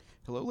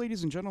Hello,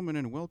 ladies and gentlemen,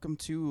 and welcome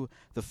to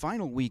the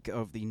final week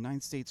of the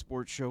Ninth State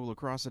Sports Show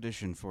Lacrosse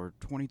Edition for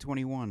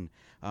 2021.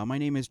 My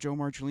name is Joe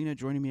Marcellina.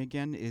 Joining me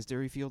again is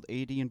Derryfield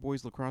AD and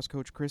boys lacrosse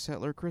coach Chris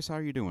Hetler. Chris, how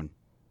are you doing?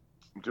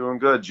 I'm doing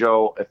good,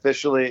 Joe.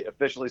 Officially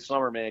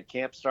summer, man.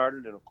 Camp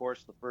started, and of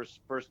course, the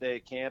first day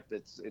of camp,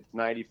 it's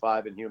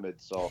 95 and humid.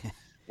 So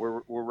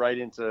we're right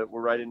into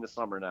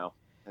summer now.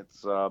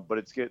 But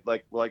it's good.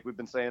 Like we've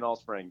been saying all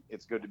spring,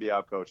 it's good to be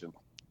out coaching.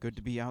 Good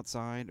to be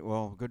outside.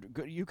 Well,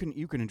 good. You can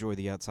enjoy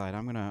the outside.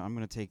 I'm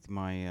gonna take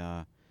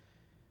my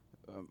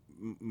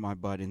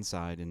butt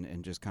inside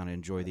and just kind of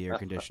enjoy the air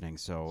conditioning.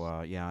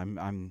 So yeah,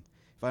 I'm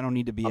if I don't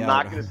need to be I'm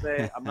out, not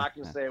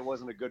gonna say it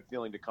wasn't a good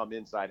feeling to come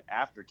inside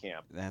after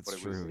camp. That's but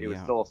true. It was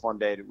still a fun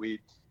day.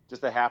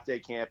 Just a half day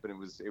camp, and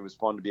it was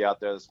fun to be out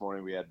there this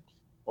morning. We had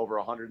over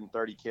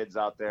 130 kids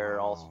out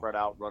there, all spread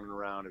out, running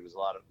around. It was a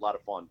lot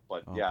of fun.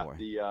 But boy.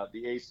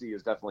 the AC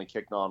is definitely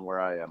kicked on where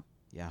I am.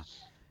 Yeah.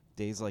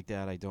 Days like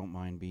that, I don't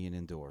mind being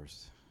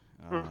indoors.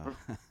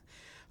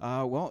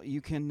 Well, you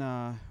can.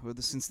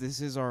 Since this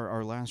is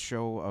our last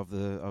show of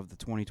the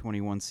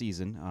 2021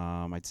 season,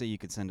 I'd say you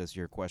could send us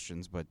your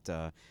questions, but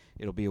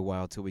it'll be a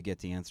while till we get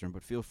to answer them.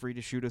 But feel free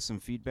to shoot us some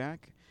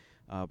feedback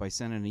by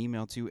sending an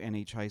email to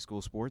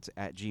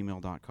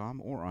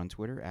nhhighschoolsports@gmail.com or on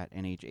Twitter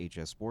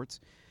 @nhhssports.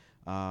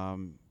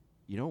 Man,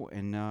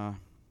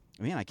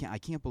 I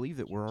can't believe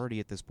that we're already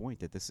at this point.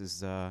 That this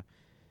is.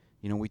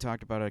 We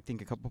talked about it, I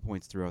think, a couple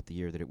points throughout the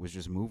year that it was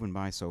just moving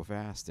by so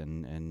fast.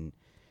 And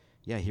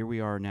yeah, here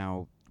we are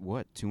now,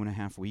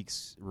 2.5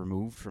 weeks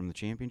removed from the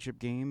championship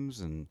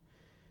games? And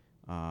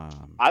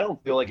I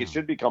don't feel like it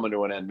should be coming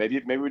to an end. Maybe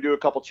we do a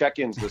couple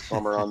check-ins this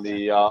summer on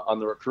the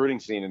recruiting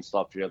scene and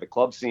stuff. Yeah, the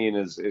club scene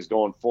is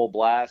going full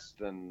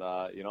blast, and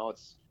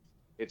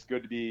it's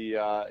good to be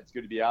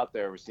out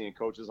there. We're seeing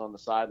coaches on the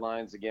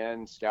sidelines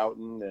again,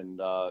 scouting, and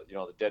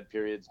the dead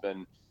period's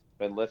been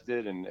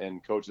lifted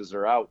and coaches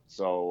are out.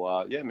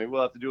 So maybe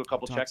we'll have to do a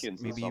couple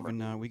check-ins. Maybe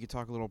even we could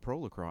talk a little pro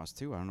lacrosse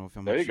too. I don't know if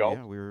I'm. There you go.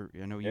 Yeah,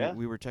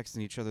 we were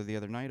texting each other the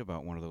other night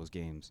about one of those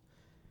games,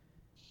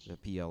 the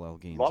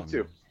PLL games. Love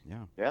to.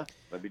 Yeah,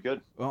 that'd be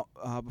good. Well,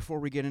 before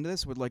we get into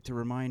this, we'd like to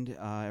remind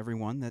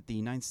everyone that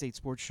the Ninth State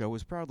Sports Show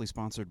is proudly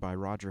sponsored by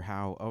Roger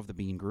Howe of the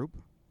Bean Group.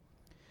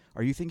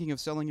 Are you thinking of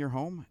selling your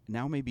home?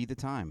 Now may be the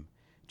time.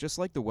 Just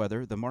like the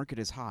weather, the market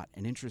is hot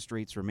and interest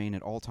rates remain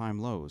at all-time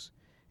lows.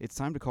 It's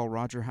time to call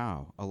Roger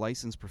Howe, a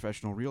licensed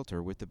professional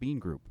realtor with the Bean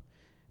Group.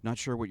 Not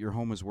sure what your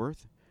home is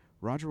worth?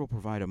 Roger will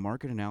provide a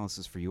market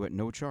analysis for you at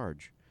no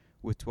charge.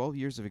 With 12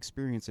 years of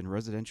experience in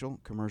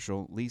residential,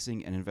 commercial,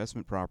 leasing, and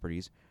investment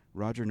properties,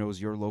 Roger knows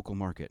your local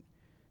market.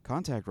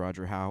 Contact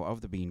Roger Howe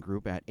of the Bean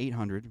Group at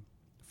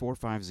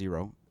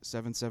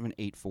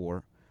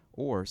 800-450-7784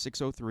 or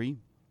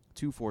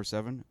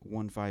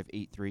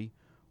 603-247-1583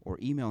 or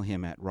email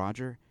him at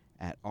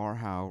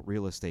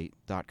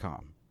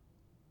roger@rhowerealestate.com.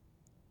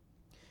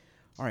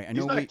 All right,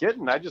 He's not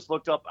kidding. I just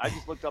looked up a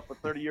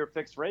 30-year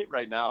fixed rate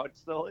right now. It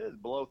still is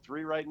below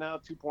 3 right now,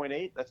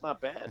 2.8. That's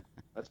not bad.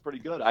 That's pretty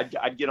good.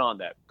 I'd get on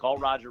that. Call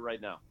Roger right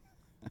now.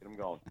 Get him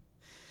going.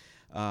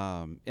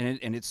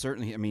 And it's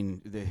certainly,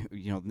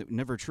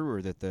 never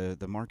truer that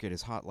the market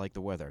is hot like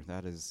the weather.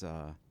 That is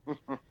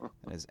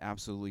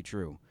absolutely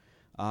true.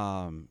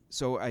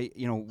 So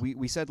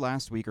we said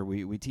last week, or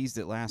we teased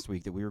it last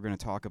week, that we were going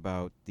to talk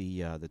about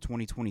the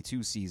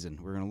 2022 season.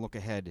 We're going to look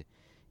ahead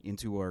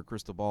into our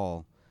crystal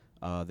ball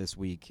this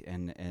week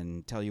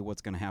and tell you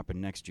what's going to happen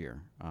next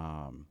year.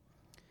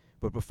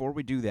 But before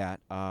we do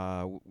that,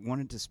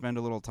 wanted to spend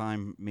a little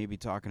time maybe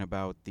talking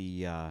about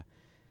the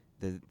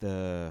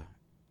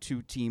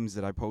two teams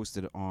that I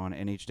posted on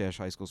NH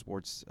High School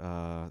Sports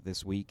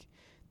this week.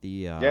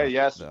 You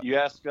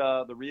asked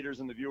the readers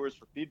and the viewers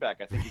for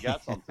feedback. I think you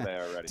got some today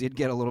already. Did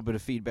get a little bit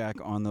of feedback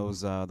on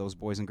those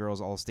boys and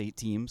girls all-state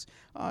teams,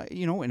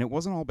 and it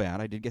wasn't all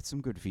bad. I did get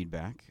some good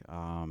feedback,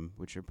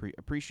 which I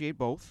appreciate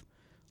both.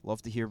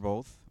 Love to hear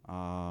both.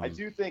 I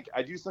do think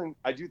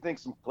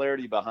some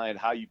clarity behind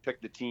how you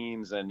pick the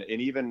teams, and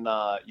even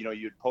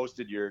you had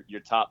posted your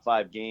top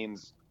 5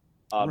 games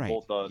on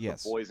both the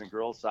boys and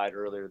girls side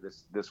earlier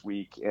this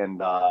week,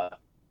 and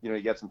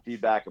you got some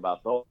feedback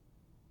about those.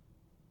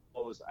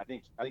 I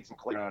think some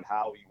clarity on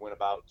how you went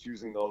about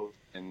choosing those,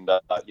 and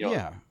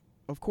yeah,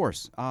 of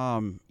course.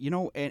 And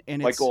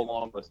might go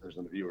along with listeners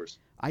and the viewers.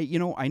 I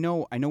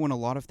know in a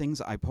lot of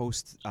things I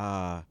post.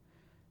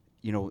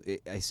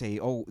 I say,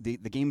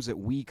 the games that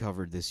we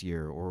covered this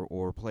year,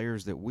 or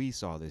players that we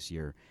saw this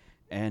year,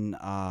 and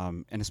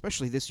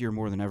especially this year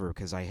more than ever,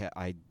 because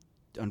I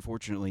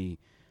unfortunately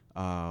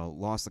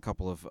lost a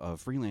couple of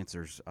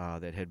freelancers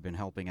that had been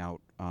helping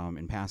out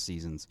in past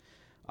seasons.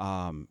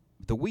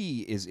 The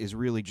we is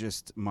really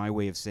just my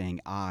way of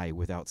saying I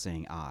without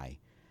saying I,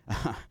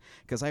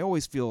 because I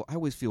always feel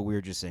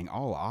weird just saying,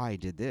 I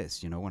did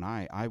this, and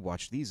I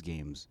watched these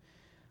games.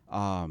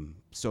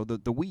 So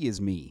the we is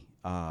me.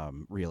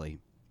 Really,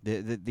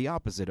 the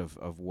opposite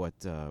of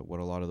what a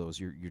lot of those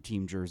your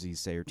team jerseys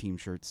say or team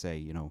shirts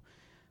say,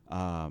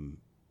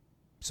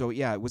 So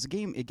yeah, it was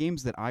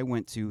games that I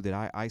went to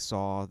that I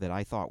saw that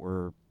I thought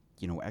were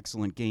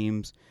excellent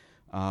games.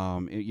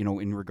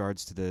 In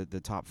regards to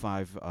the top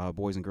 5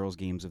 boys and girls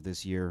games of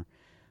this year.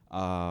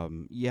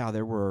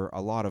 There were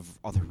a lot of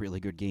other really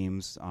good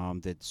games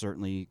that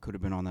certainly could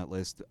have been on that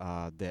list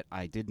that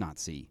I did not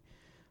see.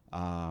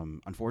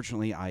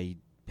 Unfortunately, I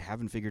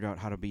haven't figured out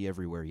how to be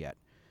everywhere yet.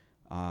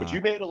 But you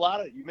made a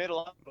lot of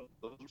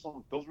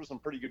those were some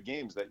pretty good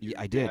games that you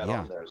had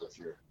on there this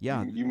year.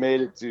 Yeah, you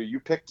made it to you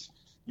picked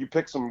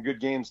some good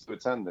games to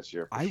attend this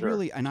year. I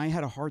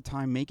had a hard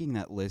time making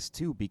that list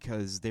too,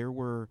 because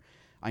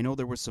I know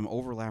there was some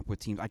overlap with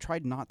teams. I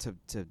tried not to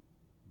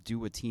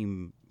do a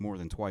team more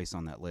than twice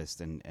on that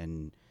list,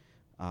 and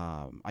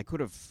I could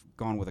have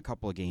gone with a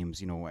couple of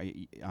games.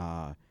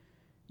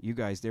 You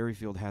guys,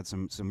 Derryfield had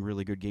some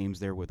really good games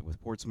there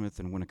with Portsmouth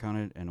and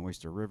Winnacunnet and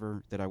Oyster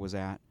River that I was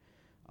at.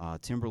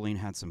 Timberlane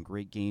had some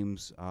great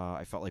games.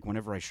 I felt like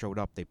whenever I showed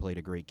up, they played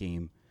a great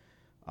game.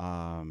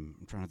 I'm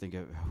trying to think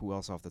of who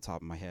else off the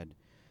top of my head.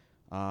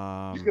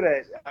 I was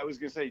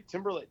gonna say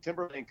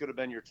Timberlane could have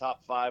been your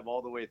top 5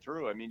 all the way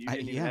through. I mean, you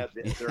didn't even have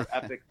their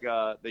epic.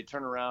 They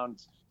turn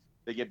around,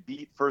 they get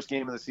beat first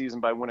game of the season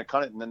by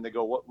Winnacunnet, and then they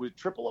go with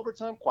triple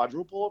overtime,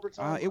 quadruple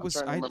overtime. It was.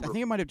 I think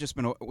it might have just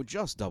been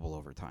just double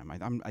overtime. I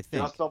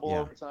think just double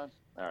overtime.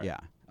 All right. Yeah.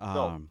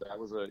 That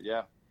was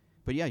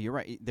But yeah, you're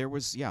right. There were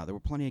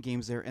plenty of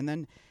games there, and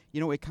then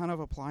it kind of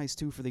applies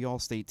too for the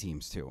all-state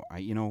teams too.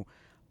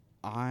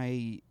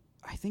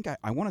 I think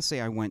I want to say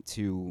I went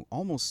to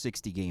almost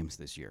 60 games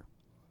this year,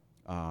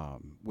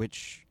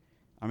 which,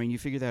 I mean, you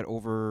figure that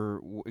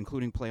over,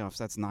 including playoffs,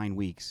 that's 9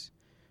 weeks.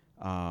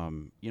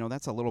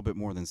 That's a little bit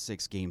more than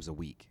 6 games a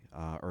week,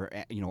 or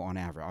on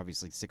average,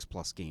 obviously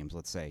 6+ games,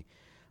 let's say.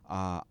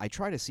 I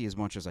try to see as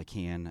much as I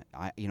can.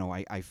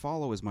 I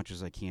follow as much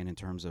as I can in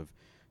terms of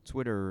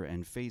Twitter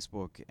and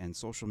Facebook and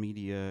social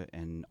media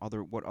and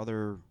what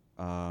other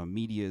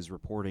media is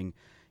reporting.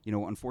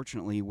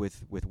 Unfortunately,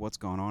 with what's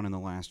gone on in the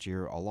last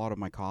year, a lot of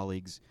my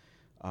colleagues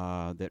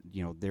that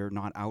they're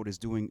not out as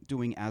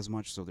doing as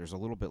much, so there's a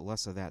little bit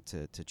less of that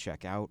to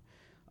check out.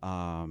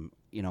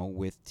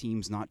 With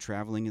teams not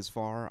traveling as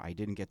far, I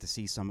didn't get to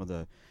see some of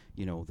the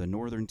the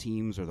northern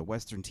teams or the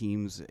western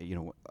teams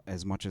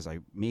as much as I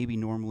maybe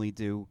normally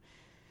do.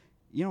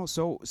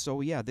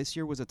 So yeah, this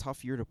year was a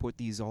tough year to put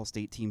these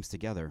all-state teams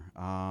together,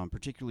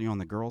 particularly on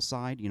the girls'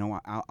 side.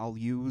 I'll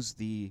use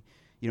the.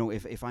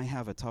 If I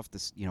have a tough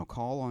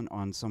call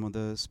on some of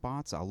the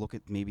spots, I'll look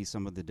at maybe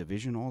some of the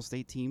division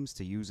all-state teams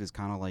to use as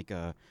kind of like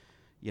a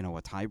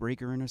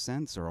tiebreaker in a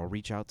sense, or I'll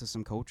reach out to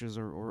some coaches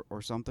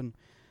or something.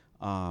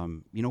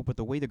 But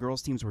the way the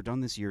girls' teams were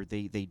done this year,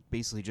 they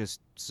basically just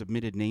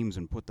submitted names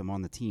and put them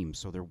on the team,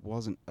 so there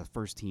wasn't a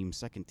first team,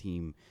 second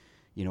team.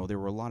 There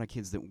were a lot of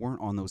kids that weren't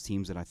on those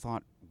teams that I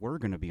thought were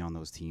going to be on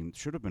those teams,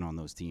 should have been on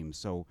those teams.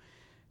 So,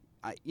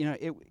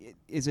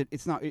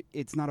 it's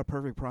not a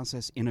perfect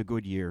process in a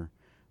good year.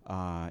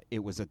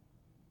 It was a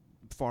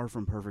far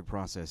from perfect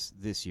process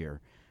this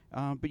year.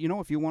 But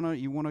if you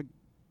wanna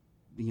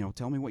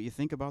tell me what you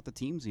think about the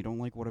teams, you don't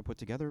like what I put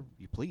together,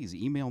 you please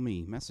email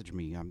me, message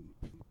me. I'm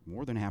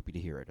more than happy to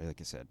hear it. Like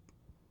I said.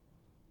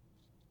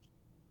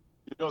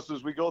 So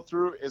as we go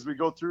through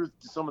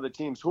some of the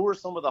teams, who are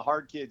some of the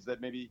hard kids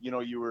that maybe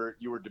you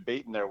were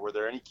debating there? Were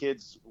there any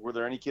kids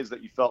that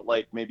you felt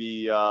like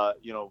maybe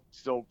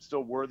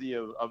still worthy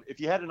of? If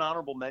you had an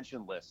honorable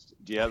mention list,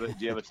 do you have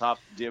a top?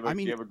 Do you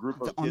have a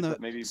group of kids that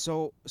maybe?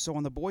 So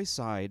on the boys'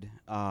 side,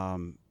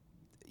 the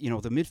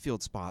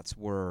midfield spots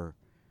were.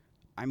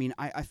 I mean,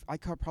 I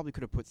probably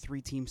could have put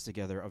 3 teams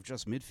together of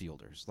just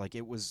midfielders. Like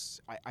it was,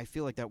 I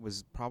feel like that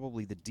was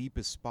probably the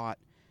deepest spot.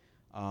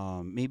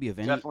 Maybe of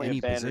any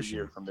position.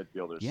 Year from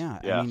midfielders. Yeah.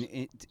 I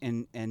mean,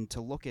 and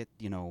to look at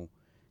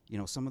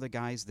some of the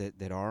guys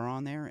that are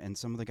on there, and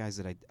some of the guys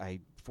that I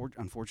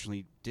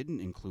unfortunately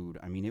didn't include.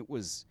 I mean,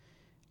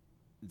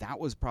 that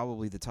was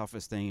probably the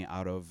toughest thing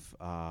out of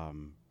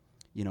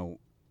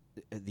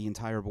the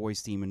entire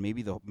boys team, and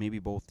maybe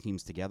both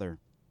teams together.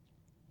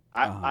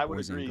 I would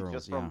agree.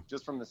 Girls,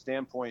 just from the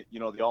standpoint,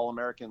 the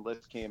All-American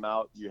list came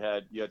out. You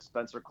had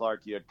Spencer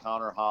Clark, you had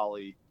Connor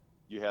Holly.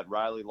 You had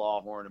Riley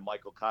Lawhorn and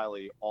Michael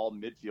Kiley, all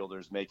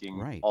midfielders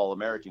making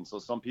All-American. So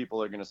some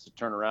people are going to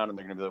turn around and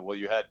they're going to be like, "Well,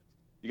 you got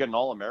an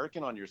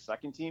All-American on your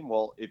second team.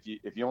 Well, if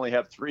you only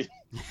have 3,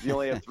 you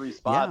only have 3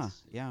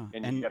 spots.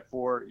 And you got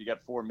 4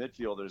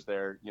 midfielders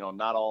there.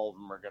 Not all of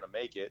them are going to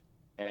make it.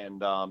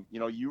 And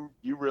you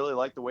really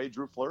like the way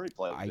Drew Fleury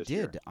played. I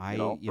did.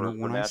 Year,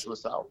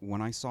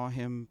 when I saw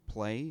him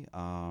play,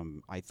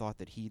 I thought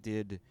that he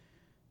did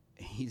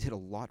a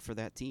lot for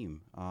that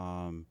team.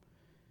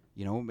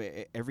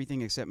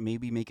 Everything except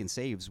maybe making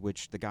saves,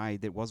 which the guy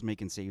that was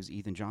making saves,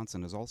 Ethan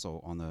Johnson, is also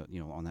on the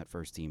on that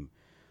first team.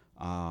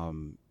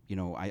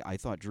 I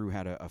thought Drew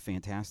had a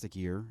fantastic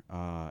year,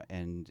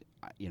 and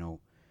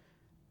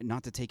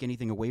not to take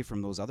anything away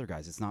from those other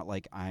guys. It's not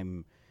like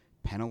I'm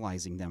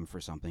penalizing them for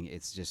something.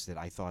 It's just that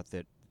I thought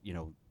that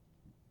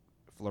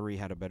Fleury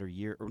had a better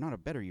year, or not a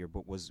better year,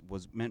 but was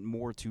meant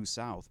more to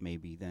South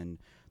maybe than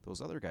those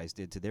other guys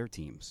did to their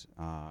teams.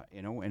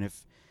 And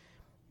if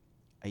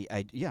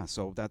Yeah,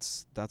 so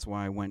that's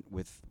why I went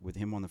with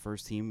him on the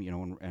first team,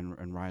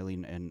 and Riley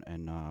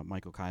and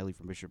Michael Kiley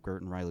from Bishop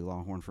Girton, Riley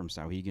Lawhorn from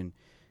Sauhegan,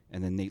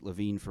 and then Nate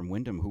Levine from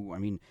Wyndham, who, I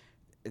mean,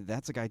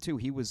 that's a guy too.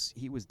 He was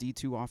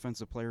D2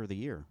 Offensive Player of the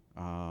Year,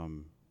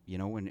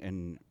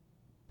 and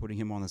putting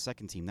him on the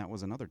second team, that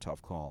was another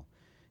tough call.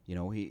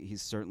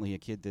 He's certainly a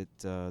kid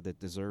that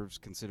deserves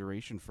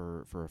consideration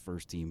for a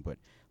first team. But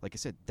like I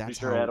said, that's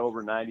sure had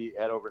over 90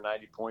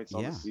 points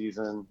on the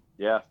season.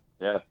 Yeah,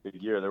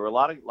 big year. There were a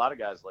lot of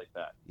guys like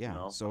that.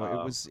 Yeah, so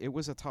it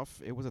was a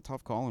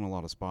tough call in a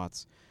lot of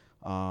spots.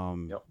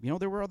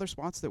 There were other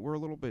spots that were a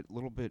little bit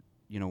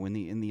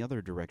in the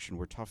other direction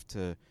were tough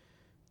to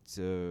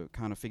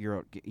kind of figure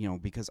out,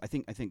 because I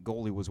think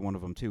goalie was one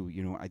of them too.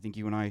 I think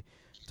you and I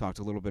talked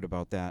a little bit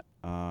about that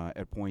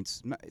at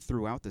points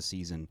throughout the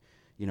season.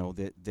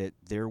 That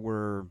there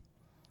were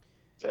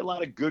a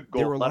lot of good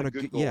goals. There were a lot of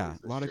good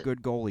goalies. A lot of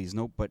good goalies.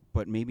 No,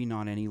 but maybe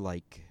not any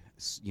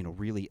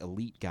really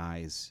elite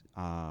guys.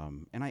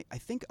 And I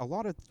think a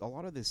lot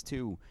of this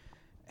too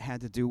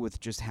had to do with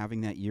just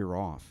having that year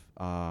off.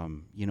 I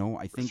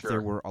think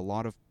there were a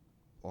lot of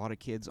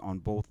kids on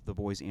both the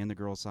boys and the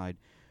girls side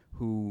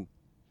who,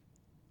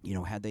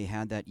 had they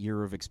had that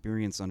year of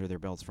experience under their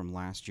belts from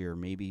last year,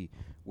 maybe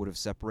would have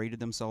separated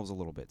themselves a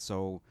little bit.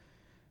 So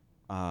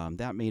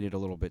that made it a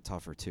little bit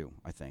tougher too,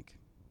 I think.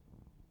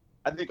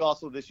 I think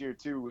also this year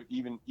too,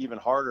 even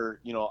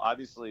harder.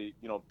 Obviously,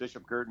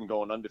 Bishop Girton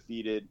going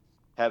undefeated,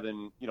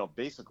 having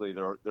basically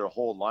their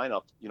whole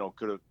lineup,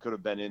 could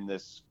have been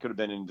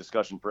in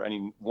discussion for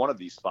any one of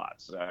these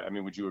spots. I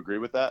mean, would you agree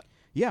with that?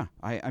 Yeah,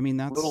 I mean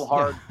that's a little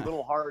hard.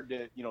 Little hard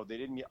to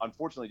they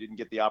unfortunately didn't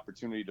get the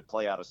opportunity to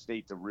play out of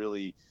state to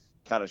really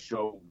kind of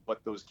show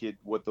what those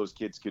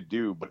kids could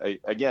do. But I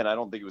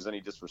don't think it was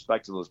any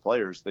disrespect to those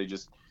players. They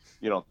just,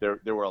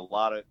 there were a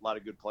lot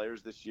of good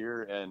players this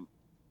year. And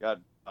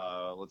God,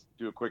 let's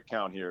do a quick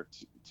count here: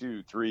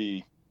 2,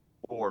 3,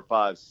 4,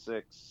 5,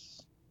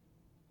 6,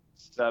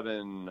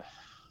 7,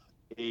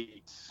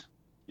 8.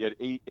 You had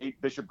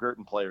eight Bishop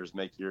Girton players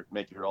make your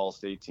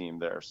all-state team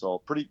there. So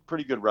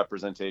pretty good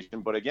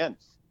representation. But again,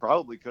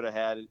 probably could have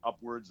had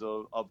upwards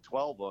of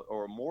 12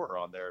 or more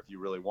on there if you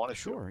really wanted to.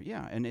 Sure,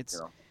 yeah, and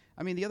it's.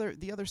 I mean, the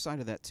other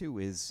side of that too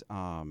is,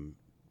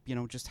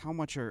 just how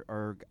much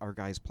are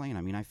guys playing.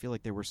 I mean, I feel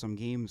like there were some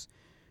games,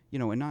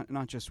 and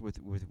not just with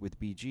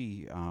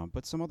BG,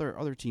 but some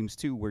other teams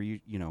too, where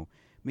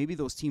maybe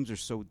those teams are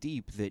so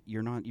deep that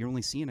you're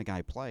only seeing a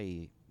guy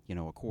play,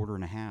 a quarter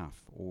and a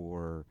half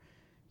or,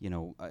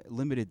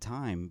 limited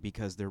time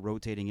because they're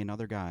rotating in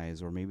other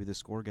guys, or maybe the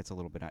score gets a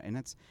little bit out. And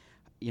that's,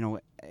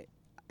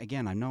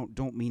 again, I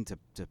don't mean to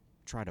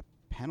try to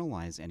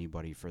penalize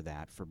anybody for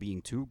that, for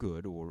being too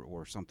good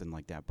or something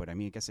like that. But I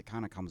mean, I guess it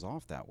kind of comes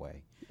off that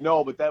way.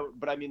 No, but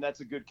I mean, that's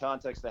a good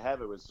context to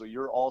have it with. So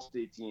your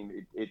all-state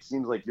team, it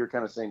seems like you're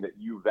kind of saying that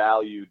you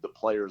valued the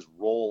player's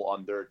role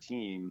on their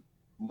team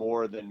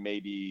more than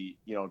maybe,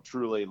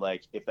 truly,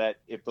 like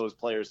if those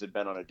players had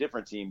been on a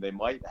different team, they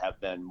might have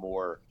been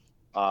more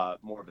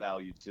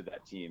value to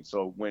that team.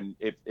 So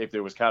if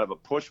there was kind of a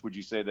push, would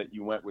you say that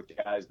you went with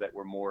guys that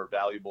were more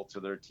valuable to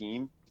their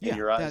team in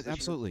your eyes?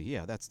 Absolutely.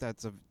 Yeah,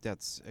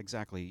 that's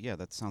exactly. Yeah,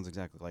 that sounds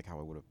exactly like how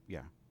I would have.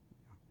 Yeah.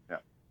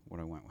 What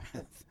I went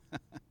with.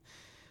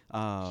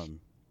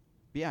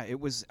 Yeah, it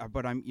was.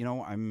 But I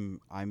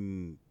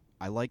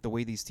like the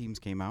way these teams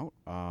came out.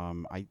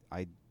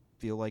 I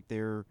feel like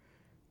they're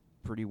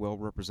pretty well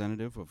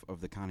representative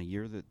of the kind of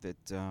year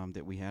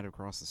that we had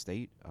across the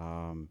state.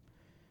 And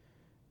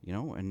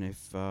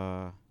if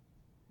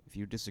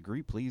you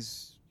disagree,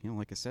 please,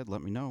 like I said,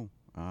 let me know.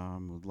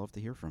 Would love to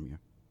hear from you.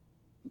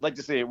 I'd like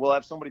to see it. We'll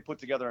have somebody put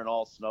together an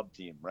all snub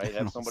team, right?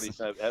 Have somebody have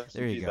some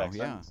there you feedback. Go,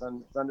 yeah.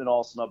 Send an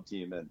all snub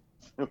team in.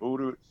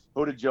 Who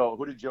did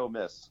Joe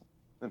miss?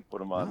 And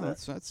put him on there.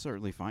 That's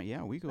certainly fine.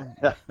 Yeah, we go.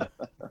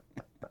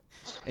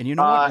 And you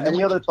know what?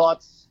 Any other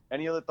thoughts?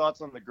 Any other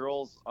thoughts on the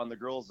girls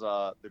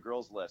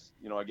list?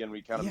 Again,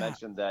 we kind of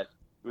mentioned that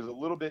it was a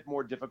little bit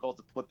more difficult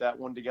to put that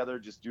one together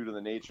just due to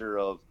the nature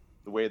of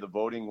the way the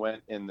voting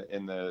went in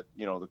the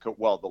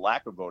the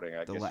lack of voting,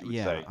 I guess you would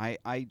say.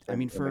 I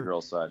mean, for the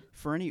girls' side,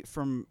 for any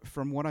from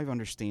what I've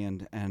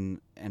understand,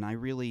 and I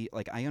really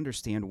I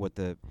understand what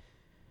the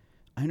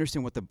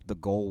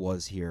goal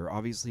was here.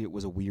 Obviously, it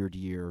was a weird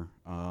year.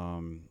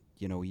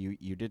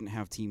 You didn't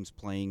have teams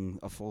playing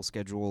a full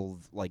schedule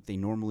like they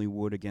normally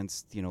would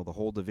against the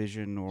whole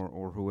division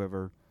or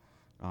whoever.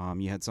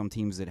 You had some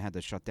teams that had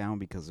to shut down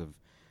because of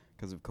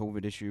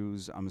COVID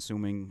issues, I'm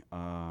assuming.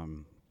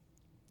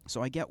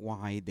 So I get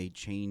why they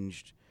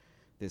changed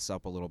this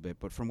up a little bit.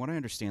 But from what I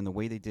understand, the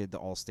way they did the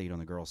All-State on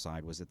the girls'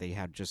 side was that they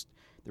had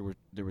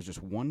there was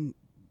just one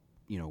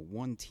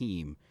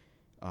team.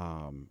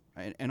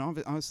 And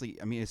honestly,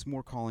 I mean, it's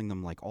more calling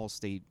them like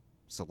All-State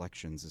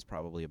selections is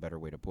probably a better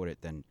way to put it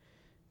than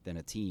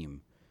a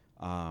team.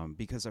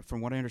 Because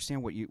from what I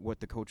understand, what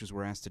the coaches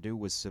were asked to do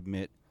was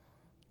submit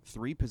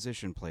 3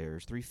 position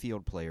players, 3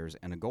 field players,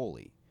 and a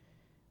goalie.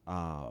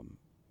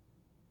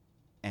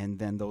 And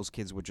then those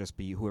kids would just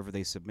be, whoever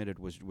they submitted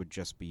would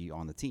just be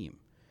on the team.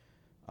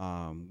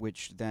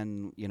 which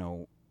then,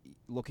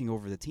 looking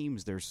over the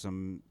teams, there's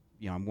some,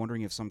 I'm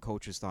wondering if some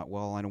coaches thought,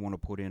 well, I don't want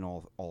to put in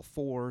all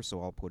four,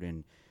 so I'll put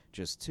in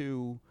just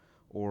two.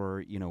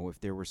 Or, if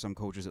there were some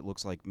coaches, it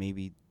looks like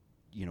maybe,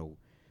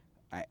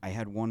 I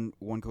had one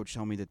coach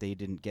tell me that they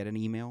didn't get an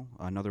email.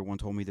 Another one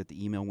told me that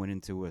the email went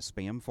into a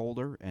spam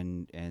folder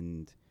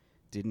and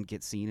didn't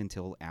get seen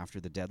until after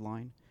the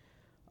deadline.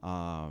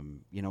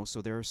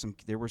 So there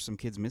were some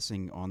kids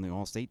missing on the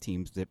All-State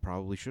teams that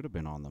probably should have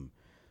been on them.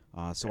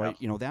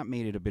 That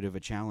made it a bit of a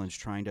challenge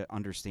trying to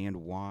understand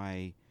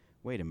why.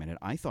 Wait a minute,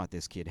 I thought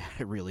this kid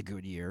had a really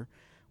good year.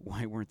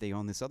 Why weren't they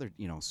on this other?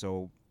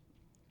 So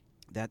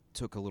that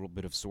took a little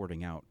bit of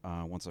sorting out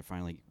once I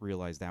finally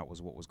realized that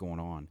was what was going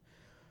on.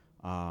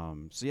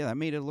 That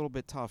made it a little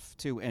bit tough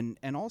too. And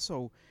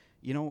also,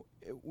 you're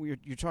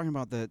talking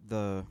about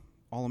the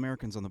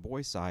All-Americans on the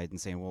boys' side and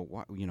saying,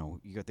 well,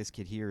 you got this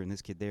kid here and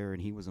this kid there,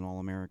 and he was an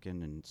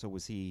All-American, and so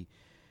was he.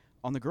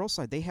 On the girls'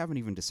 side, they haven't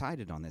even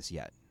decided on this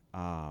yet.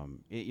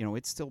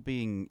 It's still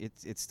being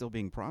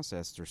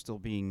processed or still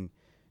being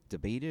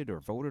debated or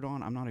voted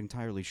on. I'm not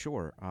entirely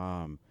sure.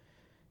 I'm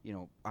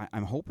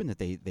hoping that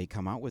they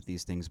come out with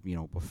these things,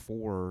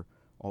 before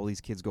all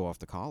these kids go off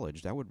to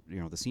college. That would,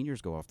 the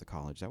seniors go off to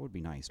college. That would be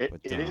nice.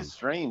 It is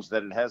strange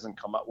that it hasn't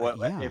come out.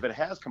 Well, if it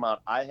has come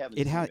out, I haven't.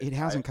 It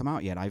hasn't come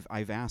out yet.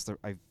 I've asked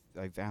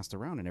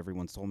around, and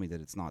everyone's told me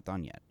that it's not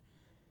done yet.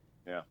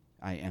 Yeah.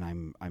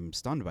 I'm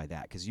stunned by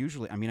that, because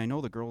usually, I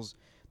know the girls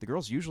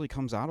usually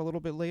comes out a little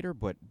bit later,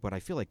 but I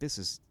feel like this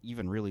is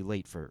even really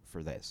late for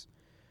this.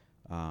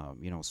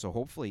 So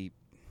hopefully,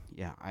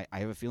 I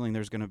have a feeling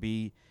there's going to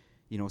be,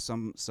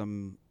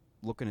 some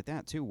looking at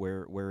that too,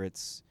 where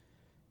it's,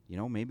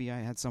 maybe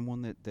I had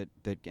someone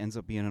that ends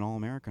up being an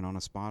All-American on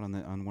a spot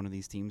on one of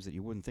these teams that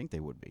you wouldn't think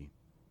they would be.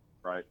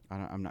 Right.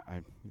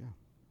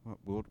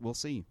 We'll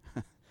see.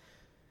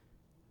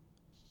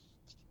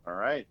 All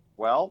right.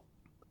 Well,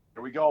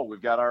 here we go.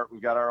 We've got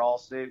our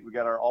All-State, we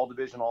got our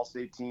All-Division,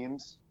 All-State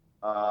teams.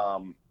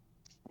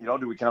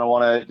 Do we kind of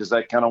want to? Does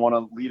that kind of want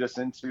to lead us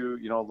into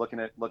looking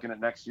at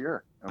next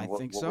year? I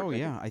think so.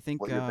 Yeah, I think.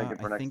 What you're thinking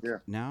for next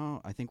year?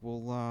 Now, I think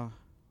we'll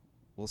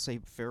say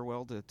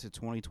farewell to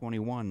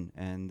 2021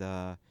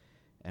 and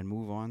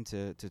move on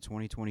to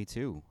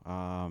 2022.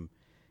 And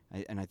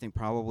I think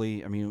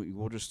probably,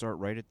 we'll just start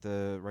right at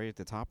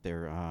the top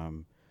there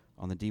on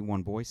the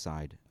D1 boys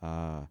side.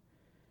 I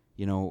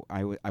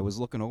was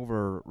looking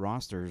over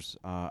rosters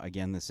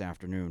again this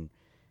afternoon,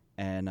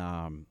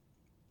 and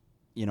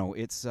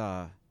it's.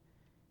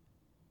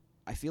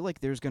 I feel like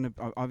there's going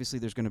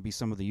to be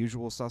some of the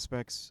usual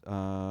suspects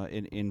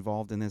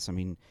involved in this.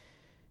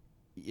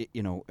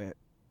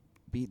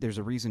 There's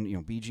a reason,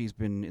 BG's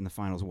been in the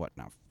finals,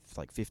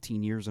 like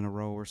 15 years in a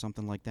row or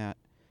something like that.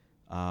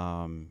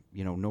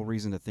 No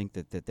reason to think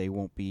that they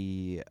won't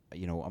be,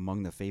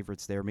 among the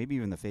favorites there, maybe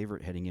even the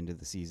favorite heading into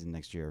the season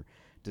next year,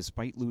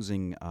 despite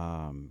losing,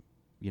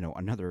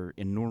 another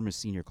enormous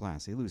senior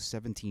class. They lose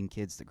 17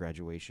 kids to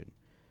graduation.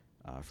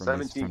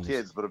 17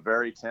 kids, but a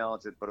very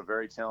talented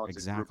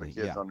exactly, group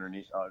of kids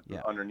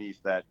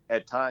underneath that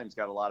at times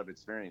got a lot of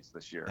experience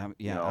this year.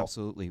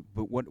 Absolutely.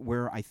 But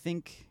where I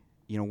think,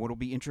 what'll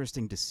be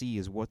interesting to see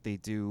is what they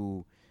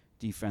do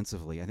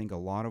defensively. I think a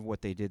lot of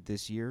what they did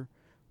this year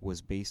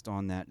was based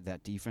on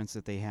that defense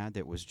that they had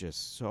that was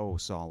just so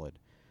solid.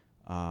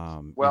 I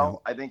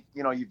think,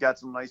 you've got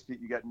some nice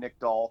people. You got Nick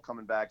Dahl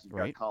coming back. You've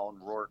got Colin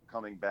Rourke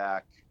coming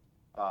back.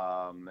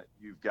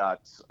 You've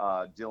got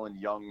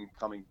Dylan Young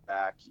coming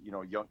back.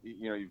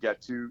 You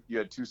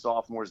had two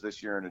sophomores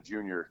this year and a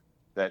junior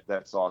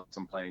that saw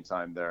some playing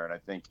time there. And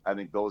I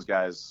think those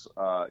guys,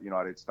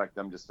 I'd expect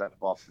them to step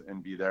up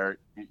and be there.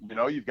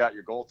 You've got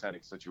your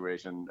goaltending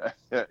situation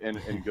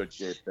in good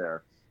shape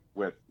there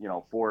with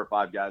 4 or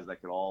 5 guys that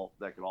could all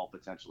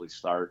potentially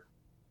start.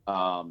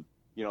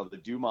 The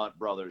Dumont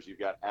brothers, you've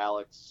got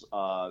Alex,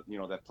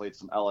 that played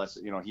some LS,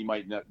 he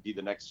might not be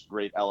the next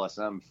great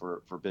LSM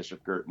for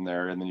Bishop Girton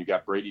there. And then you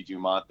got Brady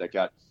Dumont that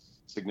got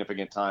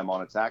significant time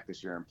on attack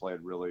this year and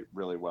played really,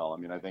 really well.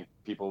 I think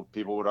people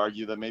would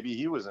argue that maybe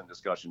he was in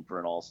discussion for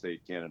an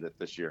All-State candidate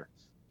this year.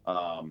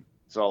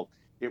 So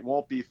it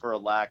won't be for a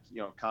lack,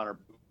 Connor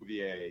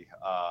Bouvier,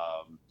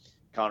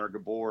 Connor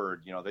Gabord,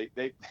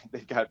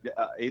 they've got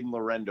Aiden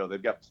Lorendo.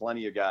 They've got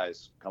plenty of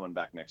guys coming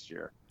back next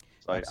year.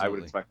 So I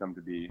would expect them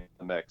to be in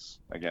the mix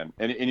again.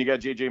 And you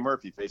got J.J.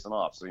 Murphy facing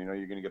off, so you're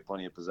going to get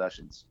plenty of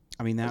possessions.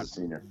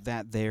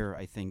 That there,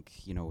 I think,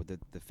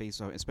 the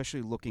face-off,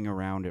 especially looking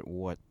around at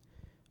what,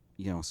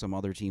 some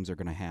other teams are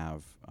going to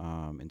have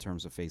in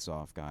terms of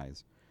face-off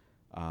guys,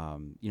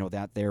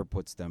 that there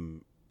puts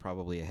them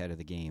probably ahead of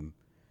the game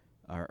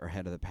or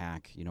ahead of the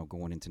pack,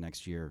 going into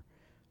next year.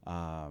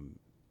 And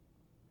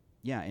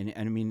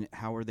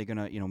how are they going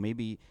to,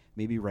 maybe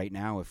right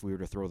now if we were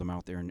to throw them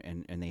out there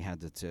and they had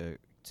to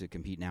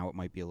compete now, it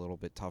might be a little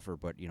bit tougher,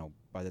 but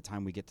by the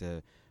time we get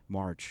to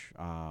March,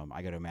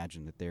 I got to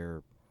imagine that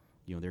they're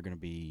going to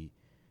be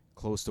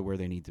close to where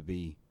they need to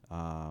be.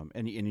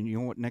 And you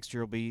know what next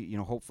year will be,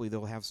 hopefully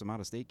they'll have some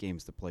out-of-state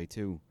games to play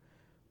too,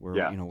 where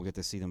we'll get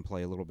to see them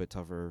play a little bit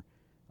tougher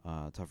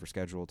tougher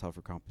schedule,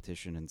 tougher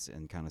competition,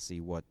 and kind of see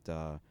what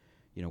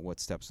what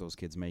steps those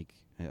kids have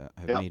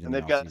made. And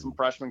they've got some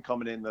freshmen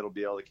coming in that'll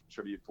be able to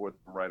contribute for them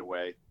right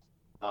away.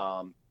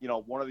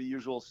 One of the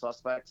usual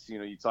suspects.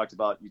 You talked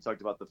about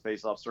the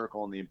face-off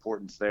circle and the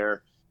importance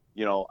there.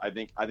 I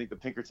think the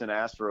Pinkerton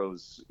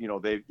Astros.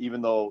 They,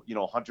 even though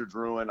Hunter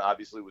Druin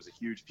obviously was a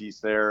huge piece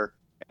there,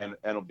 and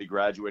will be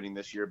graduating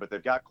this year, but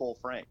they've got Cole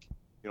Frank.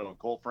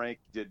 Cole Frank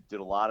did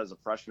a lot as a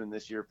freshman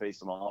this year,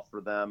 facing off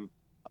for them.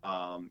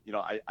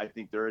 I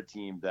think they're a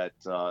team that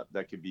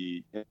could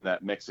be in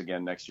that mix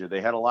again next year.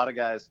 They had a lot of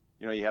guys.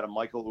 You had a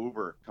Michael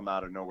Uber come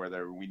out of nowhere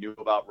there. We knew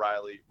about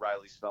Riley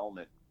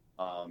Spellman.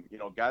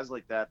 Guys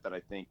like that I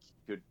think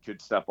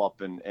could step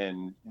up, and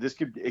it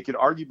could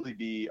arguably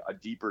be a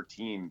deeper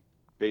team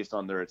based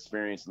on their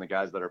experience and the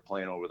guys that are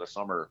playing over the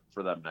summer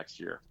for them next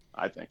year,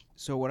 I think.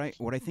 So what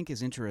I think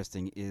is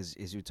interesting is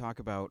you talk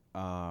about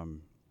the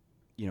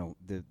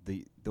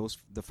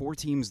four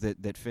teams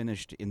that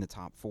finished in the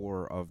top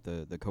four of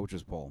the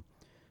coaches poll,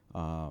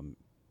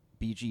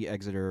 BG,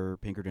 Exeter,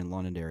 Pinkerton,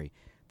 Londonderry.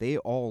 They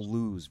all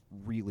lose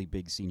really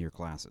big senior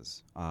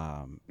classes.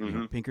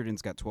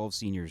 Pinkerton's got 12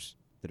 seniors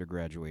that are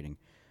graduating.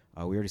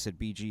 We already said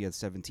BG has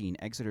 17.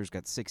 Exeter's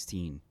got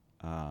 16.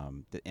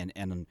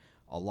 And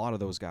a lot of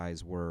those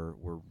guys were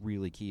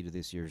really key to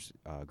this year's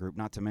group.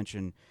 Not to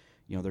mention,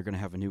 they're going to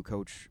have a new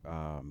coach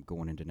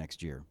going into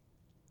next year.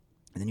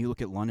 And then you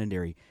look at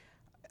Londonderry.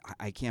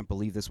 I can't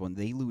believe this one.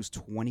 They lose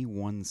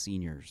 21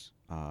 seniors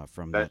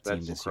from that team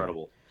this year. That's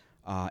incredible.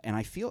 And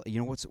I feel,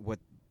 what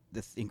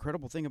the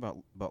incredible thing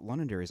about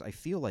Londonderry is I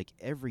feel like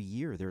every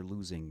year they're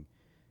losing,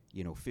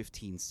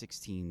 15,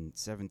 16,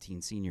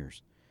 17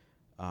 seniors.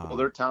 Well,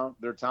 their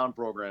town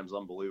program's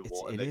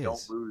unbelievable, and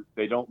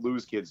they don't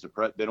lose kids to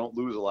prep. They don't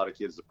lose a lot of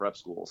kids to prep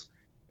schools,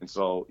 and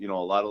so a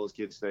lot of those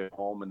kids stay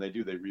home and they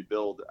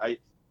rebuild. I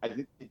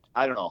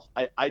don't know.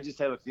 I just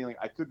have a feeling,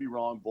 I could be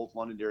wrong. Both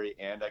Londonderry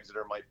and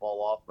Exeter might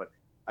fall off, but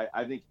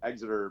I think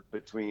Exeter,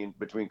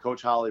 between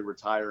Coach Holly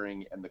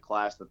retiring and the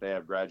class that they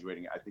have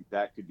graduating, I think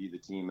that could be the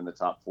team in the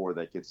top four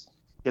that gets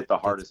hit the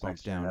hardest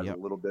next year. Has a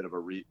little bit of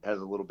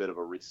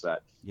a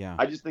reset. Yeah.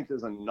 I just think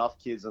there's enough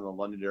kids in the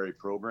Londonderry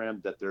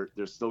program that they're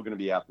still going to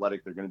be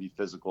athletic. They're going to be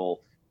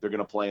physical. They're going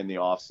to play in the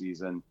off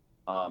season.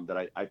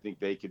 That I think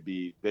they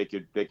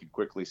could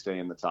quickly stay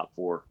in the top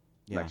four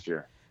next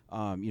year.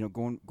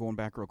 Going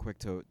back real quick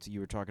to you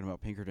were talking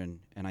about Pinkerton,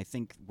 and I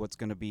think what's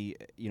going to be,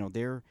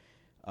 they're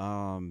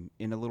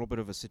in a little bit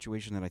of a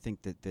situation that I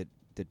think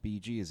that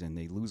BG is in.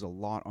 They lose a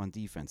lot on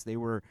defense. They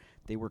were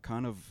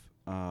kind of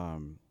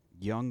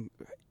young.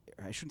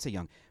 I shouldn't say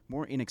young,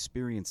 more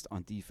inexperienced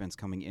on defense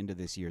coming into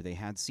this year. They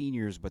had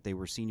seniors, but they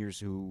were seniors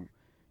who,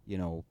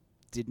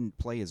 didn't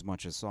play as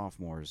much as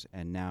sophomores,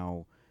 and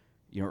now,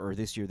 or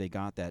this year they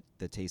got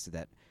the taste of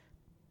that.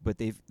 But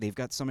they've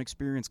got some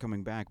experience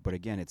coming back. But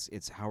again,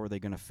 it's how are they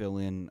going to fill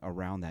in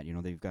around that?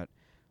 They've got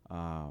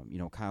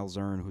Kyle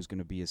Zern, who's going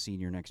to be a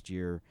senior next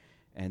year,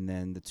 and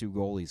then the two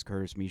goalies,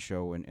 Curtis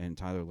Michaud and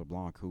Tyler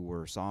LeBlanc, who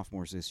were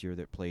sophomores this year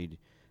that played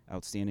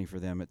outstanding for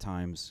them at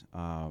times,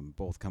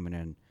 both coming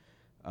in,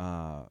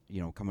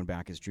 coming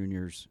back as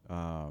juniors.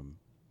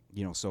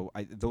 So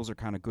those are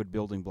kind of good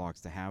building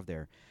blocks to have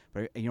there.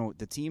 But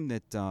the team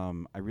that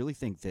I really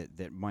think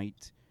that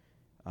might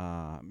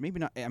maybe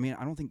not. I mean,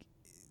 I don't think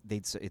be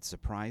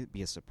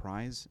a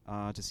surprise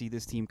to see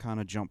this team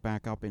kind of jump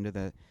back up into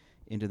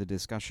the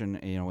discussion,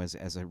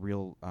 as a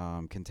real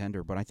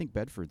contender. But I think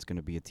Bedford's going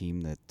to be a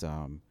team that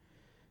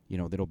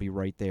that'll be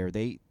right there.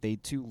 They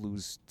too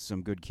lose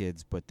some good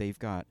kids, but they've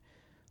got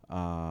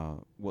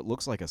what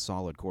looks like a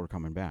solid core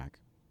coming back.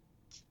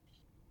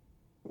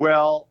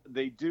 Well,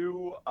 they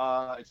do,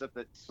 except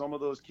that some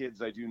of those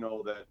kids I do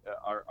know that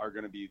are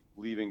going to be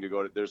leaving to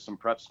go to. There's some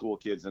prep school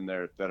kids in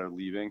there that are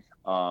leaving,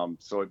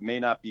 so it may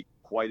not be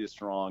quite as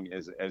strong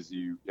as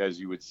you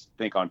would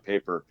think on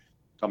paper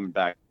coming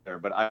back there.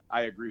 But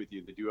I agree with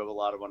you. They do have a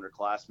lot of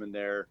underclassmen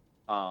there.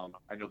 I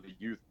know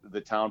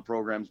the town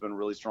program's been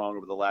really strong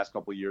over the last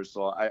couple of years.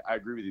 So I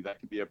agree with you.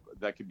 That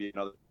could be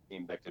another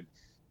team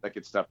that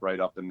could step right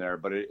up in there.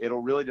 But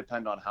it'll really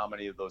depend on how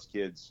many of those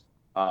kids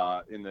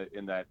in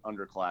that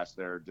underclass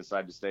there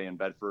decide to stay in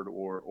Bedford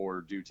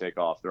or do take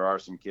off. There are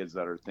some kids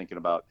that are thinking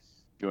about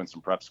doing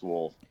some prep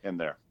school in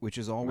there, which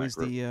is always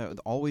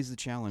the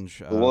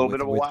challenge. A little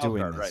bit of a wild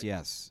doing card, this. right?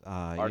 Yes,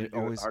 hard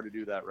to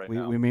do that right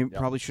now. We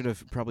probably should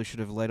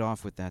have led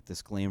off with that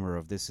disclaimer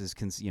of this is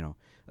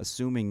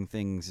assuming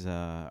things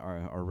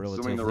are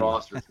relatively. Assuming the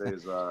roster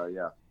stays,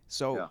 yeah.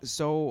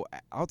 So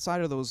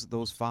outside of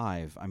those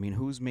five, I mean,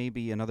 who's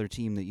maybe another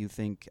team that you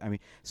think? I mean,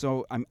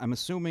 so I'm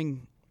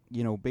assuming,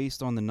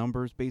 based on the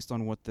numbers, based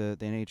on what the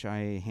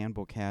NHIA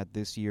handbook had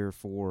this year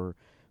for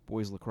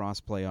boys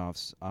lacrosse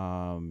playoffs,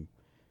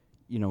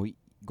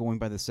 going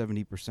by the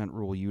 70%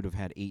 rule, you'd have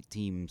had 8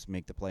 teams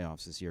make the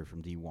playoffs this year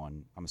from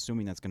D1. I'm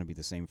assuming that's going to be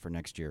the same for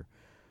next year.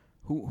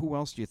 Who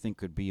else do you think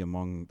could be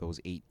among those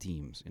 8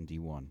 teams in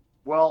D1?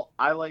 Well,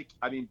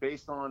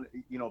 based on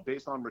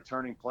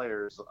returning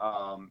players,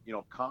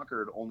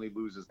 Concord only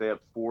loses. They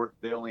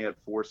only had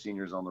 4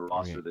 seniors on the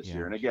roster this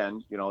year. And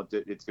again,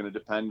 it's going to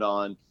depend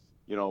on,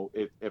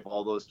 if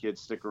all those kids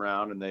stick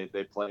around and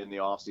they play in the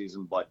off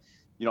season. But,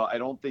 I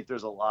don't think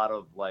there's a lot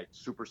of like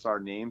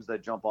superstar names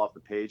that jump off the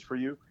page for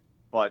you.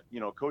 But,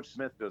 Coach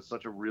Smith does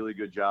such a really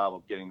good job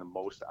of getting the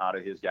most out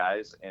of his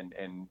guys and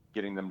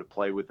getting them to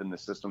play within the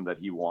system that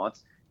he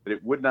wants. But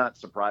it would not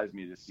surprise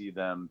me to see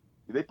them.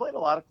 They played a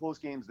lot of close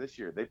games this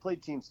year. They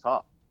played teams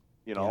tough,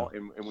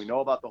 and we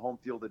know about the home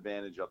field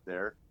advantage up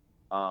there.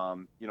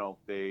 They're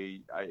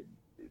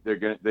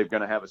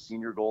gonna have a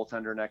senior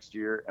goaltender next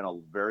year and a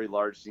very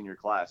large senior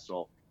class.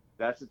 So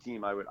that's a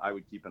team I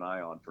would keep an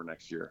eye on for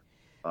next year.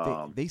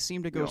 They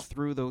seem to go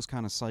through those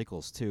kind of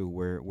cycles too,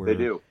 where they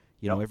do.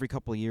 Every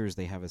couple of years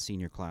they have a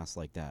senior class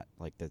like that.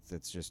 Like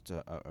that's just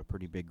a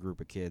pretty big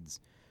group of kids.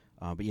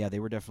 But yeah, they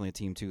were definitely a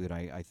team too that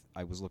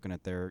I was looking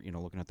at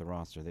looking at the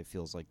roster. That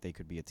feels like they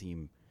could be a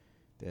team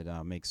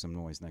that makes some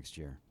noise next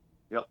year.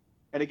 Yep.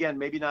 And again,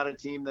 maybe not a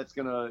team that's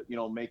gonna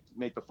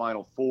make the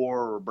Final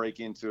Four or break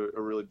into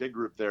a really big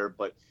group there,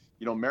 but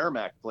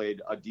Merrimack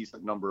played a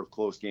decent number of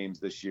close games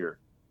this year,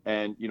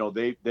 and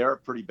they're a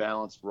pretty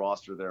balanced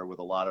roster there with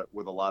a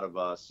lot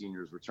of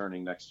seniors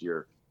returning next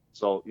year.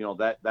 So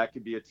that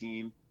could be a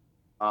team.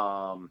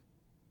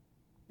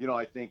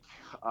 I think,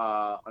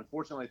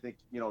 unfortunately,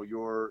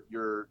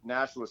 your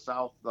Nashua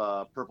South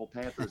Purple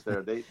Panthers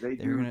there, they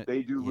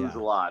do lose a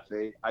lot.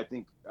 I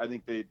think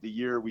the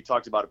year we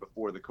talked about it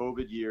before, the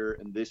COVID year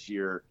and this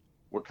year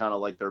were kind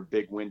of like their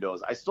big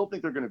windows. I still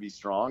think they're going to be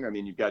strong. I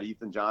mean, you've got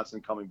Ethan Johnson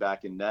coming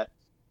back in net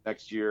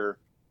next year.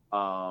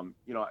 I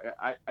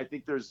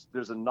think there's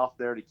enough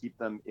there to keep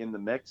them in the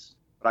mix,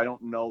 but I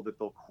don't know that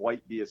they'll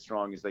quite be as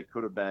strong as they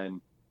could have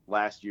been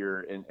last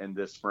year and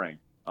this spring.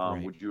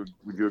 Right. Would you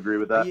agree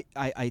with that?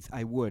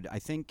 I would. I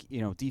think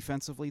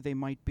defensively they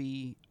might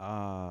be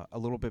a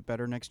little bit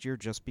better next year,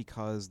 just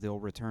because they'll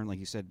return, like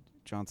you said,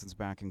 Johnson's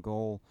back in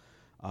goal.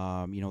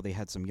 They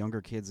had some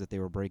younger kids that they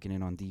were breaking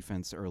in on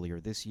defense earlier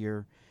this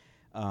year.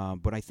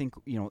 But I think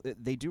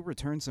they do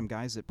return some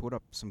guys that put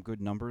up some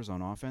good numbers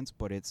on offense.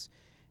 But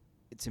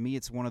to me,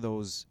 it's one of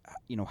those.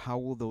 How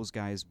will those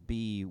guys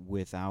be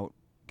without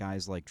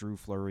guys like Drew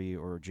Fleury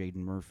or Jaden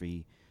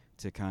Murphy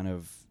to kind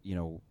of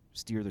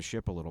steer the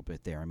ship a little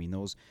bit there? I mean,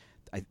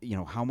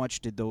 how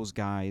much did those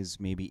guys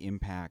maybe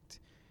impact,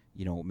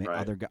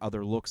 right,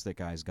 other looks that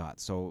guys got?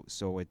 So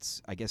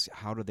it's, I guess,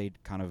 how do they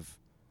kind of,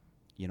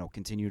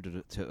 continue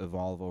to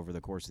evolve over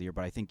the course of the year?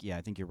 But I think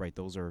you're right.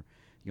 Those are,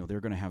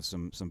 they're going to have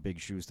some big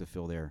shoes to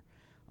fill there.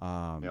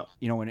 And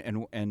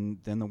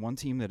then the one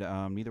team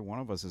that neither one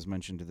of us has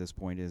mentioned to this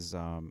point is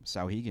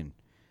Souhegan.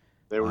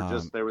 They were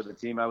the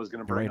team I was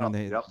going to bring up.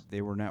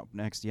 They were now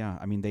next. Yeah,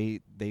 I mean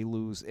they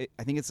lose.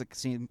 I think it's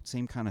the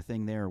same kind of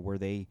thing there, where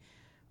they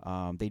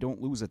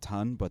don't lose a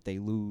ton, but they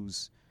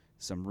lose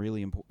some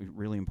really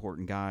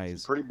important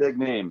guys. Some pretty big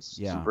names.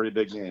 Yeah, some pretty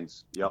big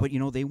names. Yeah. But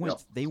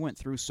they went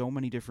through so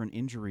many different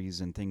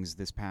injuries and things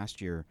this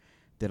past year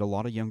that a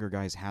lot of younger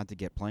guys had to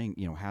get playing.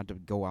 Had to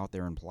go out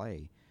there and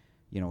play.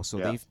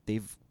 So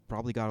they've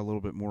probably got a little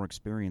bit more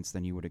experience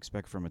than you would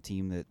expect from a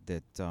team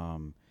that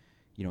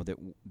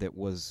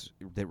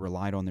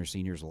relied on their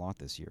seniors a lot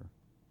this year.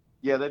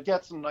 Yeah, they've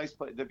got some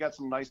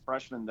nice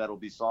freshmen that'll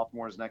be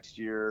sophomores next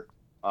year.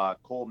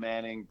 Cole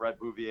Manning, Brett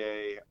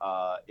Bouvier,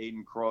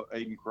 Aiden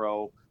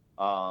Crow.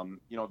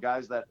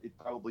 Guys that it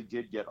probably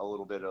did get a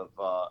little bit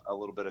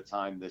of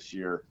time this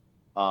year.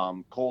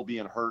 Cole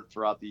being hurt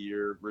throughout the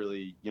year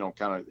really,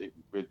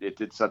 it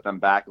did set them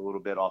back a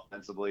little bit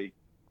offensively.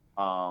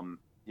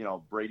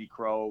 Brady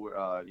Crow,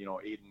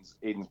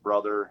 Aiden's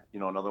brother,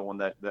 another one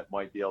that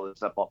might be able to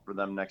step up for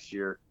them next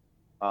year.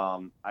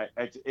 I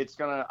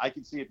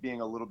can see it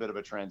being a little bit of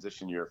a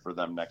transition year for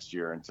them next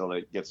year until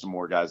they get some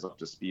more guys up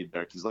to speed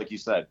there. Because like you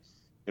said,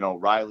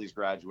 Riley's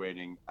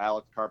graduating,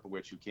 Alex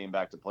Karpowicz, who came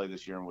back to play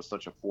this year and was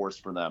such a force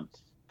for them,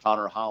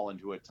 Connor Holland,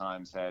 who at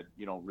times had,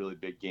 really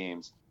big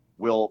games.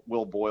 Will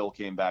Boyle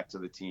came back to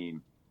the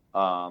team.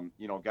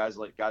 Guys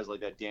like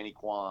that, Danny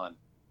Kwan,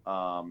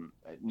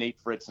 Nate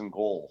Fritz in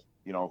goal.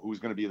 Who's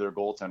going to be their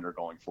goaltender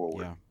going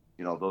forward.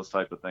 Yeah. Those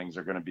type of things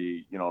are going to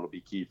be, it'll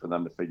be key for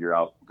them to figure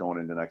out going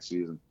into next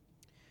season.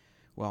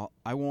 Well,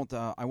 I won't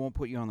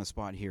put you on the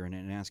spot here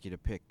and ask you to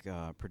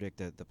predict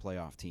the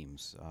playoff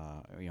teams,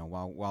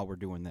 while we're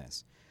doing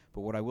this.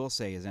 But what I will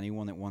say is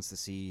anyone that wants to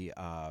see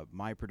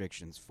my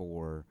predictions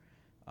for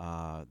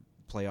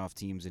playoff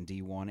teams in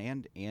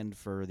D1 and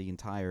for the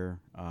entire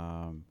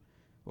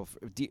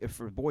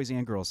for boys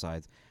and girls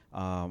sides,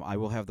 I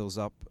will have those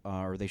up,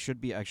 or they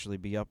should be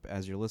up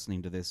as you're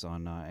listening to this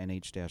on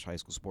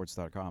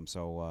nh-highschoolsports.com.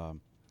 So,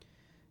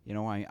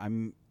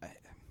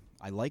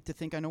 I like to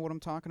think I know what I'm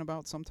talking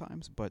about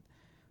sometimes, but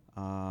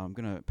I'm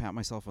gonna pat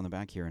myself on the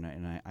back here,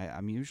 and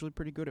I'm usually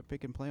pretty good at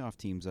picking playoff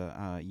teams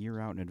a year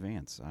out in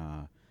advance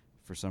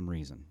for some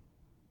reason.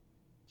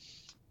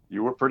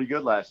 You were pretty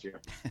good last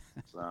year.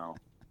 So,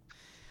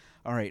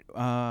 all right.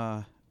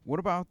 What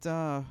about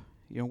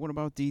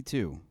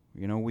D2?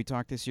 We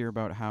talked this year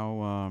about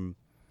how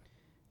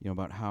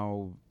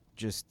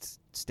just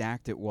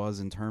stacked it was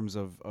in terms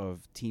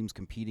of teams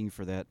competing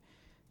for that,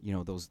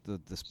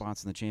 the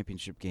spots in the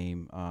championship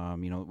game.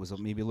 It was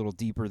maybe a little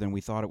deeper than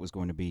we thought it was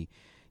going to be.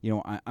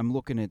 I'm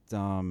looking at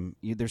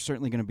there's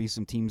certainly going to be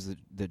some teams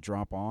that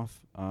drop off.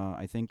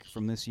 I think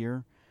from this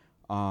year,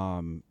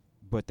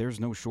 but there's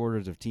no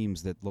shortage of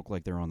teams that look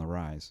like they're on the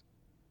rise.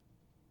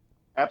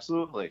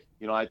 Absolutely.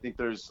 I think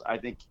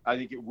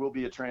it will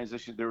be a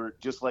transition. There were,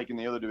 just like in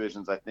the other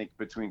divisions, I think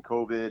between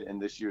COVID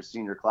and this year's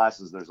senior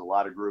classes, there's a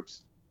lot of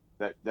groups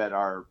that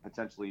are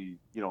potentially,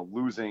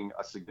 losing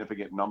a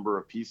significant number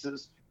of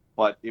pieces,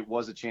 but it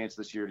was a chance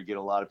this year to get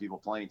a lot of people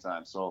playing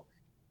time. So,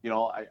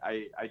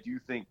 I do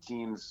think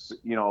teams,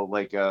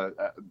 like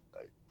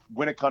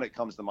Winnicott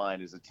comes to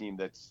mind as a team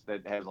that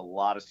has a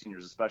lot of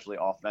seniors, especially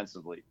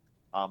offensively.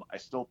 I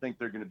still think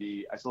they're going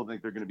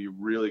to be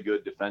really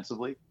good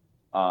defensively.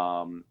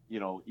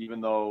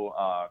 Even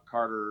though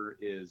Carter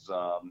is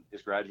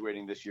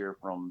graduating this year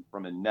from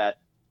a net,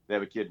 they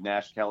have a kid,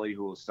 Nash Kelly,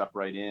 who will step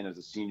right in as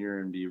a senior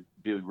and be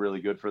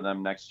really good for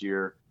them next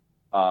year.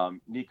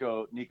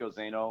 Nico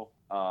Zano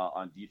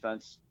on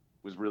defense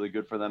was really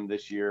good for them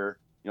this year.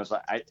 So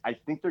I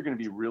think they're going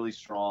to be really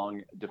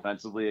strong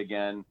defensively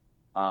again.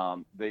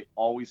 They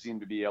always seem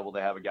to be able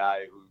to have a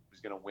guy who's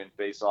going to win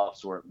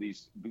faceoffs, or at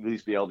least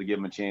be able to give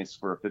him a chance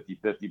for a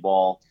 50-50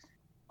 ball.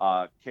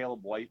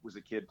 Caleb White was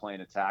a kid playing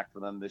attack for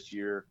them this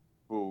year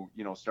who,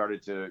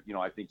 started to,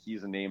 I think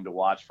he's a name to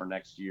watch for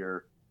next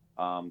year.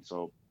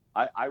 So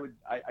I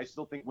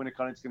still think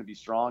Winnicott's going to be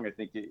strong. I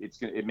think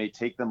it may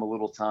take them a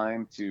little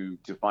time to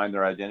find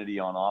their identity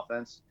on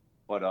offense,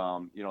 but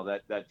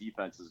that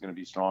defense is going to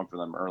be strong for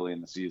them early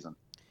in the season.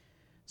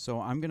 So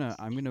I'm gonna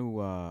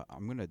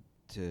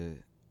to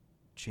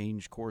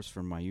change course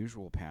from my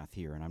usual path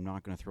here, and I'm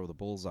not gonna throw the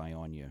bullseye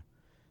on you.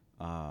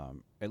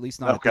 At least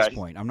not at this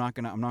point. I'm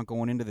not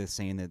going into this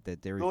saying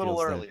that Derry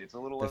Field's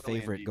the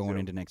favorite going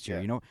into next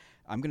year. Yeah.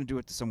 I'm going to do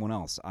it to someone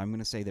else. I'm going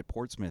to say that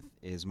Portsmouth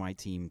is my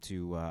team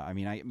to.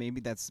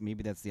 Maybe that's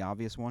the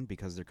obvious one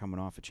because they're coming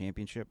off a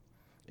championship.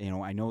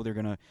 I know they're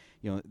gonna.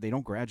 They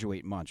don't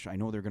graduate much. I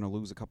know they're going to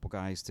lose a couple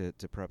guys to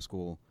prep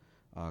school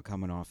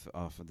coming off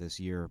of this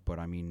year. But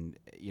I mean,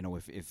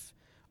 if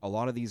a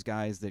lot of these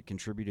guys that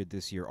contributed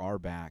this year are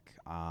back,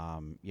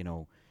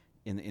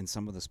 in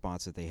some of the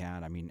spots that they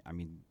had,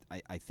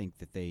 I think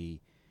that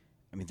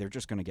they're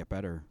just going to get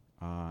better,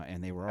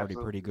 and they were already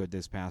pretty good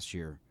this past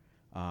year.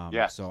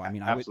 So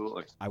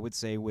absolutely. I would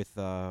say with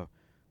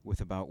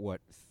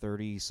about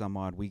 30 some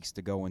odd weeks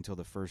to go until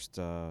the first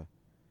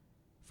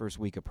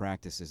week of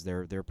practices,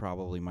 they're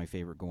probably my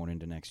favorite going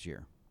into next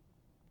year.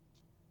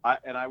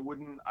 I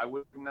wouldn't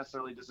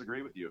necessarily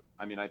disagree with you.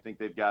 I think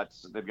they've got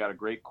a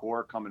great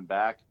core coming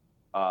back.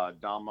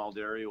 Dom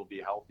Malderi will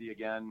be healthy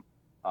again.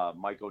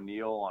 Mike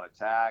O'Neill on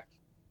attack,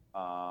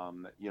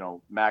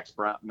 Max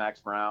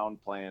Brown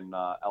playing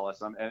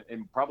LSM,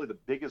 and probably the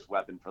biggest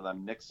weapon for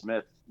them, Nick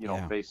Smith,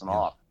 facing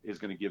off, is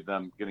going to give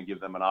them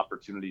an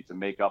opportunity to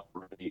make up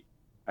for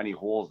any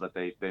holes that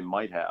they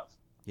might have.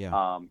 Yeah.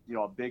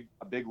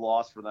 A big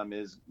loss for them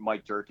is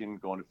Mike Durkin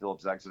going to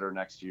Phillips Exeter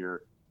next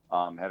year.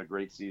 Had a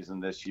great season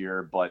this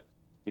year, but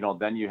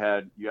then you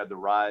had the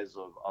rise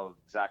of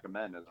Zach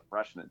Amen as a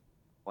freshman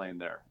playing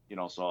there,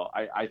 so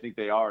I think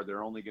they're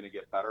only going to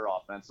get better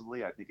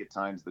offensively. I think at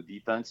times the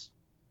defense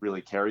really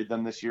carried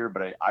them this year,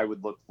 but I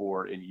would look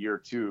for, in year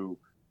two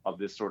of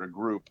this sort of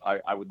group,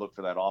 I would look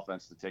for that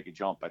offense to take a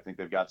jump. I think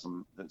they've got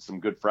some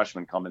good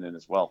freshmen coming in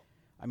as well.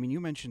 You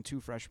mentioned two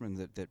freshmen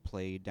that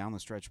played down the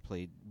stretch,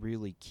 played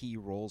really key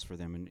roles for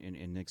them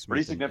in Nick Smith.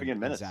 Pretty significant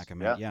minutes. Zach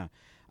Amen. Yeah.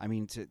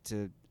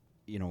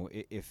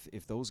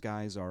 If those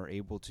guys are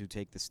able to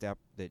take the step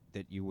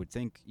that you would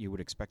think you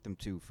would expect them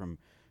to from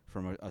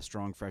a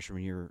strong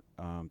freshman year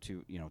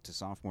to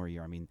sophomore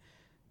year,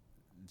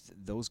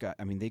 those guys,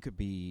 they could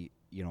be,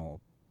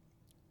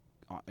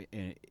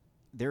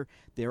 their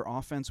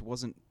offense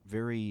wasn't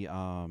very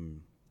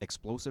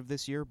explosive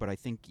this year, but I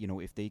think,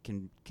 if they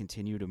can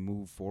continue to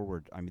move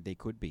forward, they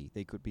could be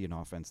an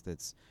offense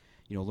that's,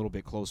 a little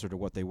bit closer to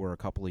what they were a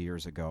couple of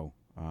years ago,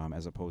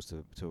 as opposed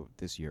to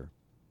this year.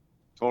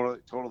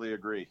 Totally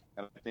agree.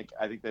 And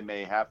I think they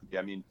may have to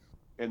be.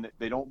 And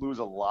they don't lose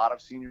a lot of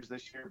seniors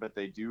this year, but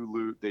they do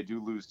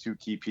lose two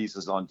key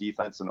pieces on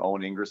defense, and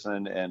Owen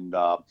Ingerson and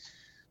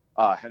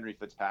Henry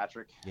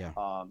Fitzpatrick. Yeah.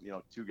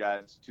 Two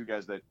guys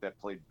that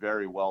played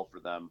very well for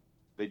them.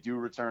 They do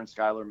return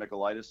Skylar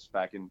Michaelitis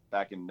back in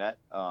net.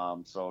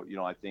 So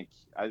I think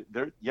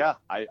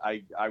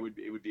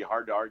it would be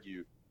hard to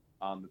argue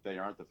that they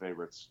aren't the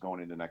favorites going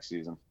into next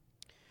season.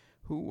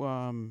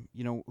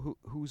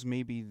 Who's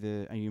maybe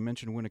you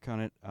mentioned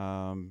Winnicott.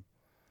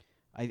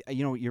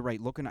 You're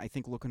right. Looking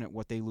at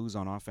what they lose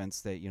on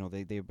offense, they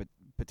have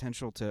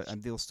potential to,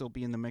 and they'll still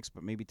be in the mix,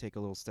 but maybe take a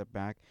little step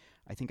back.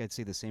 I think I'd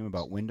say the same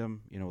about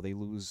Wyndham. They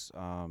lose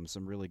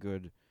some really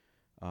good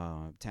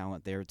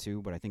talent there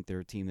too, but I think they're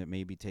a team that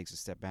maybe takes a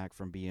step back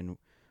from being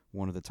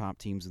one of the top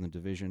teams in the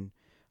division.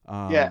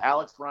 Yeah,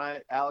 Alex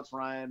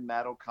Ryan,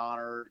 Matt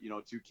O'Connor.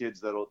 Two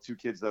kids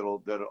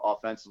that'll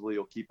offensively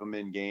will keep them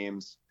in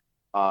games.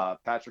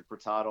 Patrick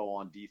Furtado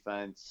on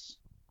defense.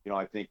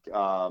 I think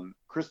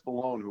Chris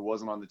Malone, who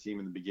wasn't on the team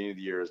in the beginning of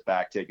the year, is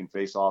back taking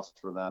faceoffs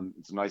for them.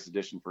 It's a nice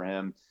addition for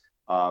him.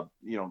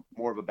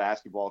 More of a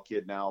basketball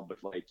kid now, but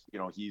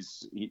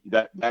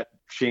that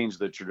changed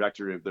the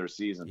trajectory of their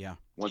season. Yeah.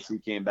 Once he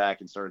came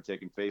back and started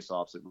taking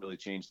faceoffs, it really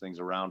changed things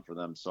around for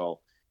them. So,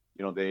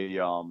 they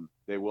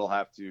will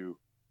have to.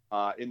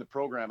 In the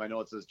program, I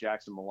know it says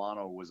Jackson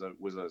Milano was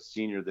a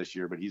senior this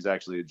year, but he's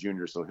actually a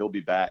junior, so he'll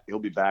be back. He'll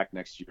be back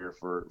next year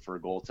for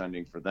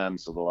goaltending for them,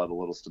 so they'll have a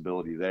little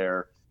stability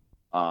there.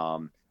 I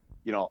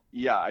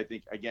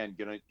think again,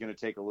 gonna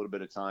take a little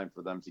bit of time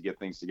for them to get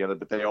things together,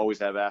 but they always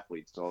have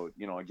athletes. So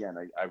again,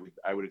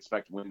 I would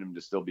expect Wyndham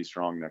to still be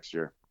strong next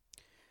year.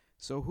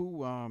 So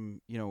who,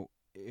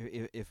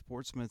 if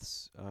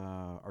Portsmouth's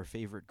our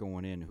favorite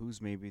going in,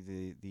 who's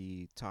maybe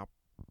the top,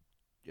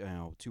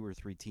 2 or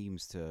 3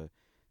 teams to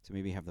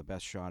maybe have the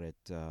best shot at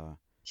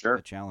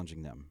at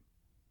challenging them?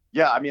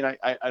 Yeah, I mean,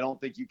 I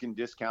don't think you can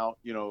discount,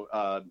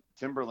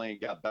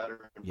 Timberlane got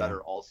better and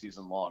better all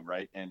season long,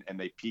 right? And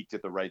they peaked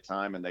at the right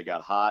time and they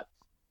got hot.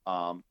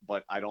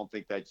 But I don't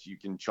think that you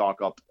can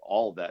chalk up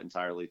all of that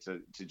entirely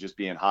to just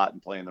being hot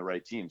and playing the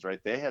right teams, right?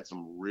 They had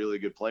some really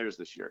good players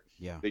this year.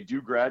 Yeah. They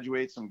do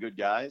graduate some good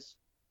guys.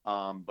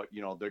 But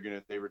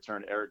they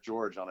return Eric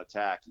George on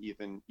attack,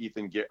 Ethan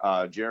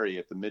Jerry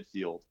at the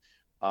midfield.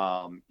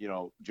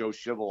 Joe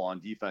Shivel on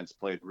defense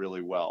played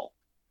really well.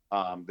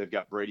 They've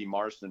got Brady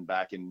Marston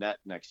back in net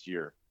next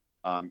year.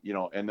 And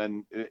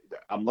then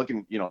I'm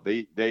looking,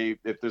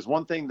 if there's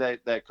one thing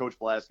that Coach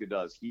Blaska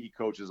does, he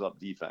coaches up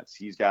defense.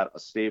 He's got a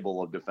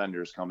stable of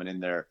defenders coming in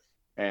there.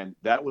 And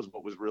that was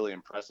what was really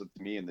impressive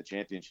to me in the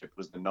championship,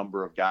 was the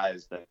number of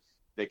guys that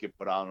they could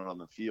put out on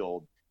the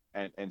field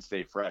and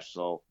stay fresh.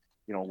 So,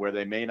 where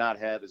they may not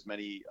have as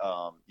many,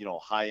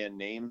 high-end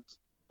names,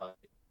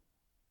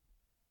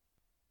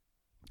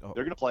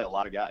 they're going to play a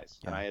lot of guys.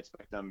 Yeah. And I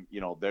expect them,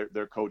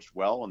 they're coached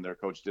well and they're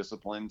coached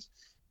disciplined.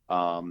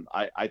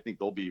 I think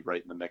they'll be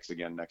right in the mix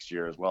again next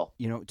year as well.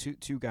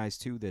 Two guys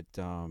too that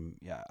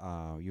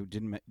you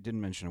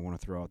didn't mention. I want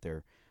to throw out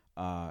there.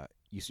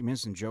 You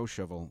mentioned Joe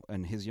Shivel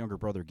and his younger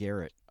brother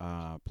Garrett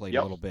played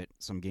a little bit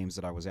some games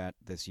that I was at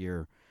this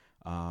year.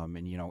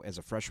 And as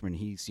a freshman,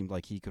 he seemed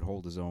like he could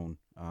hold his own.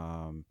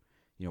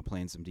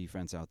 Playing some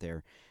defense out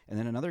there. And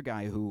then another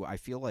guy who I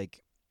feel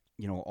like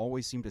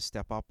always seemed to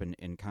step up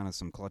in kind of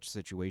some clutch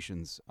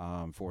situations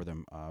for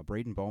them.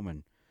 Braden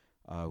Bowman,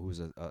 who's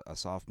a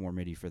sophomore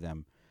midi for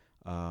them.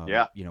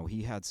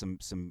 He had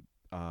some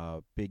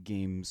big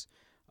games,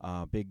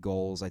 big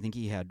goals. I think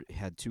he had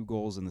 2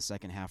 goals in the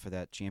second half of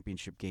that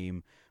championship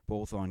game,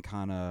 both on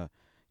kind of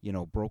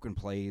broken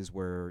plays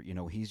where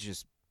he's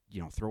just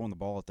throwing the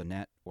ball at the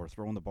net or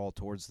throwing the ball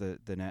towards the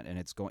net and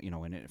it's going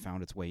and it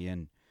found its way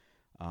in.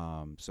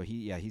 So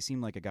he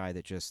seemed like a guy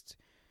that just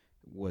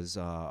was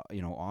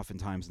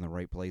oftentimes in the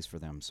right place for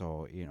them.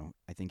 So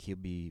I think he'll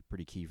be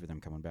pretty key for them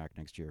coming back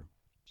next year.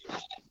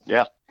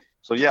 Yeah.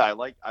 So yeah, I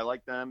like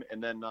them.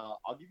 And then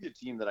I'll give you a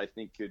team that I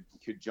think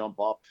could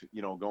jump up.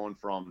 Going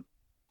from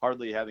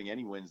hardly having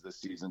any wins this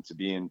season to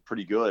being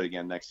pretty good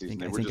again next season.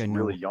 They were just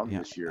really young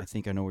this year. I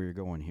think I know where you're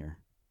going here.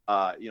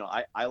 I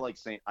like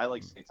St.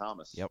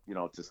 Thomas. Yep.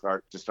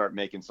 To start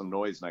making some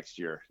noise next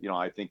year.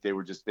 I think they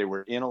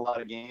were in a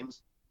lot of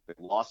games. They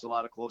lost a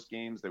lot of close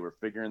games. They were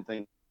figuring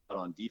things out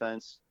on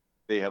defense.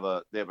 They have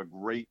a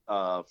great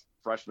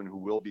freshman who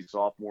will be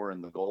sophomore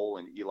in the goal,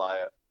 and Eli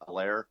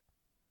Allaire.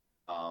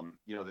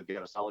 They've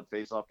got a solid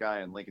faceoff guy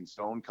and Lincoln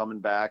Stone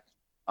coming back.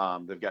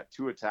 They've got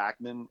 2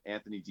 attackmen,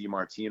 Anthony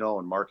DiMartino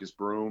and Marcus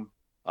Broom.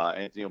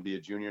 Anthony will be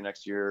a junior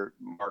next year.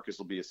 Marcus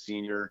will be a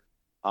senior.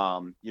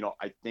 I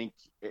think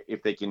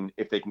if they can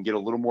get a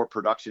little more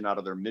production out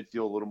of their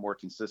midfield, a little more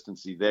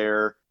consistency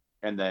there,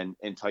 and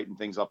tighten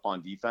things up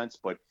on defense,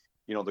 but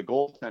the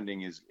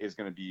goaltending is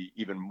going to be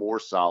even more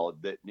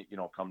solid that,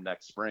 come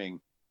next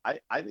spring.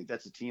 I think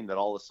that's a team that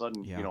all of a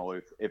sudden,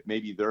 if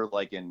maybe they're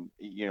like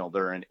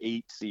they're an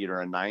 8 seed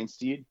or a 9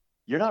 seed,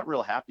 you're not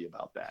real happy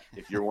about that.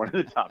 If you're one of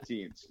the top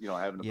teams,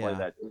 having to play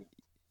that team.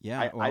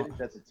 Yeah. I think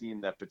that's a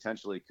team that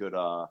potentially could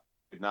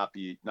not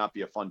be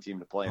a fun team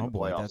to play in the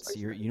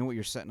playoffs. What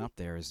you're setting up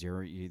there is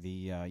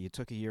you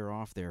took a year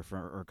off there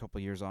or a couple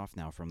of years off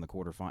now from the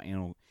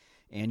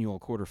annual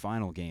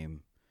quarterfinal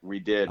game. We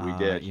did.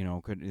 You're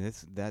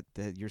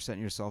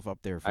setting yourself up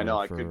there.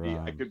 I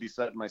could be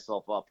setting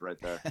myself up right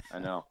there. I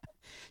know.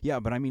 Yeah,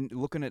 but I mean,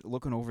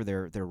 looking over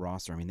their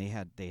roster, I mean,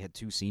 they had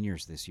 2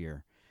 seniors this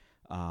year,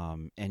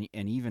 and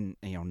even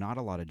not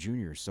a lot of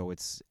juniors. So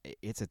it's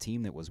a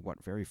team that was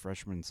very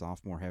freshman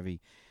sophomore heavy,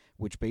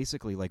 which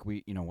basically like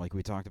we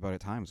talked about at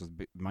times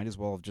might as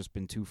well have just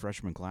been 2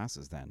 freshman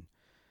classes then.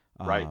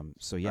 Right.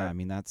 So yeah, right. I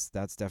mean that's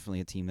definitely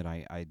a team that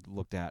I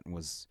looked at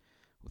and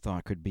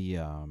thought could be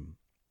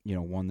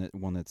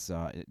one that's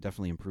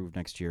definitely improved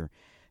next year.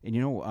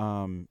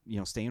 And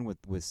staying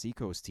with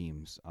Seacoast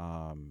teams,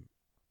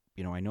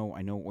 I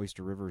know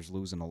Oyster River's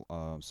losing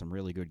some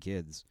really good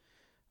kids.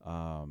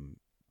 from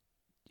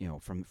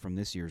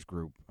this year's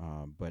group.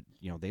 But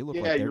they look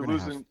Yeah, like they're you're going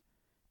to have. losing.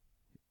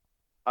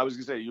 I was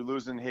gonna say you're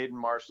losing Hayden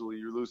Marshall,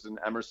 you're losing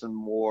Emerson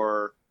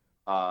Moore,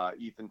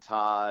 Ethan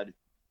Todd,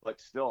 but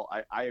still,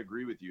 I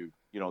agree with you.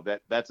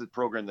 That's a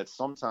program that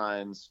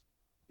sometimes,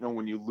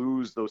 when you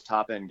lose those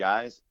top end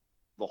guys,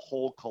 the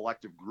whole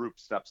collective group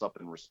steps up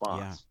in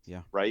response.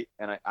 Yeah. Right,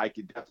 and I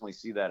could definitely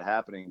see that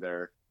happening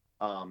there.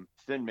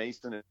 Finn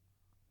Mason is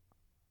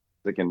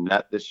in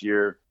net this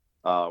year,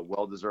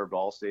 well-deserved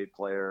All-State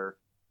player.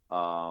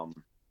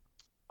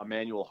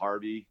 Emmanuel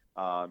Harvey,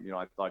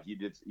 I thought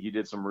he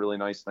did some really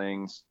nice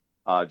things.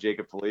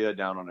 Jacob Falia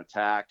down on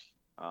attack.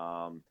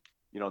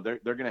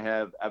 They're going to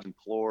have Evan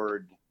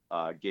Plord,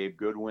 Gabe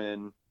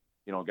Goodwin,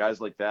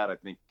 guys like that. I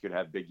think could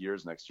have big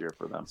years next year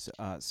for them.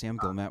 Sam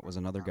Gilmet was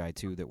another guy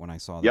too that when I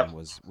saw Yep. them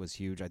was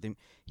huge. I think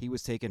he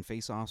was taking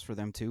faceoffs for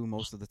them too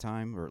most of the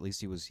time, or at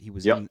least he was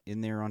Yep.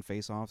 in there on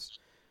faceoffs.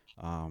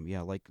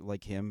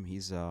 Like him,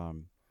 he's a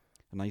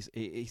nice.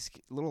 He's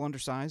a little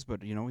undersized,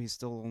 but he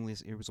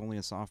was only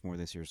a sophomore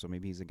this year, so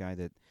maybe he's a guy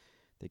that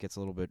gets a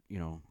little bit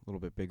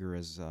bigger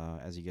as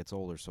he gets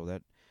older. So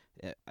that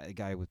a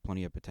guy with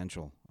plenty of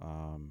potential,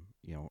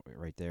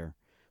 right there.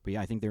 But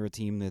yeah, I think they're a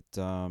team that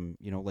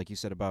like you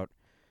said about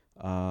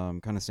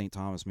kind of St.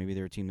 Thomas. Maybe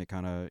they're a team that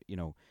kind of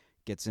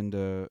gets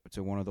into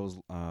one of those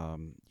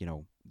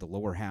the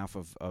lower half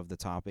of the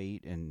top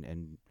 8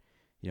 and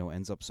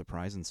ends up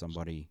surprising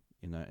somebody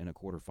in a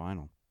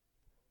quarterfinal.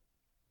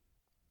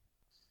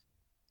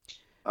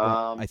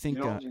 I think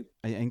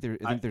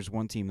there's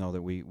one team though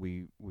that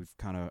we've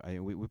kind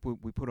of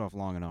we put off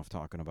long enough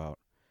talking about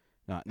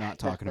not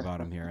talking about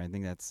them here. I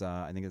think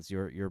that's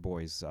your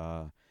boys,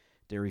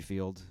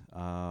 Derryfield.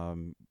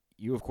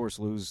 You of course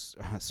lose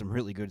some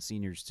really good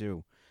seniors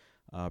too,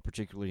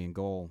 particularly in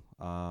goal.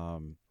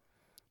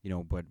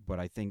 But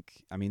I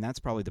think that's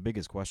probably the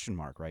biggest question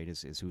mark, right?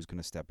 Is who's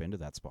going to step into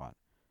that spot.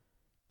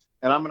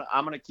 And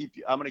I'm gonna keep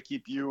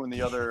you and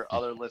the other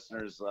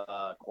listeners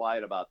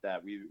quiet about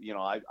that.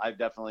 I've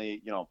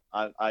definitely,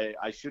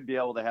 I should be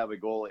able to have a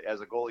goalie as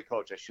a goalie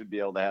coach. I should be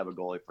able to have a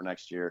goalie for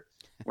next year.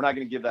 We're not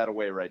going to give that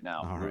away right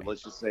now. Right.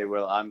 Let's just say,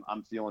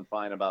 I'm feeling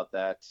fine about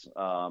that,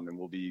 and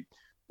we'll be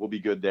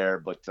good there.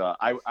 But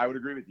I would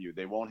agree with you.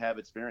 They won't have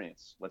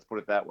experience. Let's put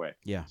it that way.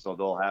 Yeah. So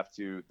they'll have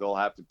to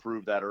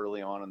prove that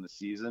early on in the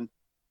season.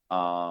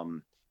 I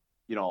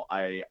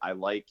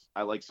like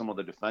some of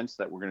the defense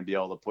that we're going to be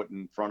able to put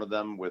in front of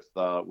them with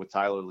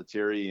Tyler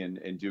Lettieri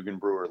and Dugan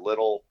Brewer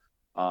Little,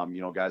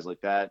 guys like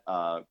that.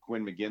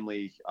 Quinn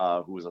McGinley,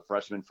 who was a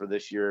freshman for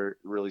this year,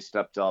 really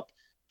stepped up.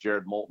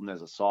 Jared Moulton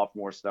as a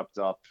sophomore stepped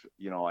up.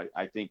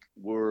 I think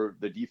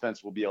the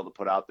defense we'll be able to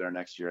put out there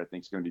next year, I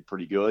think is going to be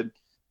pretty good.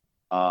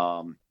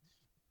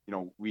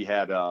 We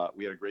had a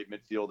great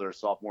midfielder,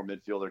 sophomore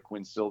midfielder,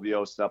 Quinn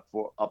Silvio step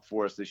up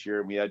for us this year.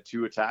 And we had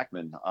 2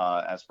 attackmen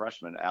as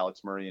freshmen,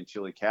 Alex Murray and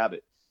Chili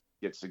Cabot,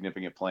 get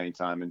significant playing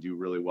time and do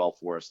really well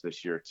for us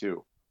this year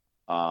too.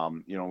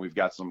 We've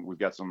got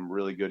some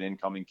really good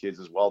incoming kids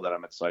as well that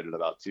I'm excited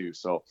about too.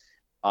 So,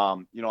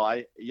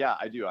 I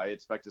do. I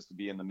expect us to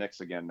be in the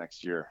mix again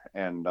next year.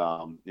 And,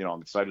 I'm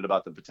excited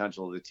about the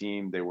potential of the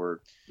team. They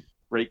were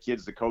great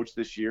kids to coach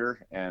this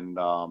year. And,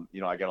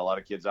 I got a lot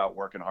of kids out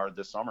working hard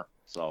this summer.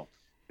 So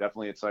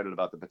definitely excited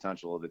about the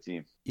potential of the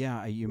team.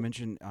 Yeah. You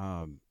mentioned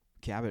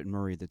Cabot and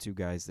Murray, the 2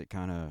 guys that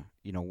kind of,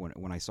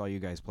 when I saw you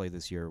guys play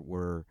this year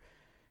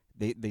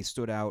they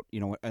stood out,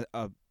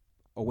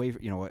 away,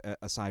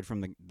 aside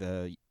from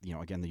the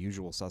again, the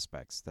usual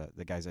suspects,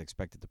 the guys I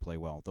expected to play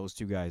well. Those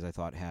 2 guys I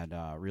thought had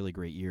really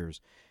great years.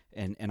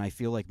 And I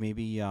feel like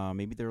maybe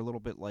they're a little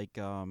bit like,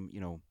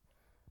 to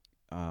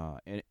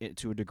a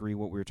degree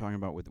what we were talking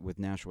about with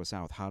Nashua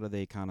South. How do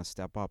they kind of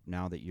step up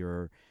now that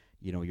you're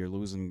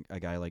losing a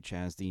guy like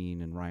Chaz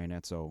Dean and Ryan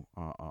Etzo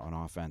on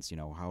offense?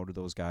 How do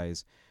those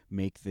guys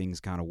make things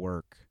kind of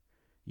work,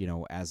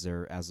 as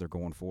they're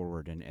going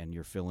forward, and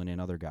you're filling in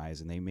other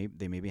guys, and they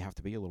maybe have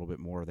to be a little bit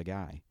more of the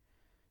guy,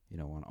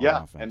 on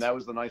offense. And that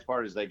was the nice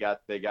part is they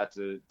got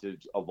to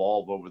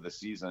evolve over the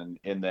season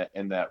in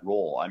that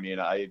role. I mean,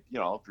 if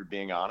you're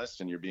being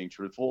honest and you're being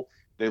truthful,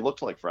 they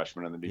looked like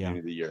freshmen in the beginning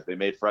of the year. They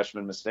made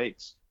freshman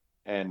mistakes,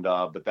 and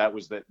but that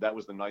was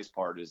the nice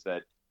part is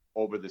that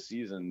over the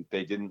season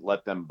they didn't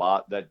let them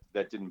that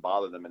didn't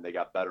bother them, and they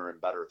got better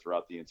and better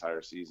throughout the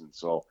entire season.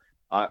 So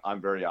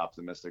I'm very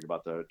optimistic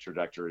about the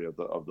trajectory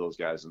of those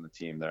guys in the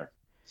team there.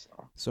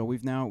 So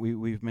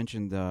we've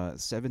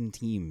mentioned 7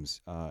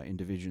 teams in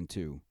Division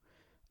II.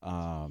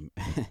 And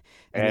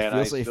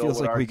it feels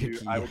like we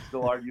could. I would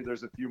still argue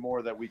there's a few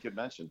more that we could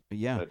mention.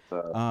 Yeah. That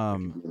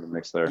could be in the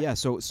mix there. Yeah.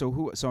 So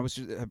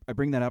I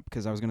bring that up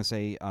because I was going to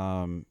say,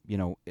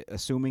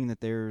 assuming that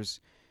there's,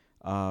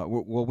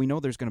 we know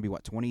there's going to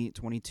be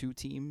 22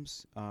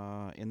 teams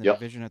in the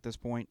division at this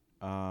point.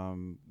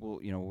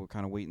 We'll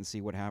kind of wait and see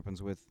what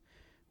happens with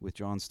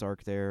John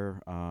Stark there.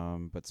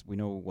 But we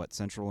know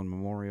Central and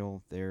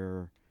Memorial,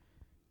 they're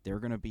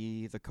going to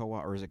be the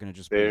co-op, or is it going to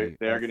just be?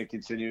 They're going to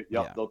continue.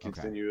 Yep, they'll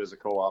continue as a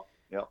co-op.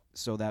 Yep.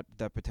 So that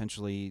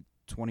potentially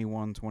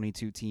 21,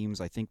 22 teams.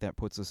 I think that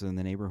puts us in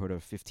the neighborhood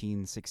of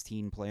 15,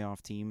 16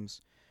 playoff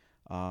teams.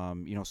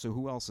 So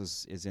who else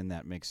is in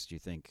that mix, do you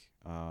think,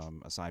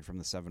 aside from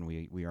the 7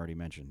 we already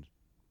mentioned?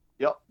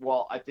 Yep.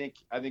 Well, I think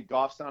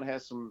Goffstown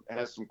has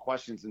some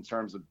questions in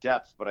terms of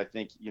depth, but I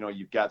think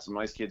you've got some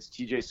nice kids.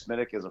 TJ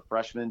Smitic as a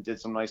freshman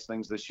did some nice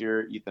things this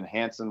year. Ethan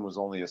Hansen was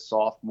only a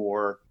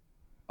sophomore.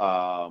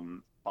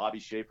 Bobby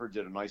Schaefer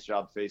did a nice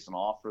job facing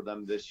off for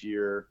them this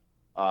year.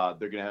 They're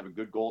going to have a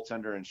good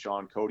goaltender in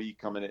Sean Cody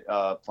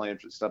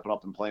stepping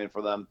up and playing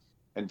for them,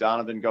 and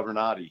Donovan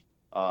Governati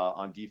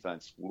on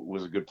defense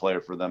was a good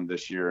player for them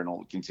this year and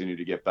will continue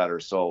to get better.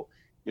 So.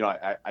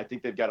 I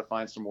think they've got to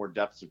find some more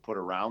depth to put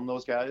around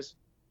those guys,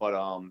 but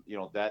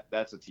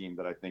that's a team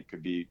that I think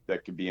could be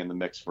in the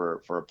mix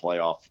for a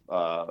playoff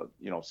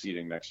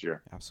seeding next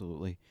year.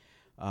 Absolutely.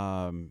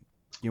 What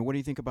do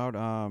you think about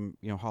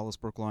Hollis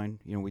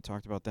Brookline? We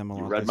talked about them a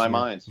lot. You read my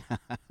mind.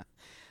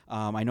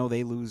 I know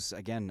they lose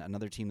again.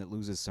 Another team that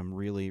loses some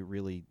really,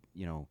 really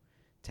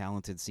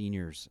talented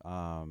seniors.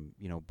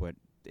 But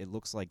it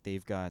looks like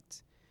they've got.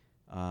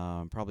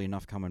 Probably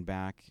enough coming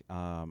back.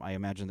 I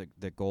imagine that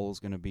the goal is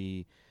going to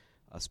be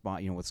a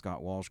spot, with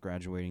Scott Walsh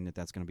graduating,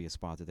 that's going to be a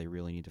spot that they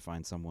really need to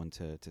find someone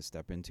to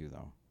step into,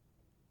 though.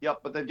 Yep,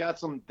 but they've got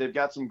some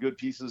good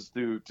pieces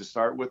to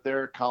start with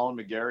there. Colin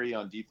McGarry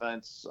on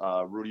defense,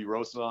 Rudy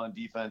Rosa on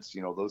defense.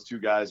 Those two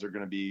guys are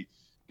going to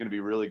be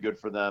really good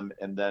for them.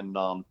 And then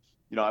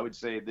I would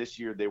say this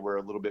year they were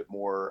a little bit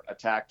more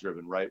attack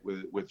driven, right?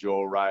 With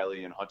Joe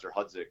O'Reilly and Hunter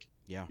Hudzik,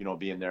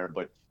 being there,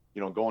 but.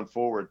 Going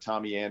forward,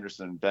 Tommy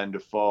Anderson, Ben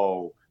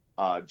Defoe,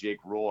 Jake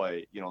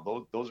Roy,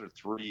 those are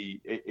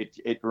three.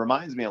 It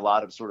reminds me a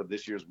lot of sort of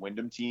this year's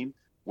Wyndham team,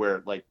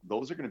 where like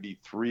those are going to be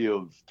three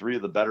of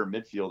the better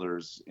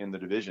midfielders in the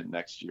division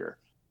next year.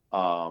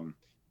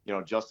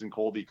 Justin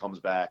Colby comes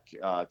back,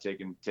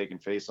 taking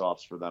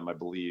faceoffs for them, I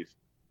believe.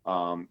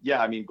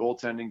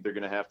 Goaltending, they're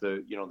going to have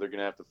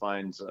to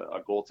find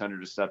a goaltender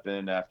to step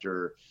in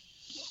after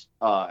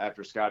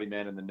Scotty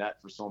Man in the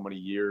net for so many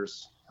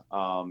years.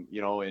 Who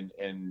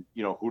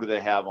do they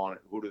have on it?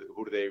 Who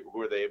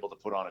are they able to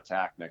put on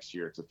attack next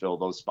year to fill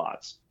those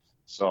spots?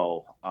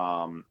 So,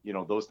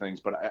 those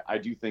things, but I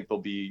do think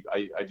there'll be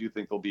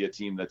a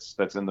team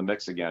that's in the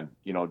mix again.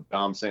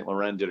 Dom St.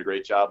 Laurent did a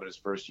great job in his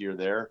first year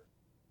there.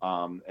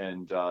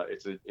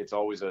 It's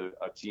always a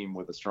team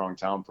with a strong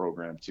town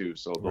program too.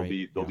 So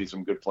there'll be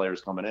some good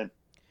players coming in.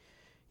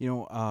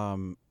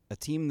 A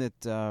team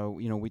that,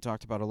 we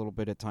talked about a little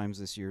bit at times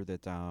this year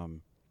that,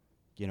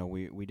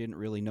 we didn't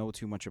really know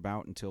too much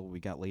about until we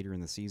got later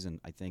in the season,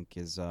 I think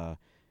is,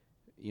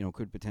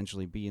 could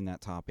potentially be in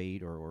that top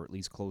 8 or at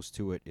least close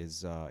to it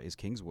is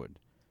Kingswood.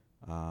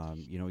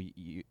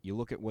 You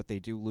look at what they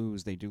do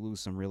lose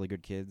some really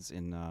good kids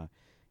in,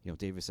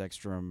 Davis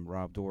Ekstrom,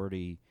 Rob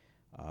Doherty,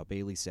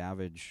 Bailey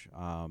Savage.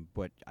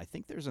 But I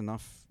think there's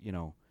enough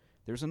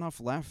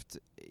left,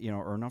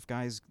 or enough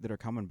guys that are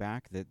coming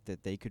back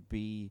that they could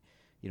be.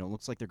 It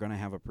looks like they're going to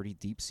have a pretty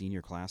deep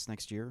senior class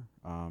next year.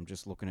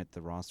 Just looking at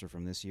the roster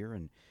from this year,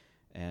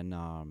 and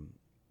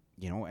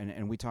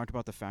we talked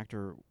about the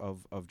factor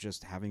of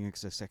just having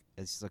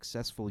a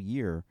successful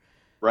year,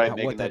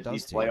 right? What that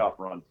does to playoff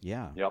run.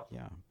 Yeah. Yep.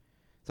 Yeah.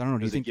 So I don't know.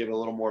 Do you think give a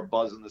little more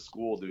buzz in the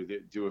school?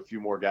 Do a few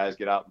more guys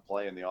get out and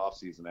play in the off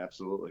season?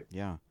 Absolutely.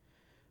 Yeah.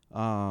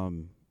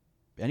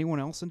 Anyone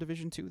else in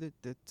Division II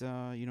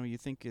that you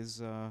think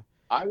is?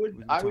 I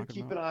would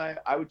keep an eye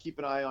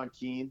on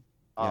Keene.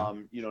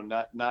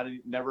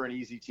 Never an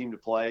easy team to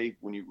play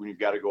when you've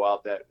got to go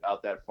out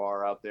that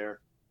far out there.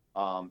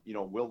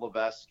 Will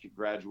Levesque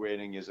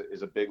graduating is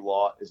a big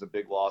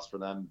loss for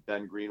them.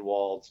 Ben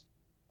Greenwald,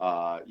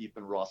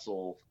 Ethan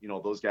Russell,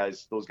 those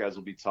guys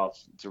will be tough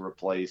to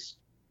replace.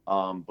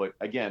 But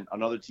again,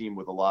 another team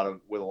with a lot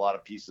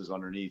of pieces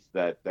underneath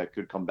that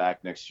could come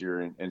back next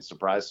year and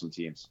surprise some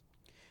teams.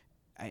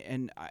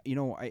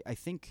 I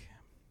think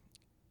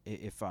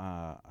if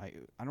I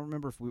don't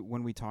remember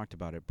when we talked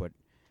about it, but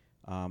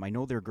I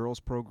know their girls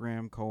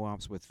program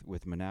co-ops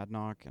with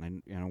Monadnock,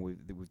 and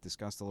we've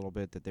discussed a little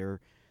bit that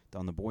they're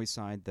on the boys'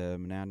 side. The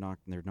Monadnock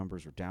and their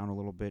numbers are down a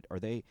little bit. Are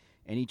they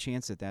any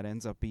chance that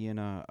ends up being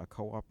a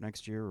co-op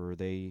next year, or are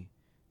they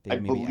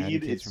maybe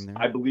adding kids from there?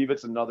 I believe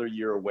it's another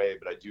year away,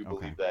 but I do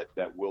believe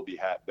that will be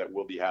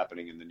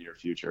happening in the near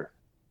future.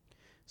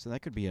 So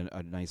that could be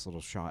a nice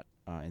little shot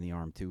in the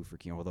arm too for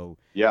Keene. Although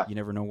you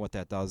never know what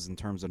that does in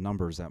terms of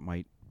numbers. That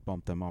might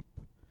bump them up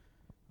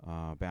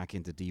back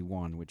into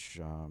D1, which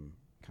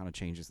kind of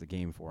changes the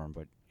game for them.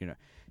 But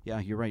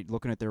you're right.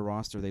 Looking at their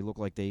roster, they look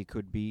like they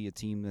could be a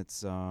team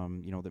that's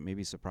that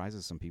maybe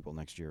surprises some people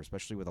next year,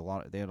 especially with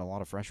they had a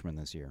lot of freshmen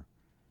this year.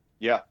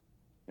 Yeah.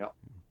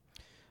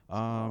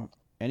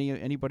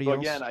 Anybody else? So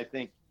again, I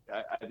think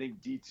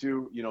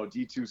D2,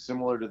 D2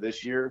 similar to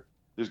this year.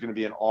 There's going to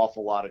be an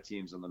awful lot of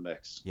teams in the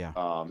mix.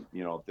 Yeah.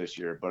 This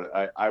year,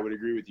 but I would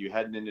agree with you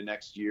heading into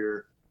next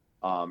year.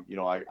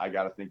 I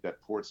got to think that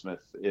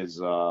Portsmouth is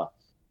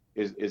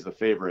the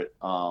favorite.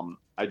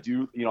 I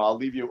do, I'll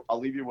leave you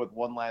with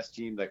one last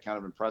team that kind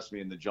of impressed me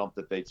in the jump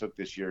that they took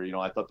this year.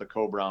 I thought the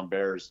Co-Brown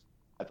Bears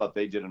I thought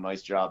they did a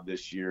nice job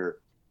this year.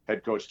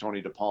 Head coach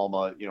Tony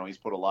DePalma, he's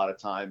put a lot of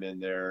time in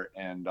there,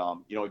 and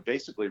he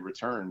basically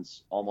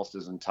returns almost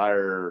his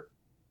entire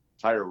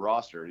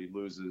roster. He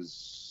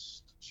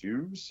loses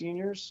 2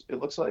 seniors, it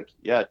looks like.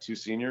 Yeah, 2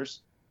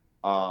 seniors.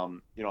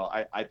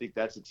 I think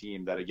that's a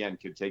team that, again,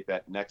 could take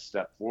that next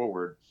step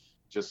forward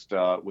just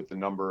with the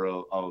number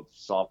of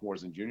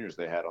sophomores and juniors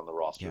they had on the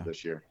roster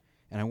this year.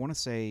 And I want to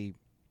say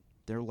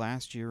their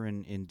last year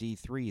in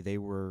D3, they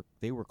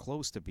were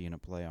close to being a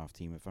playoff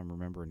team, if I'm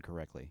remembering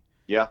correctly.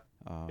 Yeah.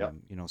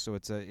 So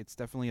it's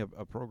definitely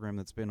a program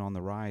that's been on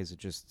the rise. It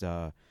just,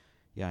 I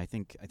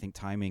think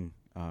timing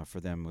for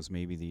them was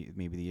maybe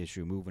the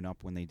issue, moving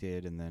up when they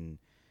did, and then,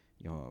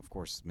 of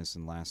course,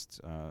 missing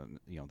last,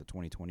 the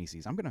 2020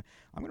 season. I'm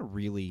gonna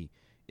really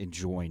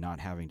enjoy not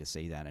having to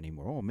say that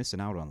anymore. Oh, missing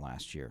out on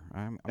last year.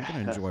 I'm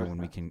gonna enjoy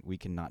when we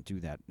can not do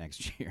that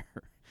next year.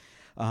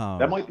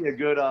 That might be a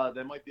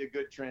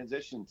good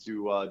transition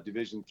to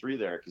Division III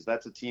there, because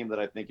that's a team that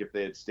I think if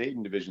they had stayed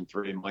in Division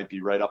III might be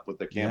right up with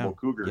the Campbell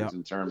Cougars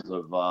in terms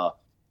of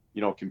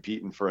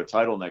competing for a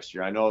title next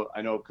year. I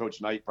know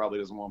Coach Knight probably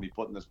doesn't want me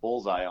putting this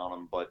bullseye on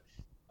them, but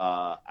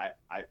I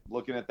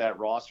looking at that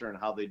roster and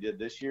how they did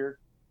this year,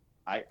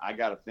 I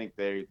got to think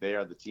they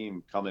are the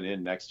team coming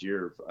in next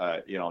year.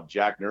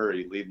 Jack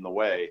Nuri leading the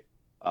way,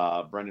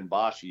 Brendan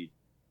Boschi.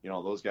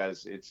 Those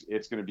guys.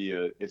 It's going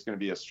to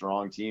be a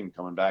strong team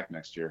coming back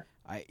next year.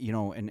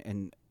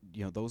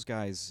 Those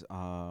guys,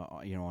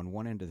 on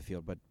one end of the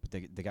field, but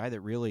the guy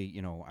that really,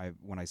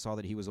 when I saw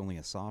that he was only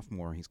a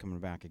sophomore, he's coming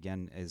back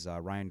again, is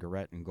Ryan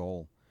Garrett in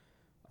goal.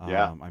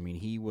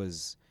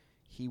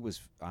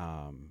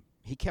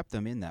 He kept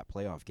them in that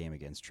playoff game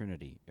against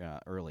Trinity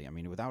early.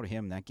 Without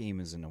him, that game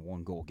isn't a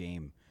 1-goal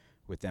game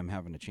with them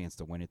having a chance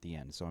to win at the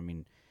end. So,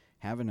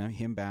 having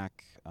him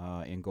back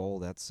in goal,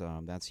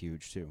 that's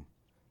huge too.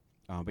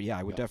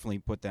 I would definitely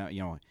put that.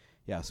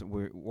 So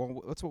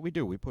that's what we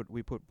do. We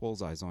put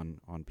bullseyes on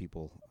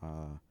people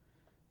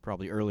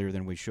probably earlier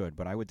than we should.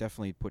 But I would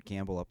definitely put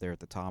Campbell up there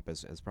at the top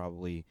as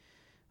probably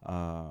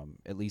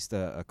at least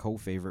a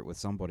co-favorite with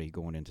somebody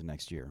going into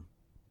next year.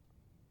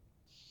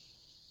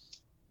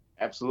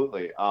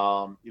 Absolutely.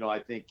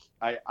 I think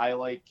I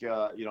like,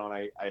 and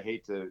I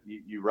hate to,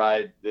 you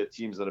ride the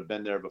teams that have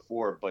been there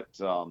before, but,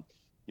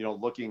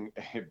 looking,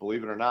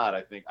 believe it or not,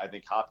 I think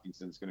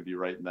Hopkinson's going to be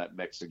right in that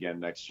mix again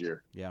next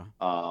year. Yeah.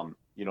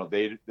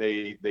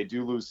 They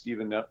do lose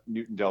Stephen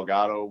Newton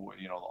Delgado,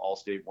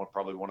 All-State,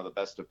 probably one of the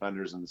best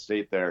defenders in the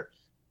state there,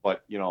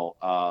 but,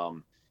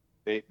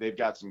 they've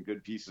got some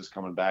good pieces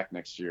coming back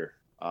next year.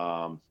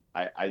 I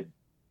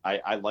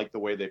like the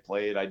way they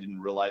played. I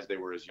didn't realize they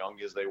were as young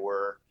as they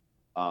were.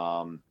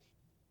 I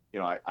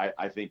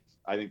think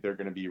they're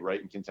going to be right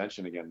in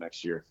contention again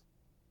next year.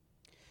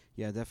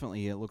 Yeah,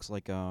 definitely. It looks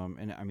like,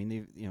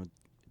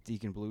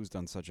 Deacon Blue's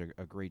done such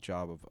a great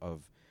job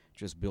of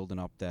just building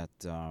up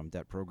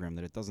that program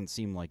that it doesn't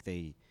seem like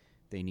they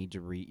need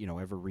to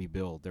ever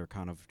rebuild. They're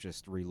kind of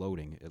just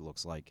reloading. It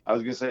looks like. I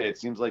was gonna say, it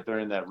seems like they're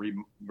in that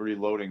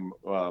reloading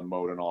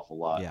mode an awful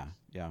lot. Yeah.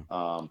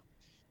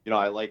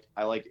 I like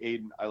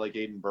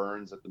Aiden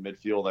Burns at the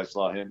midfield. I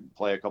saw him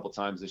play a couple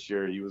times this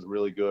year. He was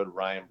really good.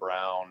 Ryan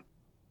Brown,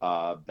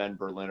 Ben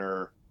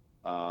Berliner.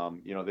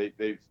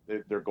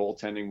 Their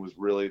goaltending was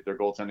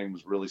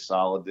really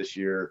solid this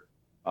year.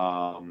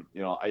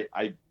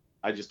 I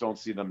just don't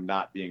see them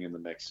not being in the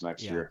mix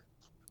next year.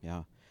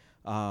 Yeah.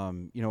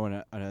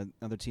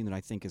 Another team that I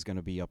think is going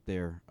to be up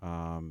there,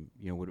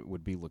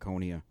 would be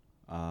Laconia.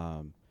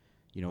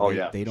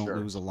 They don't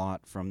lose a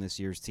lot from this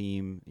year's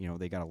team.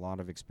 They got a lot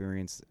of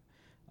experience.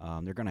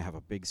 They're going to have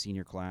a big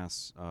senior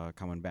class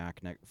coming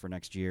back for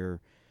next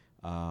year.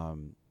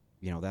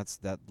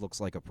 That looks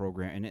like a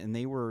program, and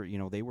they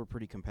were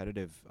pretty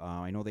competitive.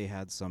 I know they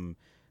had some,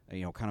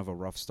 kind of a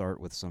rough start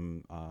with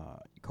some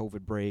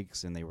COVID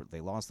breaks, and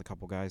they lost a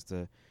couple guys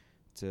to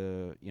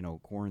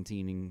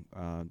quarantining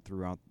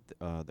throughout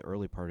the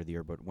early part of the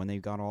year. But when they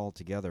got all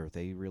together,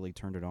 they really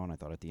turned it on, I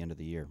thought, at the end of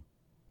the year.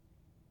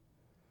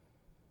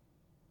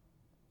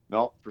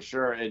 No, for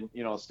sure, and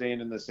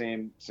staying in the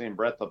same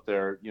breath up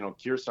there,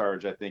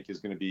 Kearsarge, I think is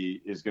going to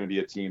be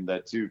a team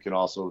that too can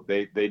also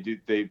they've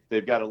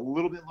got a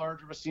little bit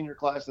larger of a senior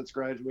class that's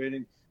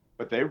graduating,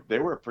 but they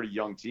were a pretty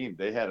young team.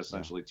 They had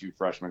essentially 2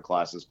 freshman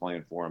classes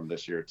playing for them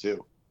this year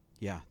too.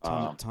 Yeah,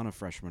 ton of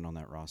freshmen on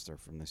that roster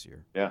from this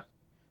year. Yeah.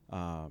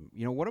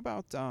 What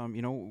about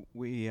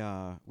we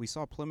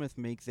saw Plymouth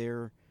make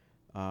their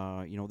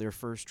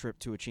first trip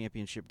to a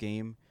championship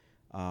game.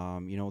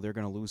 They're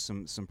going to lose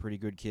some pretty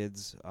good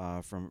kids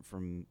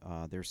from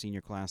their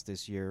senior class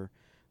this year.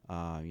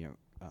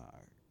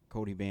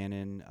 Cody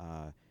Bannon,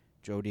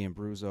 Joe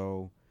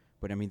D'Ambruzzo,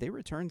 but they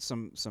returned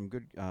some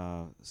good,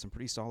 some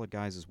pretty solid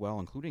guys as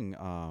well, including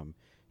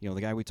the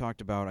guy we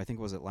talked about. I think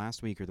was it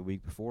last week or the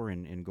week before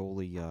in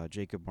goalie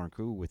Jacob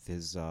Marcoux with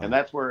his. And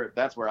that's where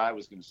I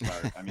was going to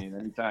start.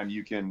 Anytime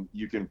you can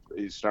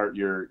start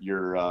your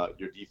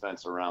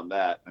defense around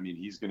that.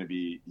 He's going to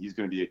be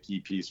a key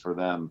piece for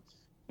them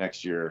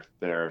next year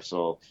there.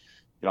 So,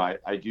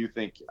 I do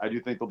think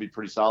they'll be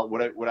pretty solid.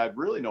 What I've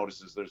really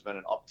noticed is there's been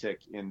an uptick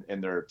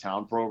in their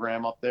town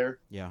program up there,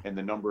 Yeah. and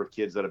the number of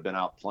kids that have been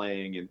out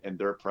playing and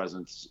their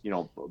presence,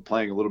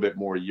 playing a little bit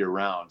more year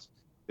round.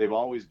 They've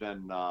always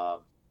been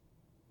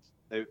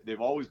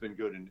they've always been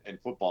good in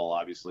football,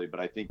 obviously, but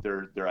I think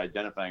they're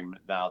identifying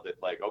now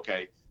that, like,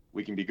 okay,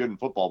 we can be good in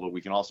football, but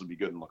we can also be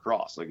good in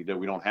lacrosse. Like,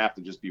 we don't have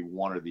to just be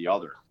one or the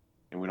other,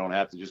 and we don't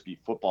have to just be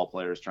football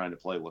players trying to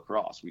play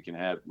lacrosse. We can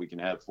have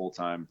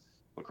full-time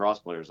lacrosse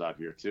players out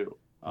here too.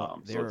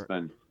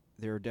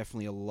 There are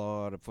definitely a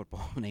lot of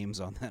football names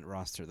on that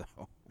roster,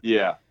 though.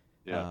 Yeah.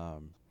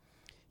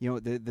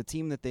 The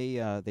team that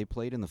they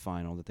played in the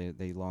final, that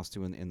they lost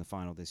to in the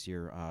final this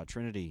year,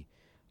 Trinity.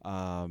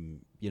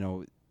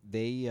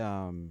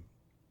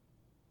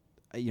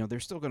 They're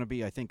still going to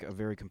be, I think, a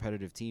very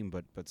competitive team,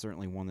 but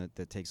certainly one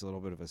that takes a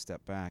little bit of a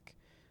step back.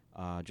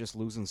 Just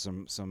losing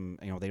some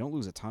they don't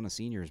lose a ton of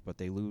seniors, but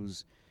they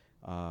lose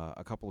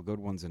a couple of good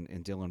ones in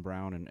Dylan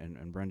Brown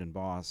and Brendan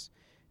Boss,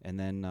 and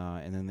then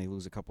they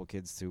lose a couple of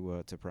kids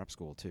to prep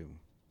school too.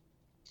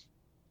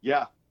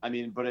 Yeah, I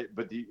mean,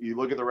 but you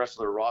look at the rest of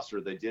their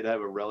roster. They did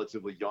have a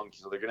relatively young,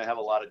 so they're going to have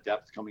a lot of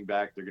depth coming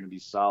back. They're going to be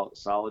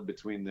solid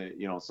between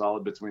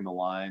the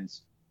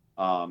lines.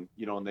 And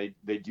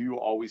they do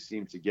always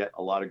seem to get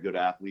a lot of good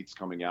athletes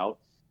coming out,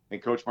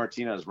 and Coach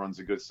Martinez runs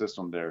a good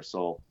system there.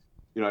 So,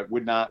 it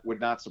would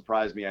not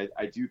surprise me.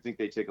 I do think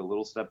they take a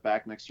little step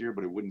back next year,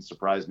 but it wouldn't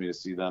surprise me to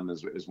see them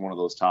as one of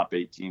those top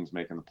 8 teams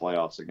making the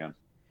playoffs again.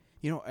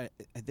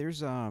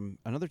 There's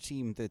another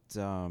team that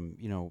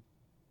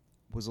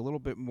was a little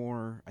bit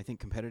more, I think,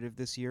 competitive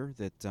this year.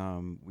 That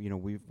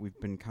we've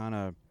been kind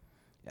of,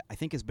 I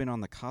think, has been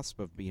on the cusp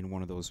of being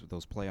one of those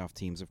playoff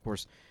teams. Of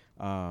course,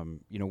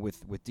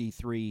 with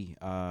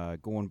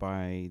D3 going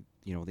by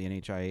the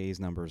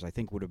NHIA's numbers, I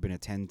think would have been a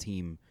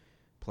 10-team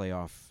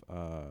playoff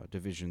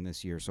division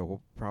this year.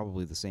 So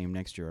probably the same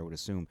next year, I would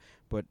assume.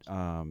 But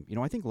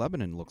I think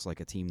Lebanon looks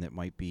like a team that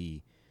might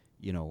be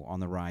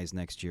on the rise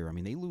next year. I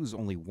mean, they lose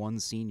only one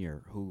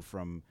senior who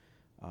from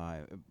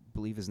I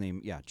believe his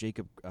name,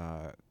 Jacob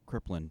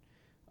Kriplin.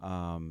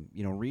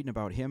 Reading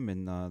about him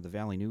in the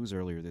Valley News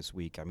earlier this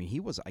week. I mean,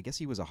 I guess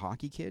he was a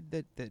hockey kid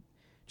that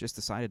just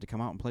decided to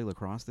come out and play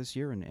lacrosse this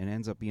year and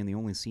ends up being the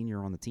only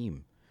senior on the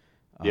team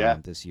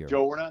this year.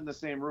 Joe, we're not in the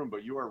same room,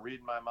 but you are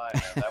reading my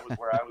mind. That was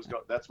where I was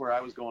going. That's where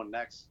I was going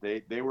next.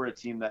 They were a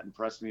team that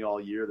impressed me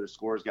all year. Their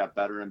scores got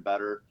better and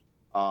better.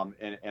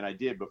 And I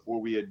did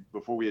before we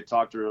had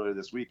talked earlier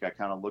this week. I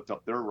kind of looked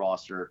up their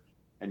roster,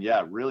 and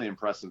really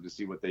impressive to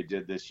see what they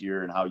did this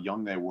year and how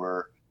young they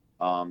were.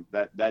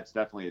 That's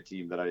definitely a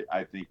team that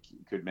I think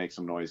could make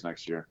some noise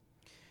next year.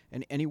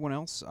 And anyone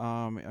else?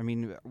 I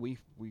mean, we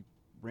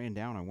ran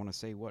down, I want to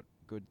say, what,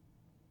 good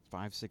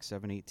 5, 6,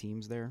 7, 8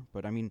 teams there.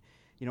 But I mean,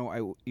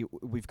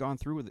 we've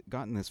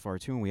gotten this far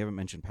too, and we haven't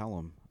mentioned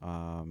Pelham.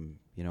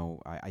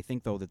 I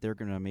think though that they're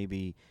gonna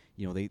maybe,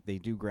 they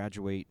do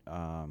graduate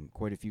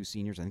quite a few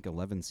seniors. I think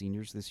 11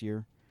 seniors this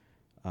year.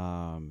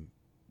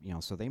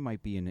 So they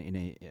might be in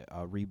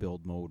a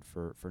rebuild mode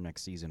for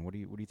next season. What do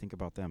you think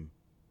about them?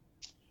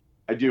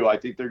 I do. I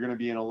think they're going to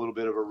be in a little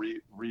bit of a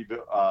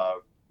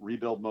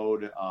rebuild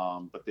mode,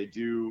 but they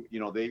do.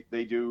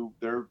 They do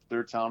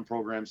their town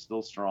program's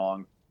still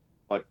strong,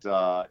 but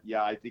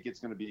I think it's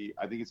going to be.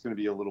 I think it's going to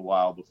be a little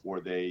while before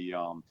they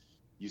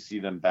you see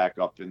them back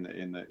up in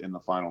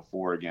the Final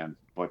Four again.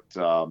 But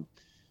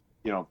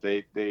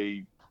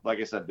they like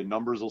I said, the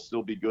numbers will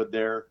still be good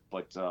there,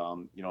 but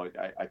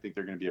I think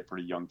they're going to be a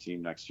pretty young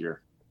team next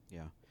year.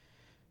 Yeah.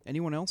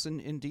 Anyone else in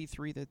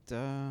D3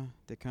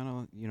 that kind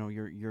of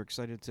you're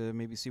excited to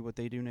maybe see what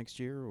they do next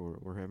year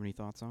or have any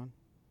thoughts on?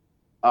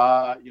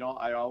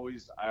 I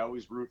always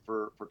root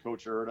for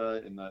Coach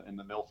Erda in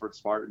the Milford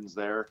Spartans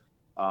there.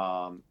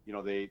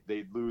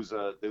 They lose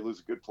a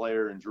good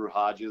player in Drew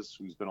Hodges,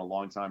 who's been a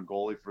longtime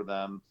goalie for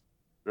them,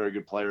 very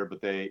good player. But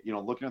they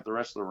looking at the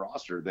rest of the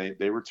roster,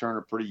 they return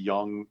a pretty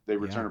young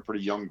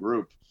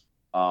group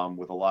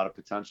with a lot of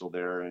potential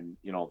there, and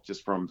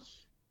just from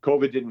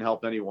COVID didn't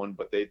help anyone,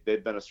 but they've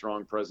been a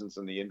strong presence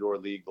in the indoor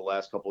league the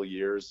last couple of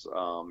years.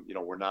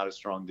 We're not as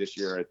strong this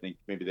year. I think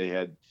maybe they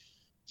had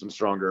some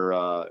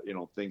stronger,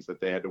 things that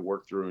they had to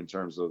work through in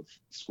terms of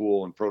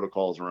school and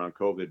protocols around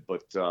COVID.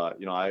 But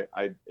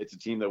it's a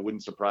team that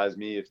wouldn't surprise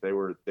me if they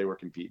were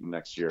competing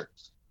next year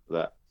for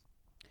that.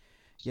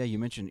 Yeah, you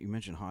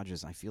mentioned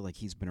Hodges. I feel like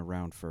he's been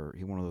around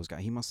he's one of those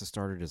guys. He must have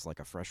started as like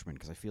a freshman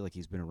because I feel like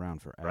he's been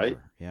around forever. Right?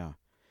 Yeah.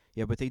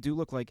 Yeah, but they do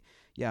look like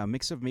a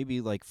mix of maybe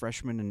like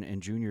freshmen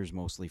and juniors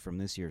mostly from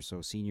this year. So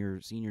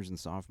seniors and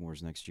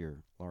sophomores next year,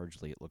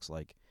 largely it looks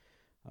like.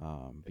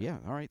 All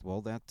right.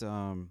 Well, that.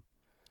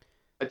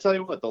 I tell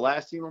you what, the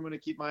last team I'm going to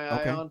keep my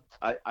eye on,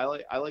 I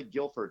like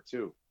Guilford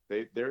too.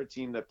 They're a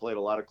team that played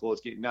a lot of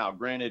close games. Now,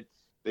 granted,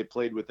 they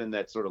played within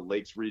that sort of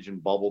Lakes region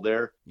bubble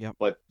there. Yep.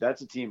 But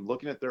that's a team,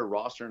 looking at their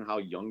roster and how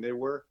young they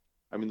were,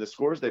 I mean, the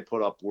scores they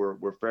put up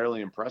were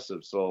fairly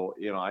impressive. So,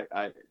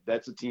 I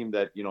that's a team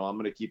that, I'm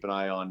going to keep an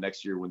eye on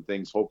next year when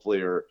things hopefully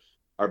are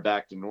are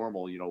back to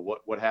normal,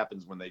 what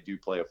happens when they do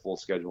play a full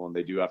schedule and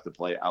they do have to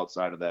play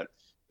outside of that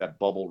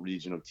bubble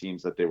region of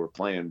teams that they were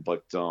playing.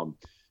 But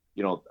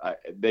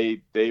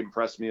they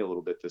impressed me a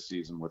little bit this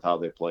season with how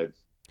they played.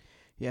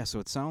 Yeah, so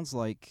it sounds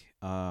like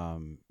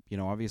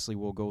obviously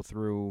we'll go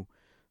through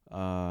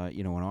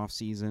an off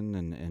season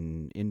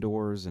and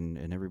indoors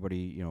and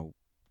everybody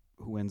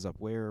who ends up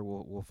where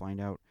we'll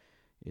find out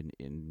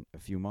in a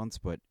few months.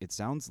 But it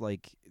sounds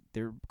like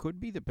there could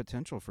be the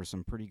potential for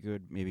some pretty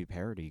good maybe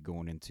parity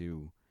going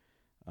into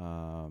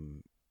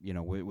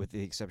with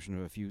the exception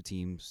of a few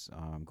teams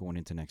going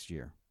into next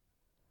year.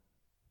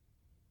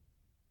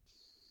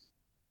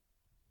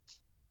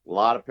 A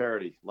lot of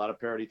parity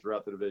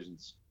throughout the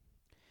divisions.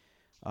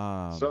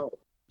 So,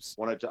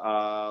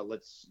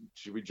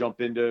 should we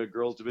jump into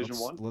girls Division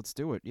 1? Let's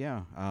do it.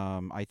 Yeah.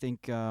 I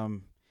think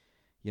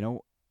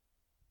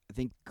I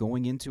think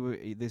going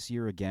into this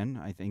year again,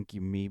 I think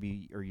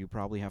you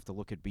probably have to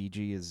look at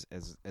BG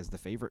as the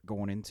favorite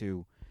going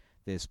into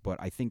this, but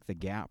I think the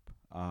gap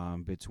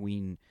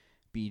between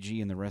BG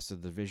and the rest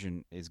of the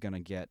division is going to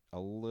get a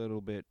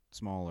little bit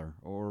smaller,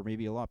 or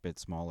maybe a lot bit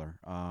smaller,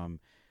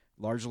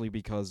 largely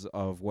because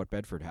of what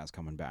Bedford has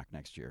coming back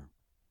next year.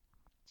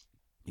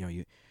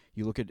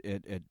 You look at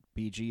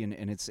BG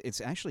and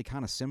it's actually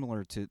kind of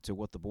similar to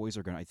what the boys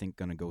are going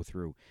to go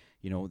through.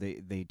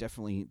 They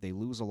definitely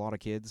lose a lot of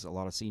kids, a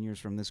lot of seniors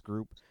from this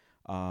group.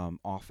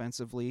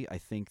 Offensively, I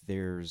think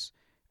there's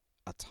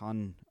a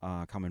ton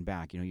coming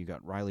back. You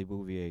got Riley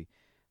Bouvier,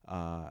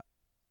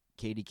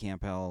 Katie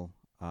Campbell,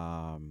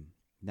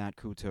 Nat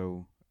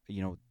Kuto.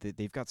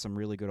 They've got some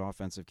really good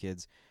offensive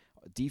kids.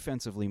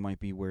 Defensively might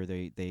be where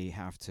they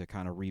have to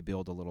kind of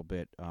rebuild a little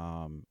bit.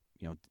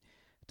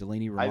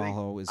 Delaney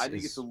Ramalho I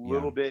think it's a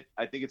little bit.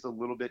 I think it's a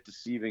little bit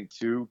deceiving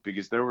too,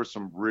 because there were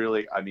some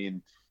really. I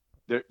mean,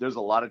 there's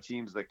a lot of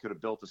teams that could have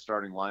built a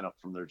starting lineup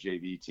from their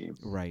JV team,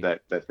 right?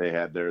 That they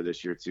had there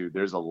this year too.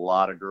 There's a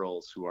lot of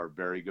girls who are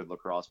very good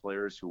lacrosse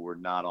players who were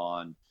not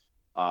on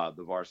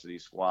the varsity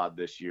squad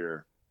this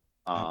year.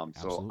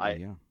 So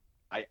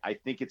I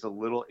think it's a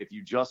little. If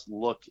you just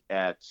look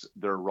at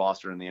their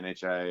roster in the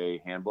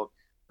NHIA handbook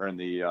or in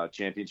the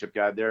championship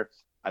guide there,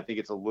 I think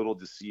it's a little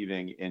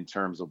deceiving in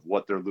terms of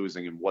what they're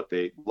losing and what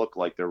they look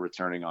like they're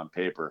returning on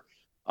paper.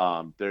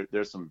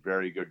 There's some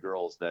very good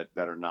girls that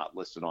are not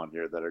listed on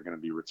here that are going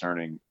to be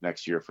returning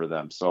next year for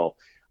them. So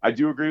I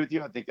do agree with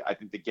you. I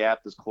think the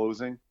gap is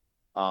closing.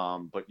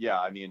 But yeah,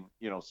 I mean,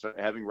 so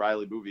having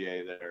Riley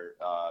Bouvier there,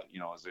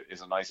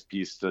 is a nice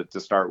piece to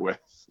start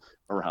with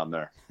around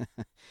there.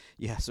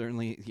 Yeah,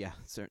 certainly. Yeah,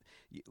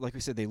 like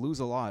we said, they lose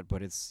a lot,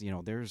 but it's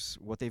there's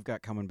what they've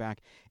got coming back,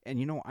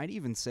 and I'd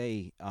even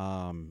say.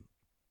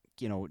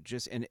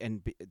 Just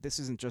and this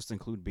isn't just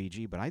include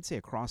BG, but I'd say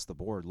across the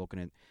board,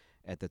 looking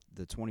at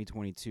the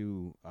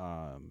 2022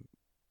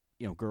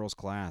 girls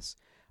class,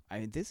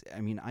 I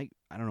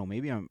don't know,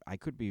 maybe I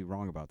could be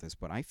wrong about this,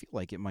 but I feel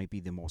like it might be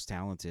the most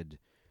talented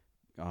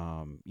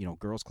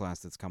girls class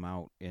that's come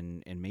out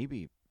in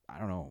maybe, I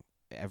don't know,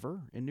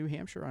 ever in New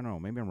Hampshire. I don't know,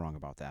 maybe I'm wrong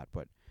about that,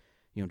 but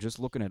just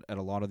looking at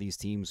a lot of these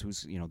teams,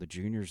 who's the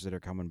juniors that are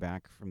coming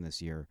back from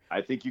this year,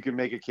 I think you can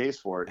make a case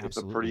for it.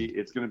 Absolutely.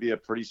 It's going to be a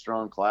pretty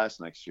strong class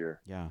next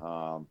year. Yeah.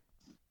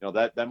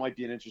 That might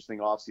be an interesting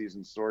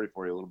off-season story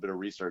for you. A little bit of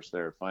research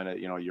there. Find out,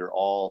 you're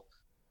all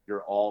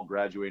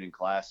graduating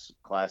class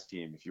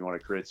team if you want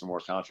to create some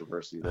more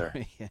controversy there.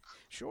 Yeah,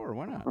 sure,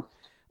 why not?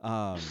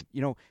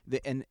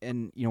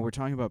 We're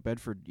talking about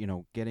Bedford.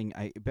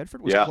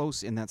 Bedford was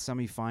close in that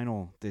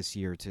semifinal this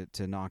year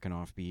to knocking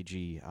off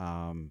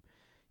BG.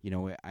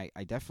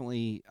 I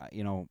definitely,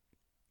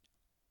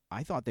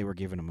 I thought they were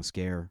giving them a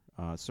scare.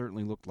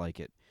 Certainly looked like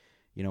it.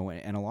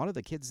 And a lot of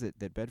the kids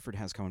that Bedford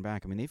has coming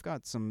back, I mean, they've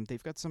got some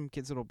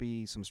kids that'll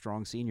be some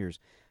strong seniors.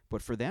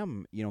 But for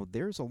them,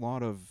 there's a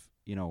lot of,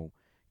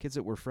 kids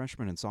that were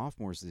freshmen and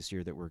sophomores this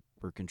year that were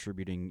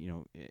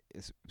contributing,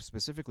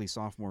 specifically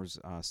sophomores,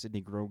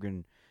 Sydney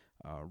Grogan,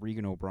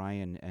 Regan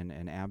O'Brien,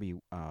 and Abby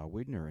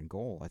Widner in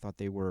goal. I thought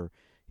they were,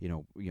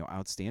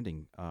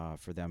 outstanding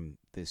for them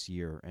this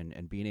year,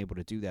 and being able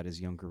to do that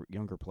as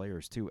younger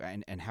players too,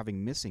 and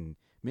having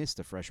missed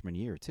a freshman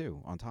year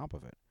too on top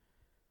of it.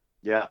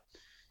 Yeah,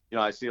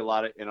 I see a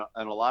lot of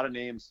and a lot of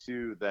names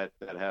too that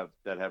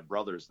have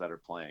brothers that are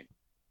playing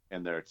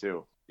in there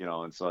too.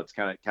 And so it's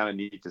kind of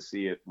neat to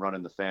see it run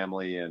in the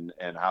family and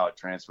how it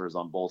transfers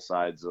on both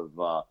sides of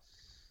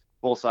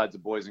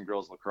boys and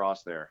girls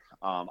lacrosse there.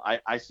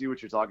 I see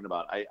what you're talking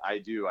about. I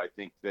do. I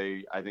think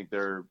they're,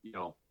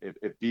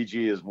 if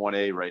BG is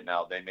 1A right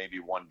now, they may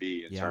be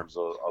 1B in terms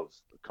of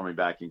coming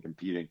back and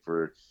competing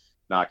for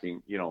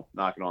knocking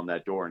on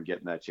that door and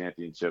getting that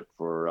championship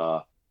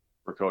for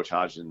Coach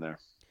Hodgson there.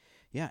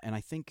 Yeah. And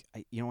I think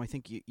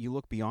you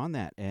look beyond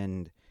that,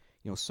 and,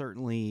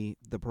 certainly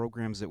the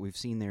programs that we've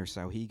seen there,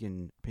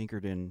 Souhegan,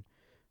 Pinkerton,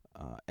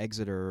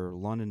 Exeter,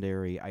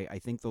 Londonderry, I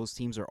think those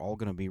teams are all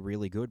going to be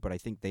really good, but I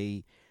think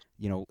they,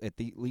 at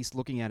least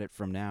looking at it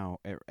from now,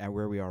 at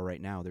where we are right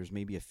now, there's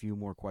maybe a few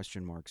more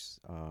question marks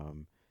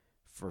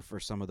for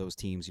some of those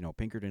teams.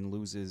 Pinkerton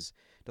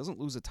doesn't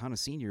lose a ton of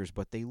seniors,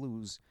 but they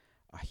lose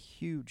a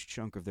huge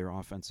chunk of their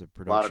offensive A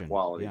lot of production.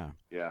 quality. Yeah.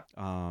 Yeah.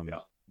 Um,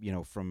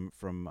 Yeah. from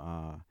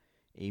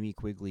Amy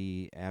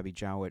Quigley, Abby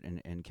Jowett,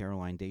 and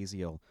Caroline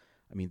Daziel.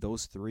 I mean,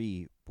 those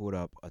three put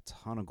up a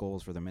ton of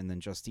goals for them, and then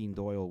Justine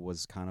Doyle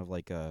was kind of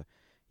like a,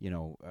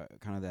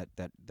 kind of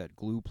that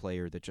glue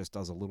player that just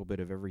does a little bit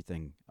of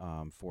everything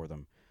for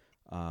them.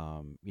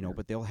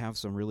 But they'll have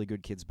some really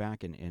good kids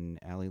back in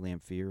Allie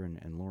Lamphere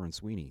and Lauren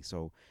Sweeney.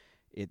 So,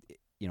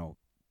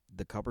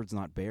 the cupboard's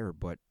not bare,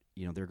 but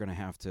they're going to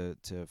have to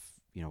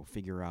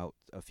figure out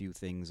a few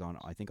things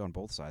I think on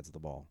both sides of the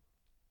ball.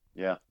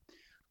 Yeah.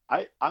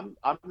 I'm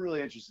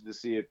really interested to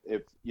see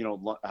if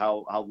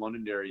how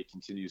Londonderry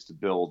continues to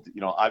build.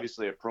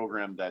 Obviously a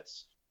program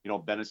that's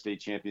been a state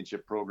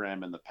championship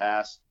program in the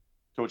past.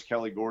 Coach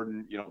Kelly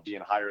Gordon,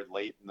 being hired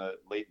late in the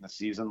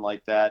season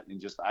like that,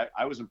 and just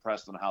I was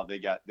impressed on how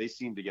they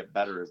seemed to get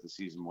better as the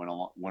season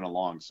went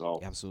along. So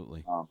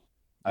absolutely, yeah.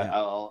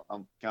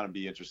 I'm kind of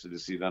be interested to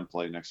see them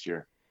play next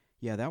year.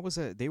 Yeah,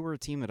 they were a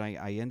team that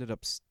I ended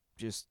up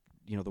just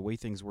the way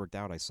things worked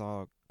out. I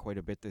saw quite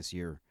a bit this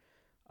year.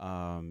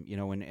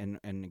 And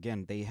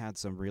again, they had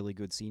some really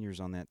good seniors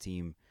on that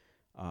team.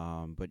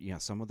 But yeah,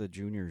 some of the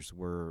juniors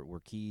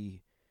were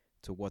key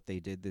to what they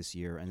did this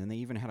year. And then they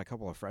even had a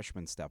couple of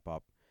freshmen step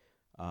up,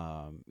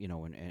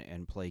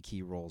 and play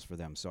key roles for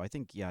them. So I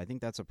think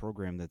that's a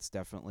program that's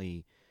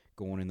definitely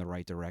going in the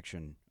right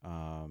direction,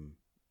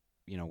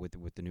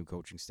 with the new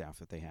coaching staff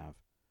that they have.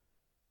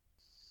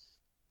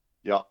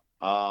 Yeah.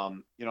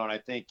 And I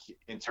think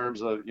in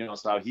terms of,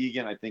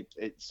 Souhegan, I think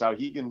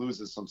Souhegan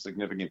loses some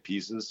significant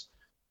pieces.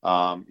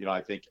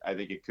 I think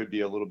it could be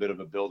a little bit of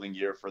a building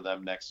year for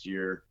them next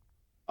year.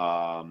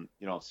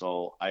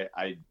 So I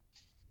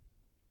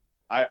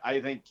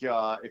think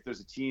if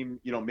there's a team,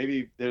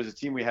 maybe there's a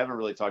team we haven't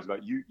really talked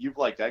about. You've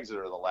liked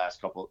Exeter the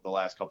last couple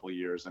of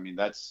years. I mean,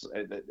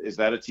 is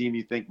that a team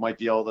you think might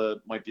be able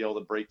to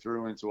break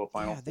through into a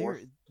Final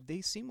Four? They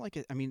seem like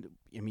it. I mean,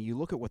 you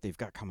look at what they've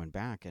got coming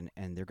back,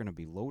 and they're going to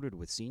be loaded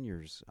with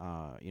seniors.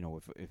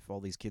 If all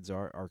these kids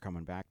are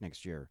coming back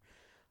next year.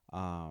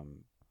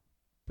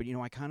 But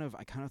I kind of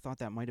thought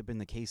that might have been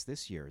the case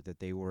this year, that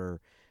they were,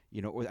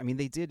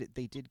 they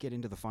did get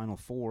into the Final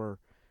Four,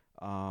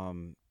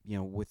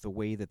 with the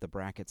way that the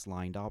brackets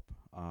lined up.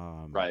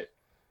 Right.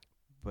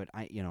 But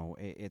I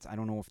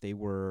don't know if they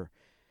were.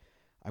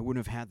 I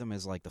wouldn't have had them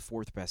as like the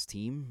fourth best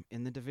team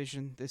in the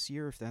division this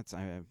year. If that's,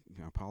 I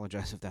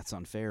apologize if that's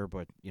unfair,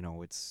 but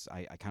it's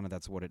I kind of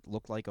that's what it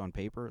looked like on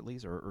paper at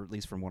least, or at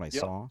least from what I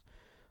saw.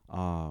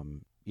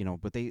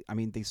 But they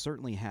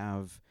certainly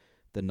have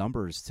the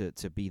numbers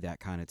to be that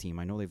kind of team.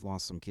 I know they've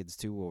lost some kids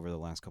too over the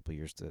last couple of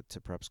years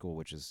to prep school,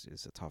 which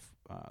is a tough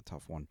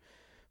one.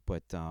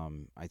 But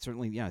I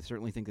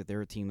certainly think that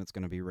they're a team that's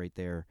going to be right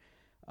there.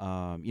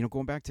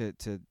 Going back to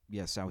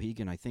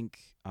Souhegan, I think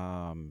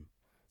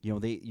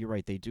you're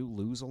right, they do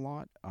lose a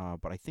lot,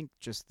 but I think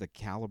just the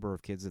caliber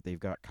of kids that they've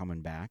got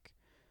coming back,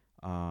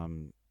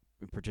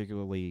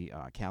 particularly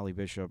Callie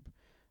Bishop,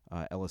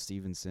 Ella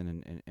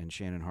Stevenson, and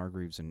Shannon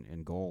Hargreaves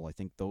in goal. I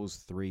think those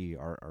three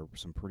are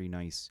some pretty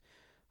nice.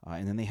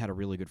 And then they had a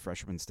really good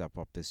freshman step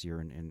up this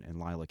year in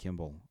Lila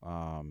Kimball.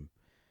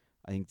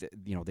 I think that,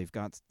 they've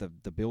got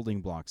the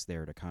building blocks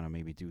there to kind of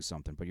maybe do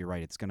something. But you're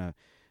right, it's gonna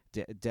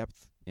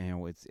depth.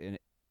 And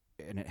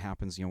it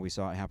happens. We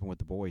saw it happen with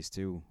the boys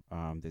too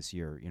this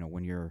year.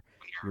 When you're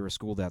a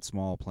school that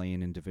small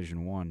playing in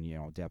Division I,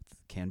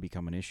 depth can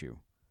become an issue.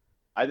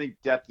 I think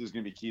depth is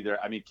going to be key there.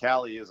 I mean,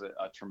 Callie is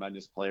a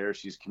tremendous player.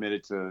 She's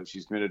committed to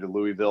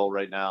Louisville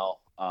right now.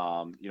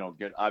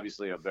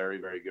 Obviously a very,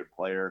 very good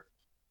player.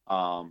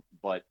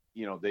 But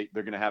they're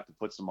going to have to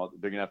put some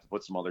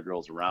other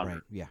girls around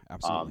her. Yeah,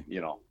 absolutely.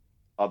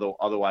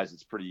 Otherwise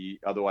it's pretty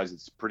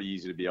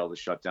easy to be able to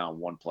shut down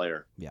one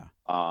player. Yeah.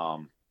 I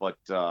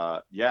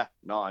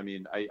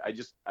mean,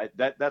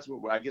 that's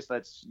what I guess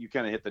that's, you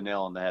kind of hit the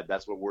nail on the head.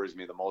 That's what worries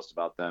me the most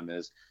about them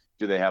is,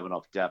 do they have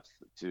enough depth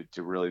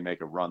to really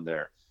make a run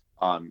there?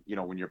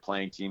 When you're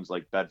playing teams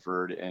like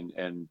Bedford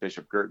and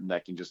Bishop Girton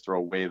that can just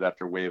throw wave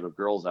after wave of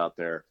girls out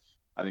there,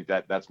 I think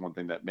that's one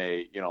thing that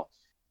may,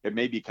 it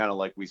may be kind of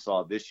like we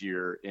saw this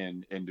year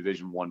in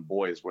Division I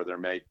boys, where there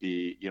may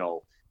be,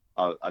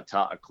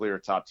 a clear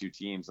top two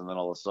teams, and then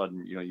all of a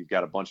sudden, you've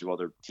got a bunch of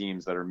other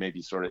teams that are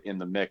maybe sort of in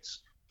the mix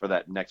for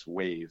that next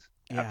wave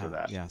after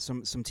that. Yeah,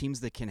 some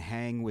teams that can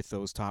hang with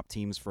those top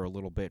teams for a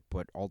little bit,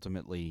 but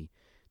ultimately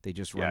they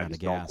just run out of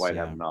gas. Don't quite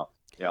have enough.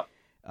 Yeah.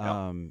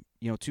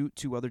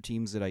 Two other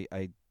teams that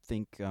I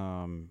think,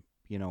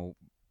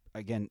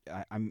 again,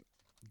 I'm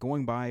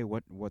going by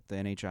what the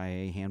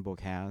NHIA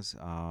handbook has.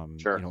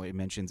 Sure. It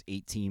mentions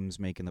 8 teams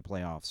making the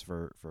playoffs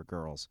for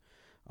girls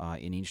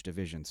in each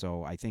division.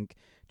 So I think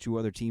two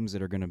other teams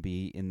that are going to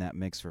be in that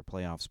mix for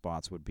playoff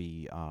spots would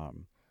be,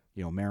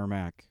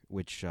 Merrimack,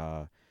 which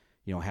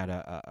had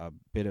a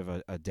bit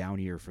of a down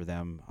year for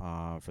them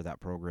for that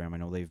program. I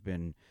know they've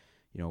been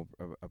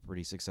a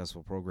pretty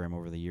successful program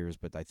over the years,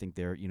 but I think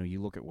they're, you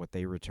look at what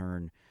they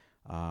return.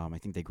 I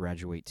think they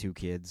graduate 2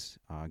 kids,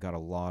 got a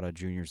lot of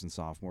juniors and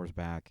sophomores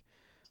back.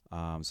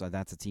 So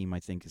that's a team I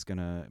think is going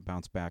to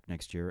bounce back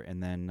next year.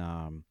 And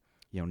then,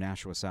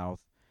 Nashua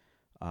South,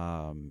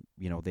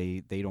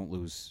 they don't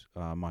lose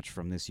much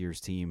from this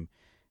year's team,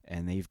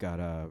 and they've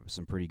got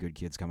some pretty good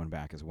kids coming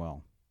back as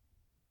well.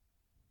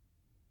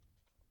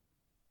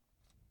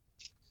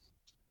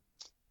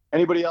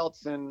 Anybody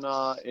else in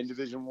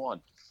Division I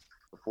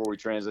before we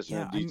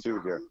transition to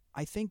D2 here?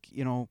 I think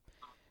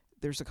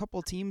there's a couple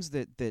of teams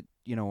that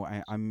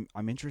I'm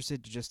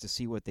interested just to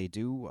see what they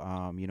do.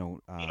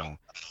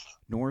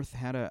 North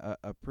had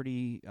a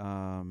pretty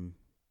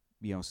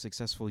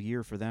successful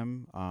year for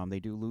them.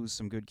 They do lose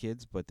some good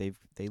kids, but they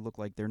look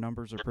like their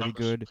numbers are pretty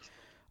good.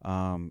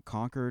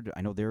 Concord,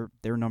 I know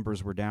their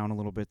numbers were down a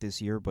little bit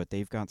this year, but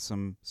they've got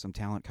some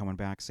talent coming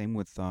back. Same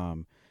with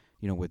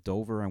with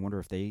Dover. I wonder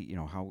if they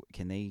how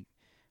can they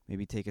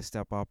maybe take a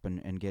step up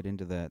and get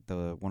into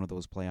the one of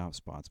those playoff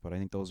spots. But I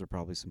think those are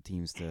probably some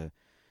teams to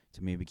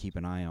maybe keep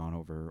an eye on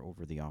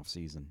over the off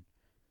season.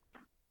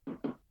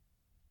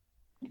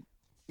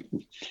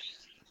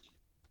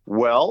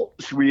 Well,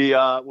 should we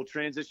we'll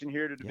transition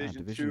here to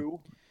Division 2.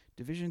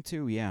 Division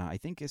 2, yeah. I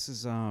think this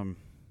is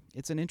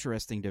it's an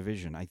interesting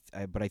division.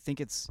 But I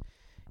think it's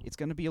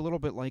going to be a little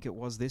bit like it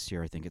was this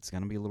year. I think it's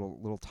going to be a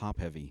little top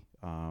heavy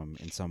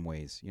in some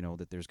ways.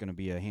 That there's going to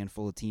be a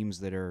handful of teams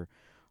that are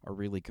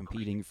really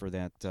competing for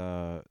that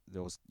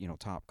those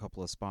top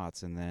couple of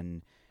spots, and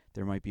then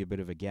there might be a bit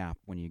of a gap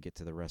when you get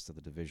to the rest of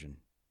the division.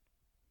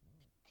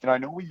 And I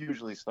know we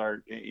usually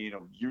start,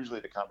 usually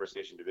the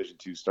conversation Division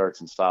 2 starts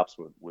and stops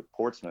with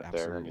Portsmouth.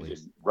 Absolutely. There,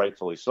 and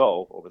rightfully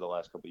so over the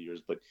last couple of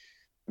years. But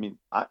I mean,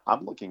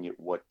 I'm looking at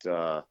what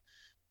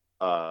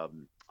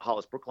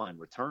Hollis Brookline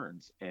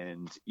returns,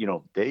 and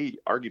they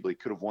arguably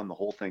could have won the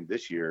whole thing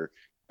this year.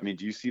 I mean,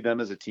 do you see them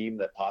as a team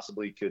that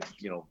possibly could,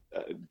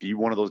 be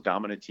one of those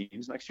dominant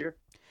teams next year?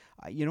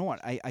 You know what?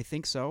 I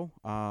think so.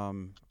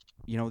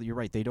 You're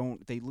right. They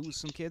lose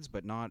some kids,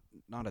 but not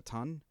a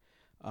ton.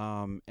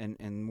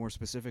 And more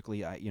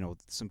specifically,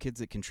 some kids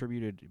that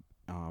contributed,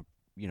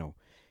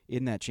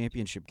 in that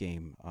championship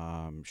game,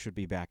 should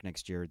be back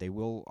next year. They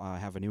will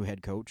have a new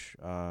head coach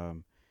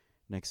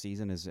next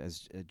season,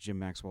 as Jim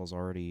Maxwell's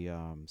already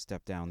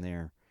stepped down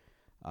there.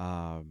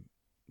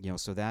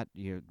 So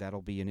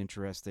that'll be an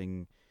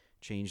interesting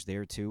change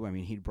there too. I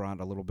mean, he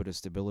brought a little bit of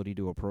stability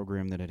to a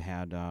program that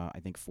had I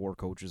think 4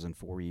 coaches in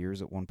 4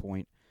 years at one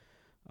point.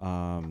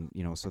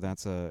 So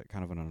that's a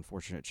kind of an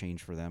unfortunate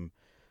change for them.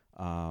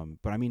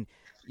 But I mean,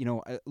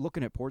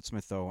 looking at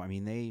Portsmouth though, I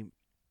mean they,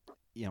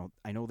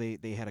 I know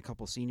they had a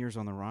couple seniors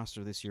on the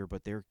roster this year,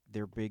 but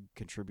their big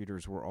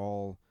contributors were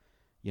all,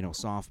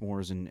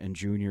 sophomores and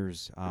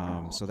juniors.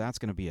 So that's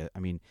going to be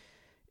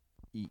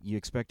you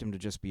expect them to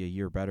just be a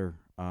year better.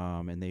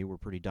 And they were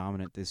pretty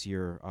dominant this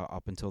year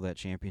up until that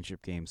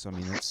championship game. So I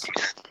mean,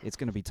 it's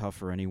going to be tough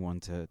for anyone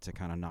to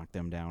kind of knock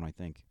them down, I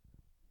think.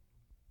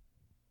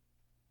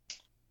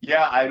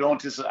 Yeah, I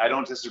don't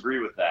disagree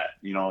with that.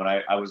 And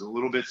I was a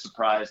little bit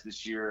surprised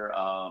this year.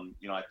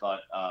 I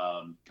thought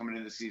coming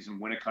into the season,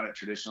 Winnicott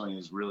traditionally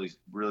is really,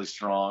 really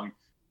strong.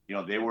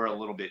 They were a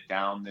little bit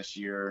down this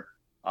year.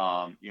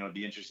 It'd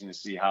be interesting to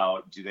see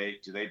how do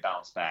they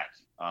bounce back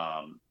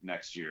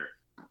next year.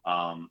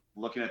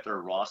 Looking at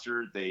their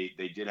roster, they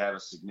did have a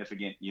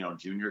significant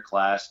junior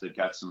class. They've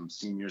got some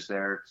seniors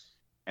there,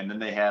 and then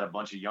they had a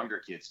bunch of younger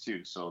kids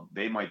too. So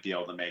they might be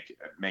able to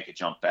make a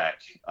jump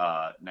back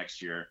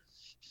next year.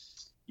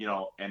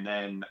 And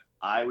then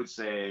I would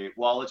say,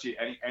 well, I'll let you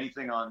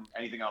anything on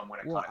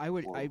Winnicott. Well,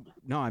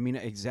 I mean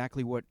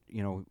exactly what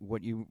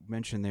you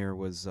mentioned there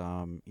was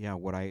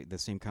the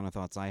same kind of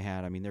thoughts I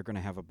had. I mean, they're going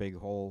to have a big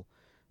hole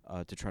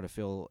to try to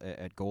fill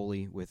at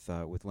goalie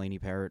with Laney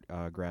Parrott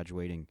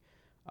graduating.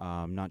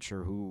 Not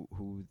sure who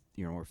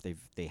if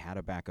they had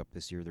a backup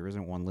this year. There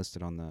isn't one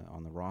listed on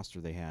the roster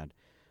they had.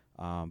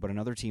 But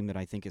another team that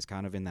I think is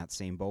kind of in that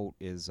same boat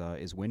is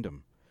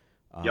Wyndham.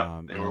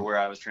 They were where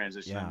I was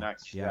transitioning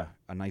next. Yeah,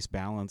 a nice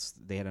balance.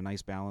 They had a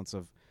nice balance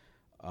of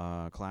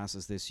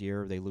classes this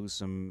year. They lose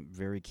some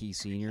very key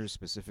seniors,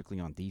 specifically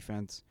on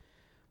defense.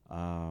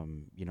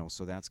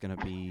 So that's going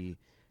to be.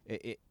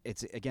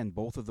 It's again,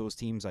 both of those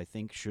teams I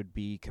think should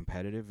be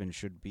competitive and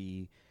should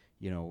be,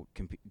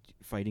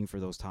 fighting for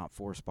those top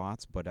 4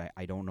 spots. But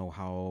I don't know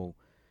how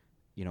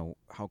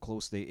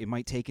close it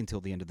might take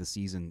until the end of the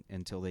season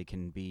until they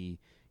can be.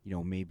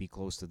 Maybe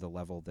close to the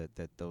level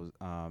that those,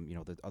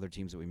 the other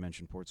teams that we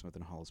mentioned, Portsmouth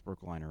and Hollis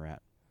Brookline, are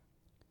at.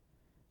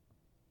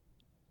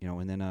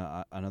 And then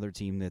another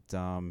team that,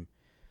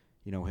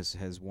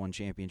 has won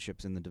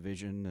championships in the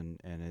division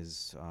and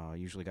has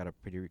usually got a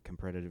pretty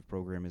competitive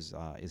program is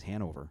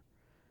Hanover.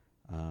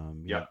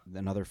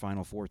 Another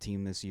Final Four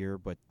team this year,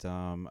 but,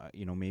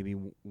 maybe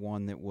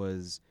one that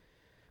was,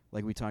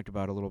 like we talked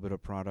about, a little bit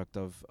of product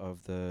of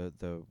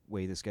the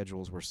way the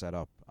schedules were set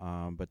up.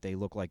 But they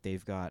look like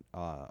they've got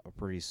a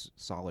pretty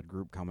solid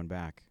group coming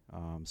back.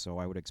 So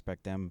I would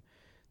expect them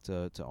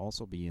to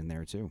also be in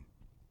there too.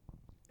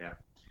 Yeah.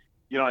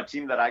 A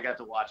team that I got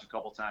to watch a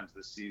couple times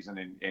this season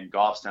in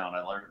Goffstown,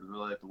 I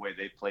really like the way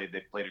they played.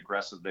 They played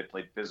aggressive. They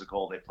played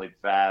physical. They played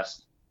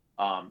fast.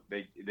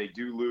 they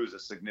do lose a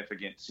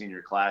significant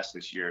senior class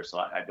this year, so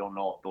I don't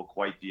know if they'll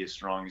quite be as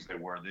strong as they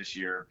were this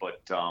year.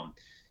 But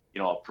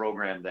a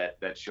program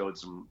that showed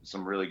some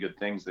really good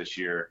things this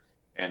year,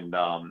 and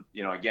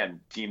again,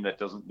 team that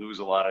doesn't lose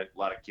a lot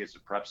of kids to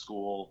prep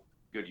school,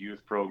 good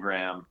youth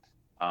program.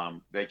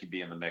 They could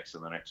be in the mix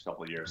in the next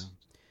couple of years.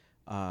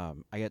 I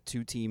got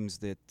two teams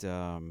that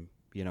to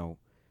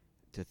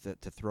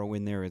throw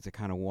in there to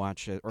kind of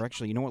watch it. Or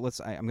actually, you know what?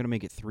 I'm going to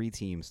make it three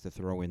teams to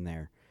throw in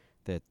there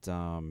that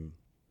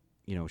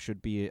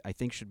should be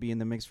in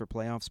the mix for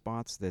playoff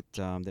spots.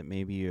 That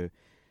maybe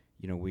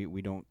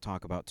we don't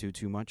talk about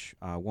too much.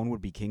 One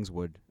would be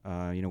Kingswood.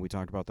 We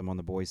talked about them on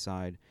the boys'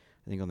 side.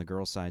 I think on the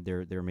girls' side,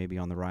 they're maybe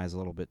on the rise a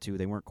little bit too.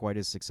 They weren't quite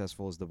as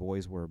successful as the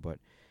boys were, but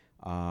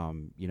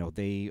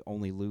they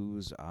only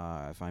lose.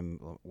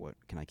 What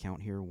can I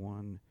count here?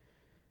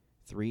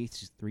 Three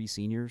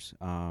seniors.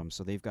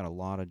 So they've got a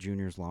lot of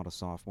juniors, a lot of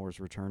sophomores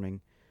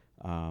returning.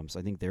 So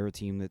I think they're a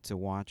team to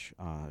watch.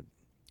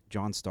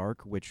 John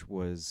Stark, which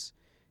was,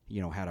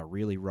 had a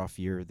really rough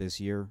year this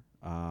year.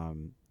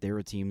 They're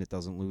a team that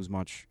doesn't lose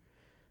much,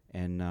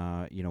 and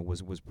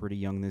was pretty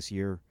young this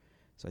year.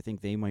 So I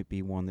think they might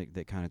be one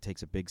that kind of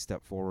takes a big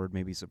step forward,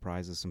 maybe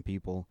surprises some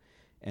people.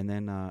 And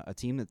then a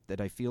team that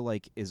I feel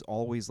like is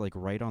always like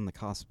right on the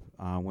cusp,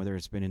 whether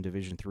it's been in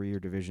Division III or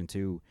Division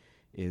II,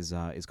 is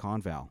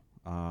Conval.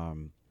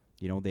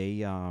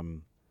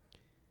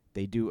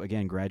 They do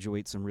again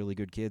graduate some really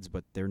good kids,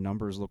 but their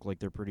numbers look like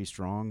they're pretty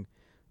strong.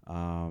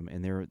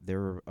 And they're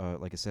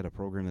like I said, a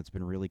program that's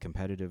been really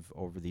competitive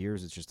over the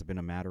years. It's just been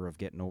a matter of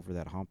getting over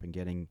that hump and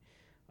getting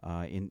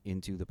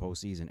into the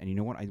postseason. And you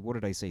know what? What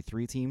did I say?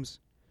 3 teams?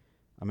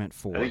 I meant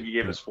 4. I think you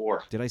gave us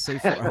 4. Did I say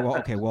 4? Well,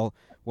 okay. Well,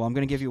 I'm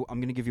going to give you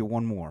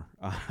one more.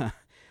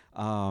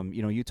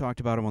 You talked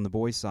about them on the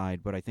boys'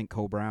 side, but I think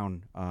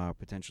Co-Brown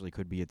potentially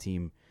could be a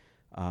team,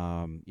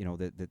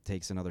 that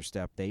takes another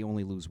step. They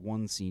only lose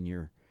 1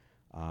 senior,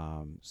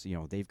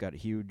 so they've got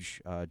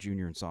huge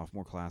junior and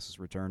sophomore classes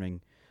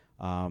returning.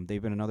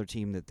 They've been another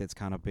team that's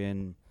kind of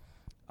been,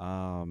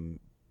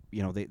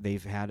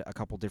 they've had a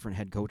couple different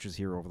head coaches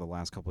here over the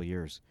last couple of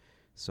years.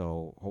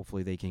 So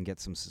hopefully they can get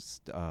some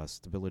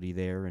stability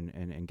there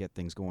and get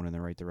things going in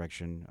the right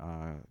direction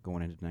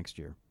going into next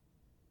year.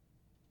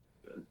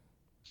 Good.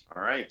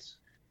 All right.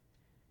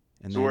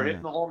 We're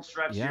hitting the home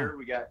stretch here.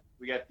 We got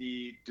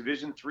the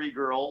Division III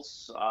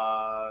girls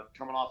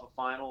coming off a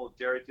final of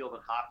Derryfield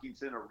and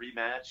Hopkinton, a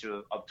rematch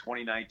of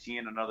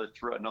 2019. Another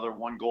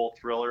 1-goal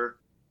thriller.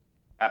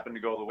 Happened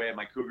to go the way of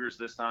my Cougars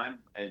this time,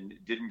 and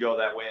didn't go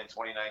that way in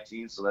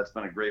 2019. So that's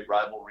been a great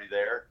rivalry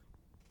there.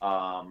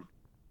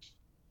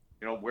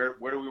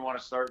 Where do we want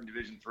to start in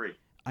Division III?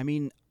 I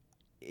mean,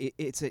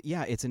 it's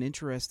an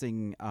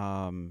interesting,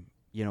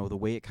 the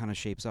way it kind of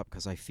shapes up,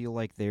 because I feel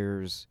like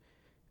there's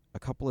a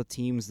couple of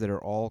teams that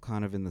are all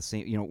kind of in the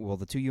same,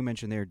 the two you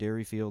mentioned there,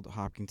 Derryfield,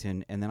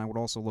 Hopkinton, and then I would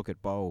also look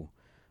at Bow.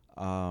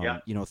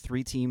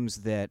 3 teams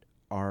that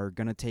are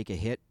going to take a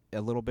hit a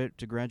little bit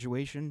to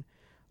graduation.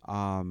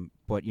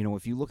 But,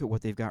 if you look at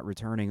what they've got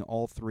returning,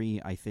 all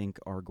 3, I think,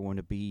 are going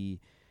to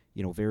be,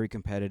 very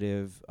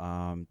competitive,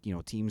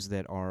 teams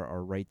that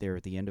are right there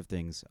at the end of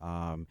things.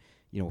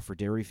 For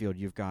Derryfield,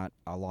 you've got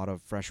a lot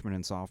of freshmen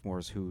and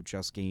sophomores who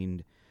just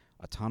gained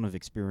a ton of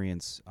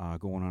experience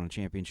going on a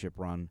championship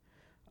run.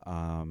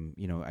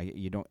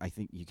 I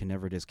think you can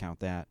never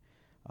discount that.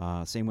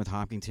 Same with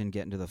Hopkinton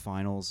getting to the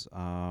finals.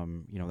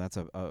 That's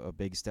a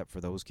big step for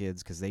those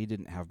kids because they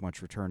didn't have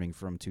much returning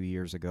from 2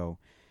 years ago.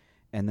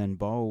 And then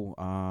Bow,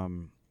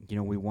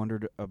 we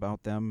wondered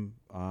about them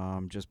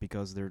just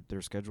because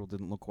their schedule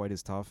didn't look quite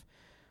as tough.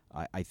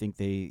 I think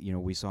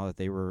we saw that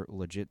they were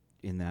legit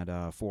in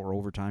that 4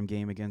 overtime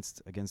game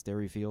against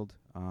Derryfield.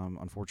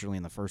 Unfortunately,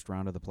 in the first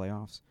round of the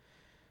playoffs,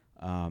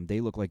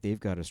 they look like they've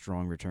got a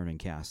strong returning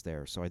cast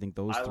there. So I think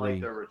those 3. I like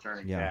their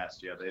returning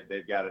cast. Yeah,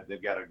 they've got a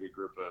good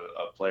group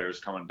of players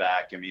coming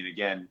back. I mean,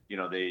 again, you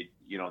have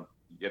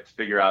to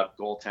figure out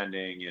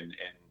goaltending and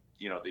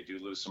they do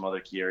lose some other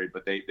key areas,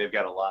 but they've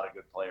got a lot of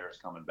good players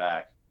coming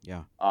back.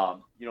 Yeah.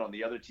 And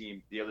the other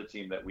team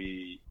that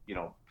we,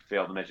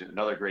 failed to mention,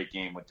 another great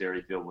game with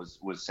Derryfield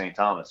was St.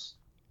 Thomas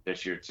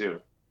this year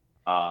too.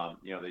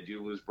 They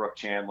do lose Brooke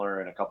Chandler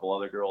and a couple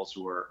other girls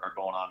who are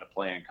going on to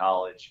play in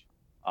college.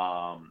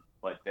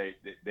 But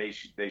they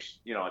should,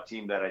 a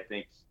team that I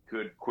think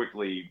could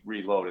quickly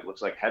reload. It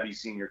looks like heavy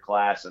senior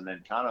class, and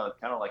then kind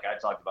of like I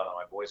talked about on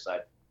my boys'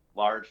 side,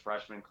 large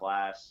freshman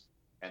class.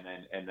 And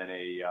then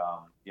a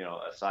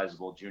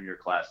sizable junior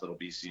class that'll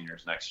be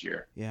seniors next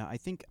year. Yeah, I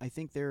think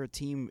they're a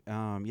team.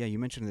 You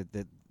mentioned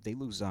that they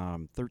lose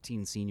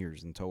 13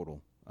 seniors in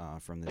total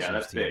from this. Yeah,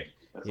 that's team. big.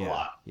 That's a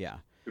lot. Yeah,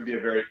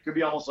 could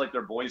be almost like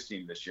their boys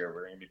team this year.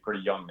 We're going to be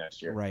pretty young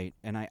next year. Right,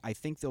 and I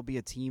think they'll be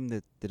a team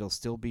that'll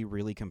still be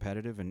really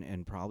competitive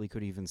and probably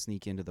could even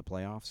sneak into the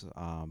playoffs.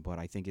 But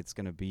I think it's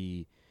going to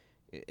be,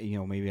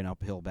 maybe an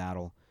uphill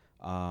battle.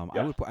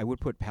 I would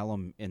put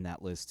Pelham in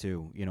that list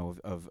too.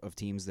 Of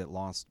teams that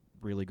lost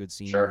really good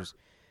seniors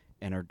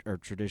and are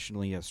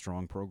traditionally a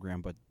strong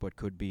program, but it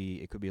could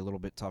be a little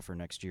bit tougher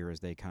next year as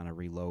they kind of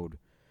reload.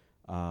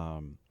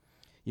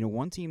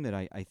 One team that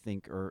I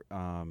think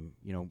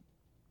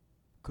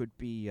could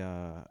be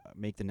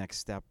make the next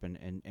step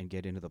and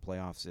get into the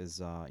playoffs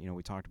is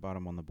we talked about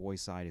them on the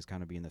boys' side as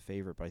kind of being the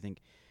favorite, but I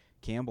think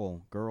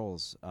Campbell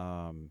girls,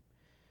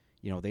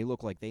 they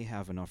look like they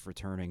have enough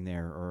returning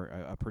there,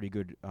 or a pretty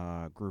good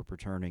group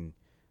returning,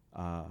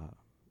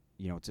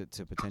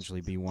 to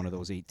potentially be one of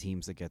those 8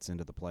 teams that gets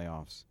into the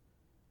playoffs.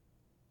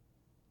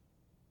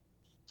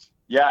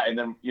 Yeah, and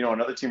then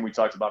another team we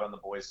talked about on the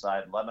boys'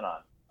 side,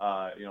 Lebanon.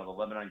 The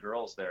Lebanon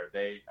girls there,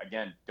 they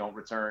again don't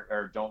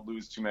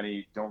lose too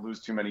many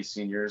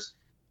seniors.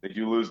 They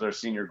do lose their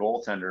senior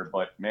goaltender,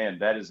 but man,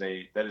 that is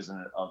a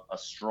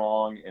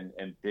strong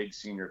and big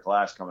senior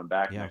class coming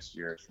back next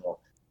year. So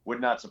would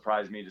not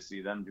surprise me to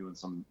see them doing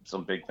some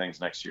big things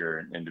next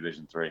year in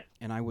Division III.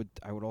 And I would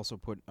also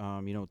put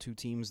 2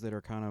 teams that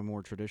are kind of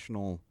more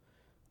traditional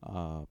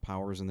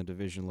powers in the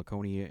division,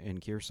 Laconia and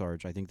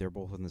Kearsarge. I think they're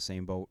both in the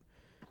same boat.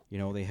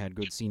 They had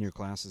good senior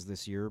classes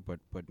this year, but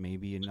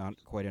maybe not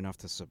quite enough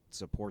to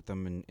support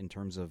them in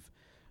terms of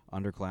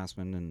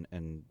underclassmen,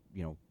 and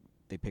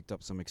they picked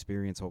up some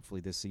experience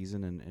hopefully this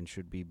season and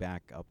should be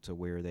back up to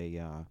where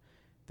they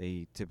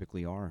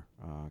typically are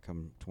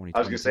come 2020. I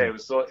was going to say it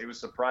was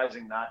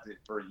surprising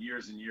for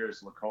years and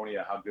years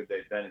Laconia how good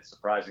they've been. It's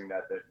surprising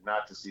that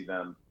not to see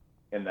them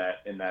in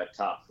that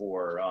top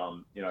 4.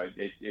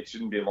 It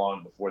shouldn't be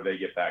long before they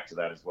get back to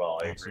that as well.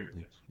 I agree with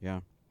you. Yeah.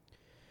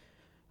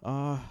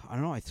 I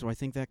don't know. So I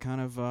think that kind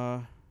of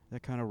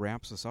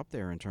wraps us up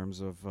there in terms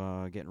of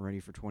getting ready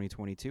for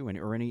 2022.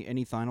 Or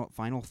any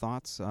final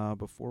thoughts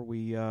before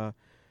we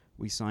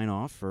sign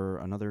off for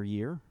another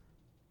year?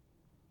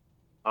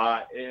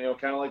 Kind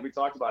of like we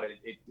talked about it.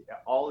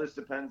 All this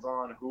depends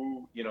on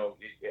who,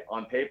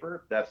 on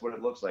paper, that's what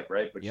it looks like,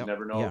 right? But you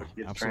never know if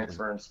kids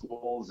transfer in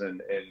schools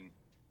and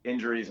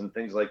injuries and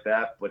things like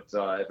that. But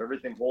if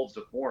everything holds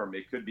to form,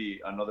 it could be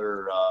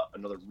another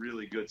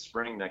really good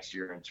spring next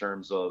year in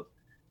terms of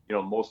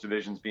most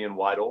divisions being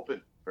wide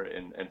open for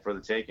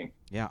the taking.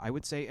 Yeah, I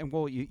would say, and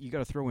well, you got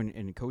to throw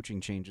in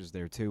coaching changes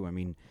there too. I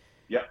mean,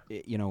 yeah,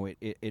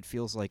 it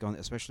feels like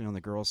especially on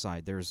the girls'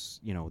 side, there's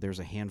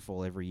a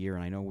handful every year,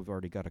 and I know we've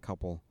already got a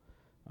couple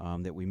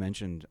that we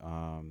mentioned.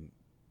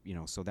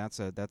 So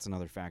that's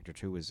another factor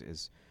too.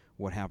 Is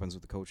what happens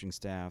with the coaching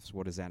staffs?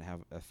 What does that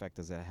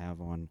does that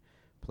have on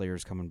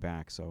players coming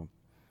back? So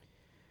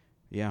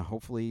yeah,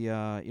 hopefully,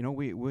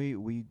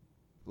 we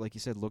like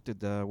you said, looked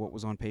at what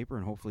was on paper,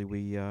 and hopefully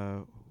we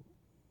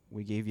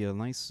gave you a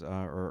nice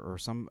or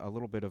a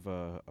little bit of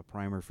a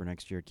primer for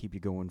next year, keep you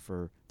going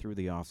through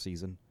the off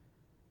season.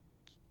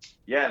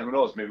 Yeah, and who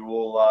knows? Maybe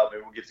we'll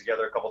get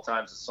together a couple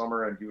times this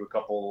summer and do a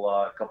couple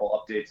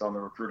updates on the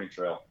recruiting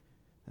trail.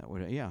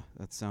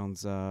 That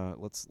sounds.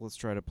 Let's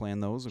try to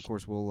plan those. Of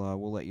course,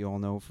 we'll let you all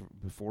know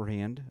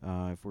beforehand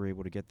if we're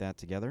able to get that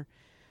together.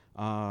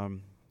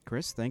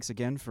 Chris, thanks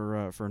again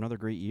for another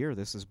great year.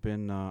 This has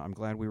been. I'm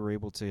glad we were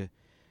able to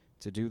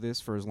do this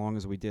for as long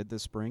as we did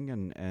this spring,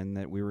 and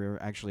that we were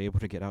actually able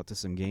to get out to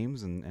some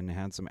games and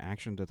had some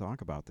action to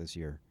talk about this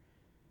year.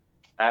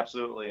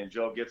 Absolutely, and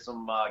Joe, get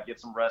some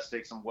rest,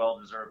 take some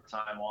well-deserved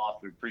time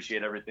off. We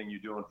appreciate everything you're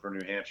doing for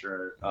New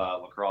Hampshire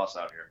lacrosse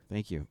out here.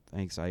 Thank you.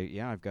 Thanks.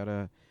 I've got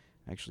a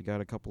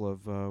couple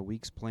of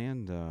weeks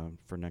planned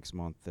for next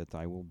month that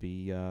I will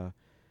be,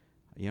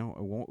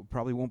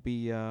 probably won't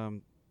be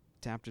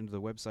tapped into the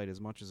website as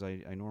much as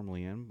I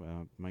normally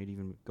am. Might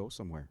even go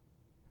somewhere.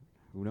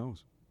 Who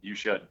knows? You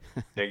should.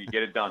 Get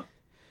it done.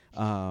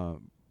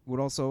 Would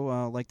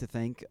also like to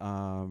thank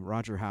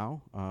Roger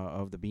Howe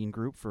of the Bean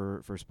Group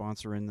for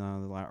sponsoring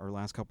our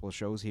last couple of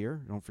shows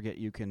here. Don't forget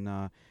you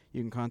can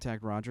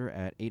contact Roger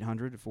at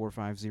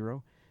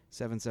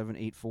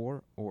 800-450-7784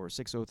 or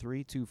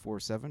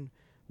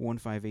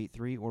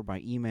 603-247-1583 or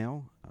by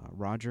email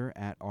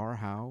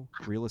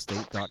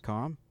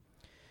roger@rhowerealestate.com.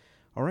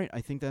 All right,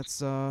 I think that's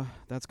going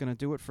to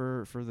do it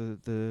for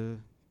the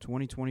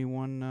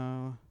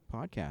 2021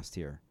 podcast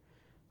here.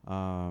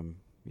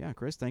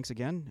 Chris, thanks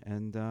again,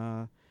 and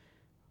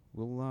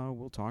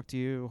we'll talk to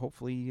you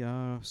hopefully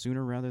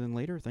sooner rather than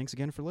later. Thanks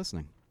again for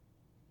listening.